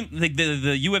seem like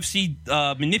the UFC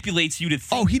manipulates you to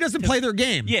think. Oh, he doesn't play their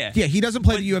game. Yeah. Yeah, he doesn't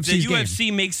play the UFC's game. The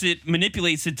UFC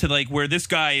manipulates it to like where this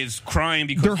guy is crying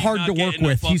because they're hard to work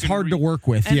with. He's hard to work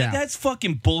with. And yeah. That's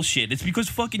fucking bullshit. It's because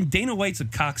fucking Dana White's a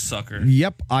cocksucker.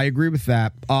 Yep, I agree with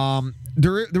that.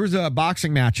 There was a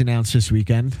boxing match announced this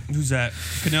weekend. Who's that?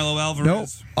 Canelo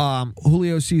Alvarez? Nope.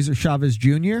 Julio Cesar Chavez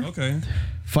Jr. Okay.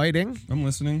 Fighting. I'm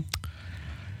listening.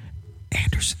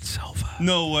 Anderson Silva.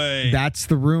 No way. That's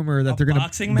the rumor that they're gonna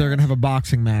have a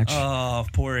boxing match. Oh,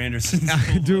 poor Anderson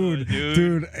Silva,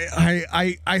 dude.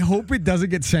 I hope it doesn't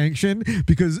get sanctioned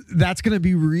because that's gonna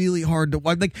be really hard to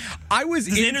watch. Like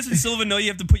Does Anderson Silva know you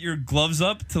have to put your gloves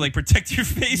up to like protect your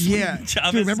face? Yeah.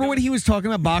 Dude, remember when he was talking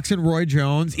about boxing Roy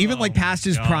Jones, even like past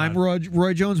his prime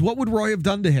Roy Jones? What would Roy have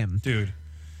done to him, dude?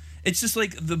 It's just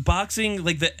like the boxing,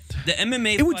 like the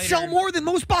MMA. It would sell more than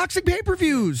most boxing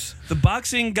pay-per-views. The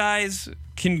boxing guys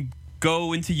can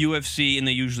go into UFC and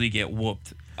they usually get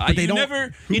whooped. But they don't.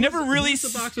 You never really. Who's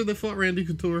the boxer that fought Randy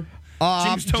Couture?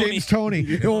 James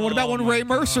Toney. Well, what about when Ray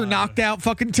Mercer knocked out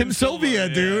fucking Tim Sylvia,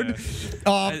 dude?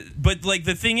 But like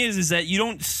the thing is that you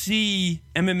don't see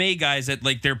MMA guys at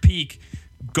like their peak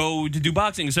go to do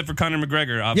boxing except for Conor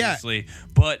McGregor, obviously. Yeah.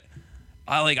 But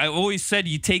I always said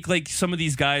you take like some of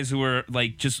these guys who are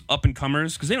like just up and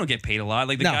comers because they don't get paid a lot.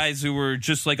 Like the guys who were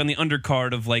just like on the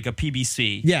undercard of like a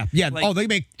PBC. Yeah. Like, they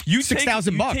make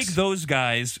 $6,000 bucks. You take those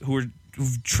guys who've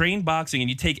trained boxing and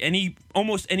you take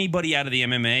almost anybody out of the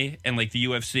MMA and like the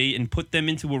UFC and put them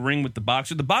into a ring with the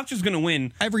boxer. The boxer's going to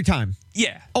win every time.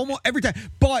 Yeah, almost every time.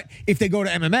 But if they go to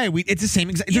MMA, it's the same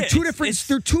exact.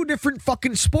 They're two different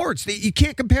fucking sports. You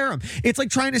can't compare them. It's like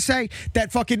trying to say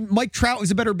that fucking Mike Trout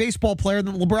is a better baseball player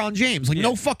than LeBron James. Like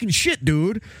no fucking shit,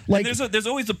 dude. Like there's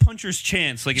always a puncher's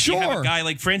chance. Like if you have a guy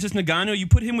like Francis Ngannou, you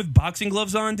put him with boxing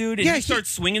gloves on, dude, and he starts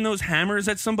swinging those hammers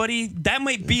at somebody. That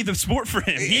might be the sport for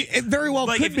him. It very well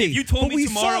like could be. If you told me we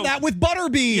tomorrow, saw that with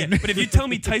Butterbean. Yeah, but if you tell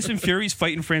me Tyson Fury's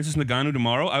fighting Francis Ngannou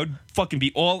tomorrow, I would fucking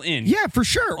be all in. Yeah, for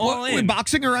sure. All in. In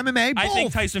boxing or MMA. I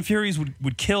think Tyson Fury's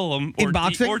would kill him or, in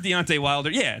boxing? Or Deontay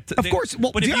Wilder. Yeah, of course.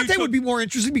 Well, but Deontay would be more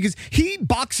interesting because he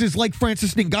boxes like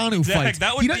Francis Ngannou fights.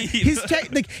 That would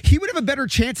he would have a better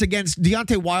chance against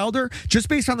Deontay Wilder just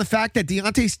based on the fact that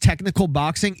Deontay's technical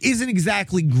boxing isn't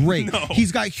exactly great. No.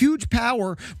 He's got huge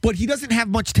power, but he doesn't have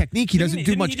much technique. He doesn't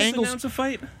do much angles. Announce a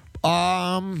fight?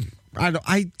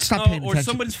 I stopped paying attention. Or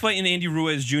somebody's fighting Andy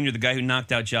Ruiz Jr., the guy who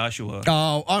knocked out Joshua.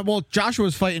 Well,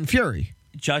 Joshua's fighting Fury.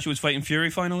 Joshua's fighting Fury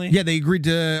finally? Yeah, they agreed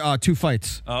to 2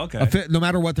 fights. Oh, okay. No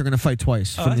matter what, they're going to fight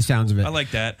twice from the sounds of it. I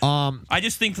like that. I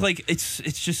just think like it's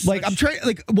just like I'm trying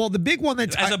the big one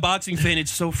that's as a boxing fan,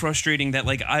 it's so frustrating that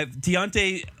like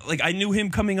Deontay, like I knew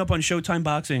him coming up on Showtime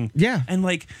Boxing. Yeah. And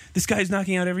like this guy's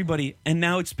knocking out everybody, and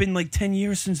now it's been like 10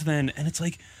 years since then, and it's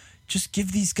like just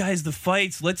give these guys the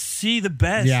fights. Let's see the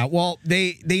best. Yeah, well,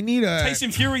 they need a...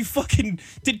 Tyson Fury fucking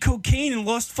did cocaine and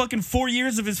lost fucking 4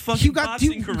 years of his fucking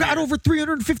boxing career. He got over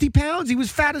 350 pounds. He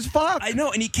was fat as fuck. I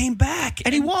know, and he came back.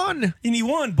 And he won. And he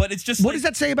won, but it's just What does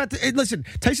that say about... listen,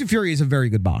 Tyson Fury is a very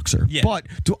good boxer. Yeah. But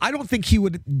I don't think he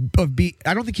would have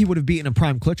beaten a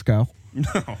prime Klitschko. No.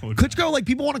 Klitschko, like,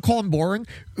 people want to call him boring.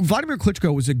 Vladimir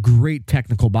Klitschko was a great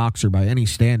technical boxer by any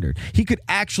standard. He could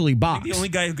actually box. The only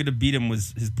guy who could have beat him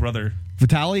was his brother.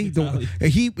 Vitaly?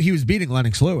 He was beating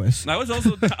Lennox Lewis. I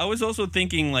was also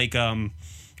thinking, like,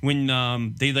 when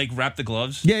they like wrap the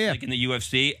gloves, like in the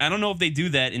UFC. I don't know if they do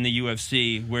that in the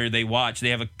UFC where they watch. They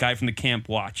have a guy from the camp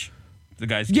watch the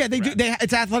guys. Yeah, they do.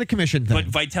 It's athletic commission thing. But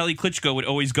Vitaly Klitschko would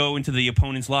always go into the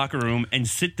opponent's locker room and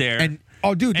sit there and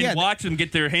watch them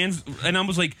get their hands. And I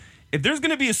was like, if there's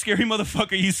going to be a scary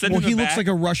motherfucker, you send him he back. looks like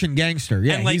a Russian gangster.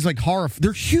 Yeah, like, he's like horrified.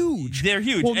 They're huge. They're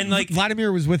huge. Well, and like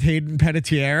Vladimir was with Hayden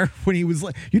Panettiere when he was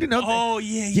like, you didn't know. Oh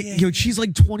yeah. She's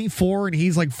like 24 and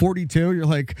he's like 42. You're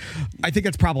like, I think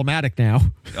that's problematic now.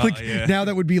 Now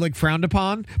that would be like frowned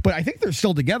upon. But I think they're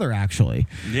still together actually.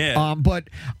 Yeah. But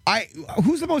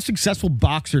who's the most successful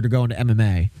boxer to go into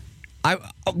MMA?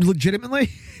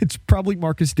 Legitimately, it's probably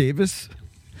Marcus Davis.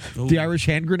 Ooh. The Irish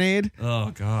hand grenade. Oh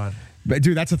God. But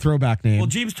dude, that's a throwback name. Well,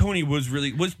 James Toney was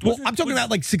really I'm talking about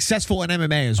like successful in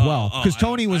MMA as well, because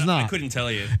Tony was not. I couldn't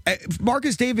tell you.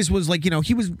 Marcus Davis was like,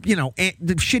 he was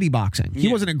the shitty boxing. He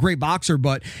wasn't a great boxer,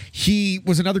 but he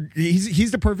was another. He's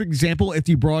the perfect example. If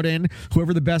you brought in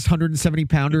whoever the best 170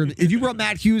 pounder, if you brought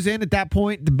Matt Hughes in at that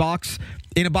point, the box.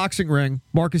 In a boxing ring,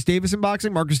 Marcus Davis in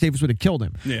boxing, Marcus Davis would have killed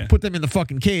him. Yeah. Put them in the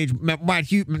fucking cage. Matt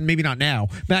Hughes, maybe not now.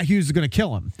 Matt Hughes is going to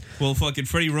kill him. Well, fucking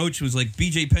Freddie Roach was like,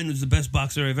 BJ Penn was the best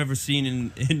boxer I've ever seen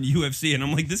in UFC. And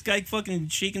I'm like, this guy fucking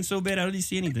shaking so bad. How did he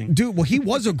see anything? Dude, well, he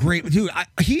was a great... Dude,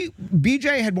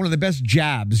 BJ had one of the best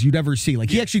jabs you'd ever see.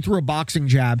 Like, he actually threw a boxing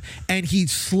jab, and he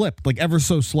slipped, like, ever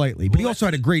so slightly. But he also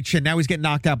had a great chin. Now he's getting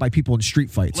knocked out by people in street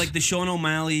fights. Like the Sean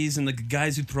O'Malley's and the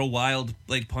guys who throw wild,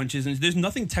 like, punches. And there's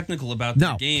nothing technical about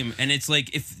their game. And it's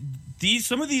like, if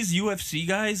some of these UFC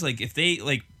guys, like, if they,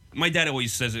 like, my dad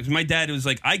always says it. My dad was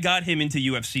like, I got him into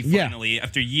UFC finally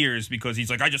after years because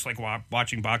he's like, I just like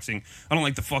watching boxing. I don't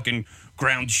like the fucking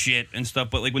ground shit and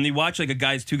stuff. But like when they watch like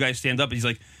two guys stand up, he's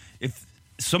like, if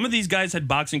some of these guys had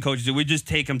boxing coaches, it would just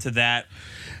take them to that.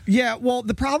 Yeah, well,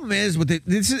 the problem is with it.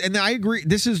 This is, and I agree.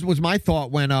 This was my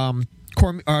thought when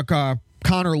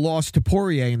Conor lost to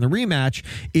Poirier in the rematch,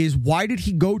 is why did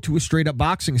he go to a straight-up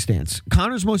boxing stance?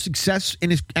 Conor's most success in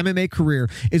his MMA career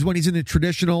is when he's in a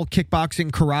traditional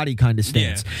kickboxing karate kind of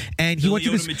stance. Yeah. And he went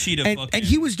to this, and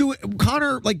he was doing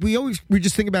Conor, like we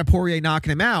just think about Poirier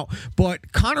knocking him out,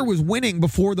 but Conor was winning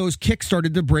before those kicks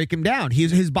started to break him down.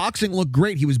 His boxing looked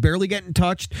great. He was barely getting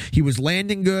touched. He was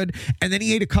landing good, and then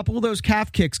he ate a couple of those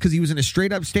calf kicks because he was in a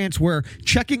straight-up stance where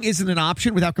checking isn't an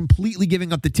option without completely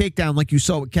giving up the takedown like you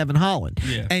saw with Kevin Holland.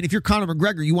 Yeah. And if you're Conor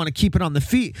McGregor, you want to keep it on the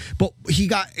feet. But he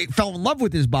fell in love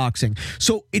with his boxing.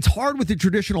 So it's hard with the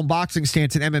traditional boxing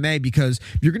stance in MMA because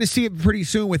you're going to see it pretty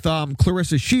soon with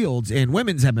Clarissa Shields in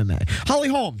women's MMA. Holly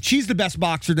Holm, she's the best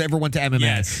boxer that ever went to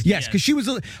MMA. Yes, because she was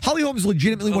Holly Holm is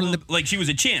legitimately one of the, like, she was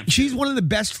a champ. She's one of the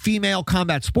best female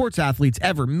combat sports athletes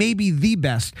ever, maybe the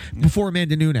best before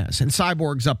Amanda Nunes, and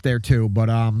Cyborg's up there too. But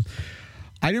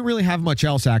I didn't really have much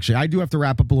else, actually. I do have to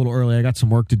wrap up a little early. I got some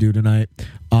work to do tonight,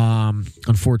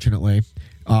 unfortunately,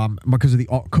 because of the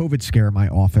COVID scare in my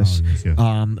office.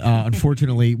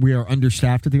 Unfortunately, we are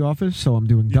understaffed at the office, so I'm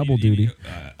doing double duty.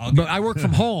 But I work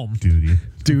from home.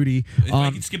 Duty. If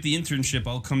I can skip the internship,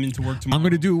 I'll come into work tomorrow. I'm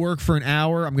going to do work for an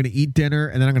hour. I'm going to eat dinner,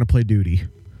 and then I'm going to play duty.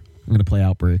 I'm going to play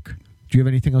Outbreak. Do you have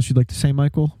anything else you'd like to say,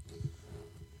 Michael?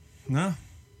 No.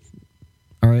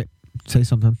 All right. Say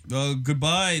something.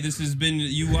 Goodbye. This has been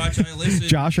You Watch, I Listen.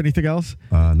 Josh, anything else?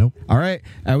 Nope. All right.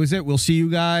 That was it. We'll see you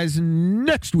guys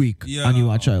next week on You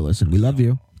Watch, I Listen. We love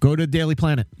you. Go to Daily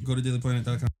Planet. Go to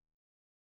dailyplanet.com.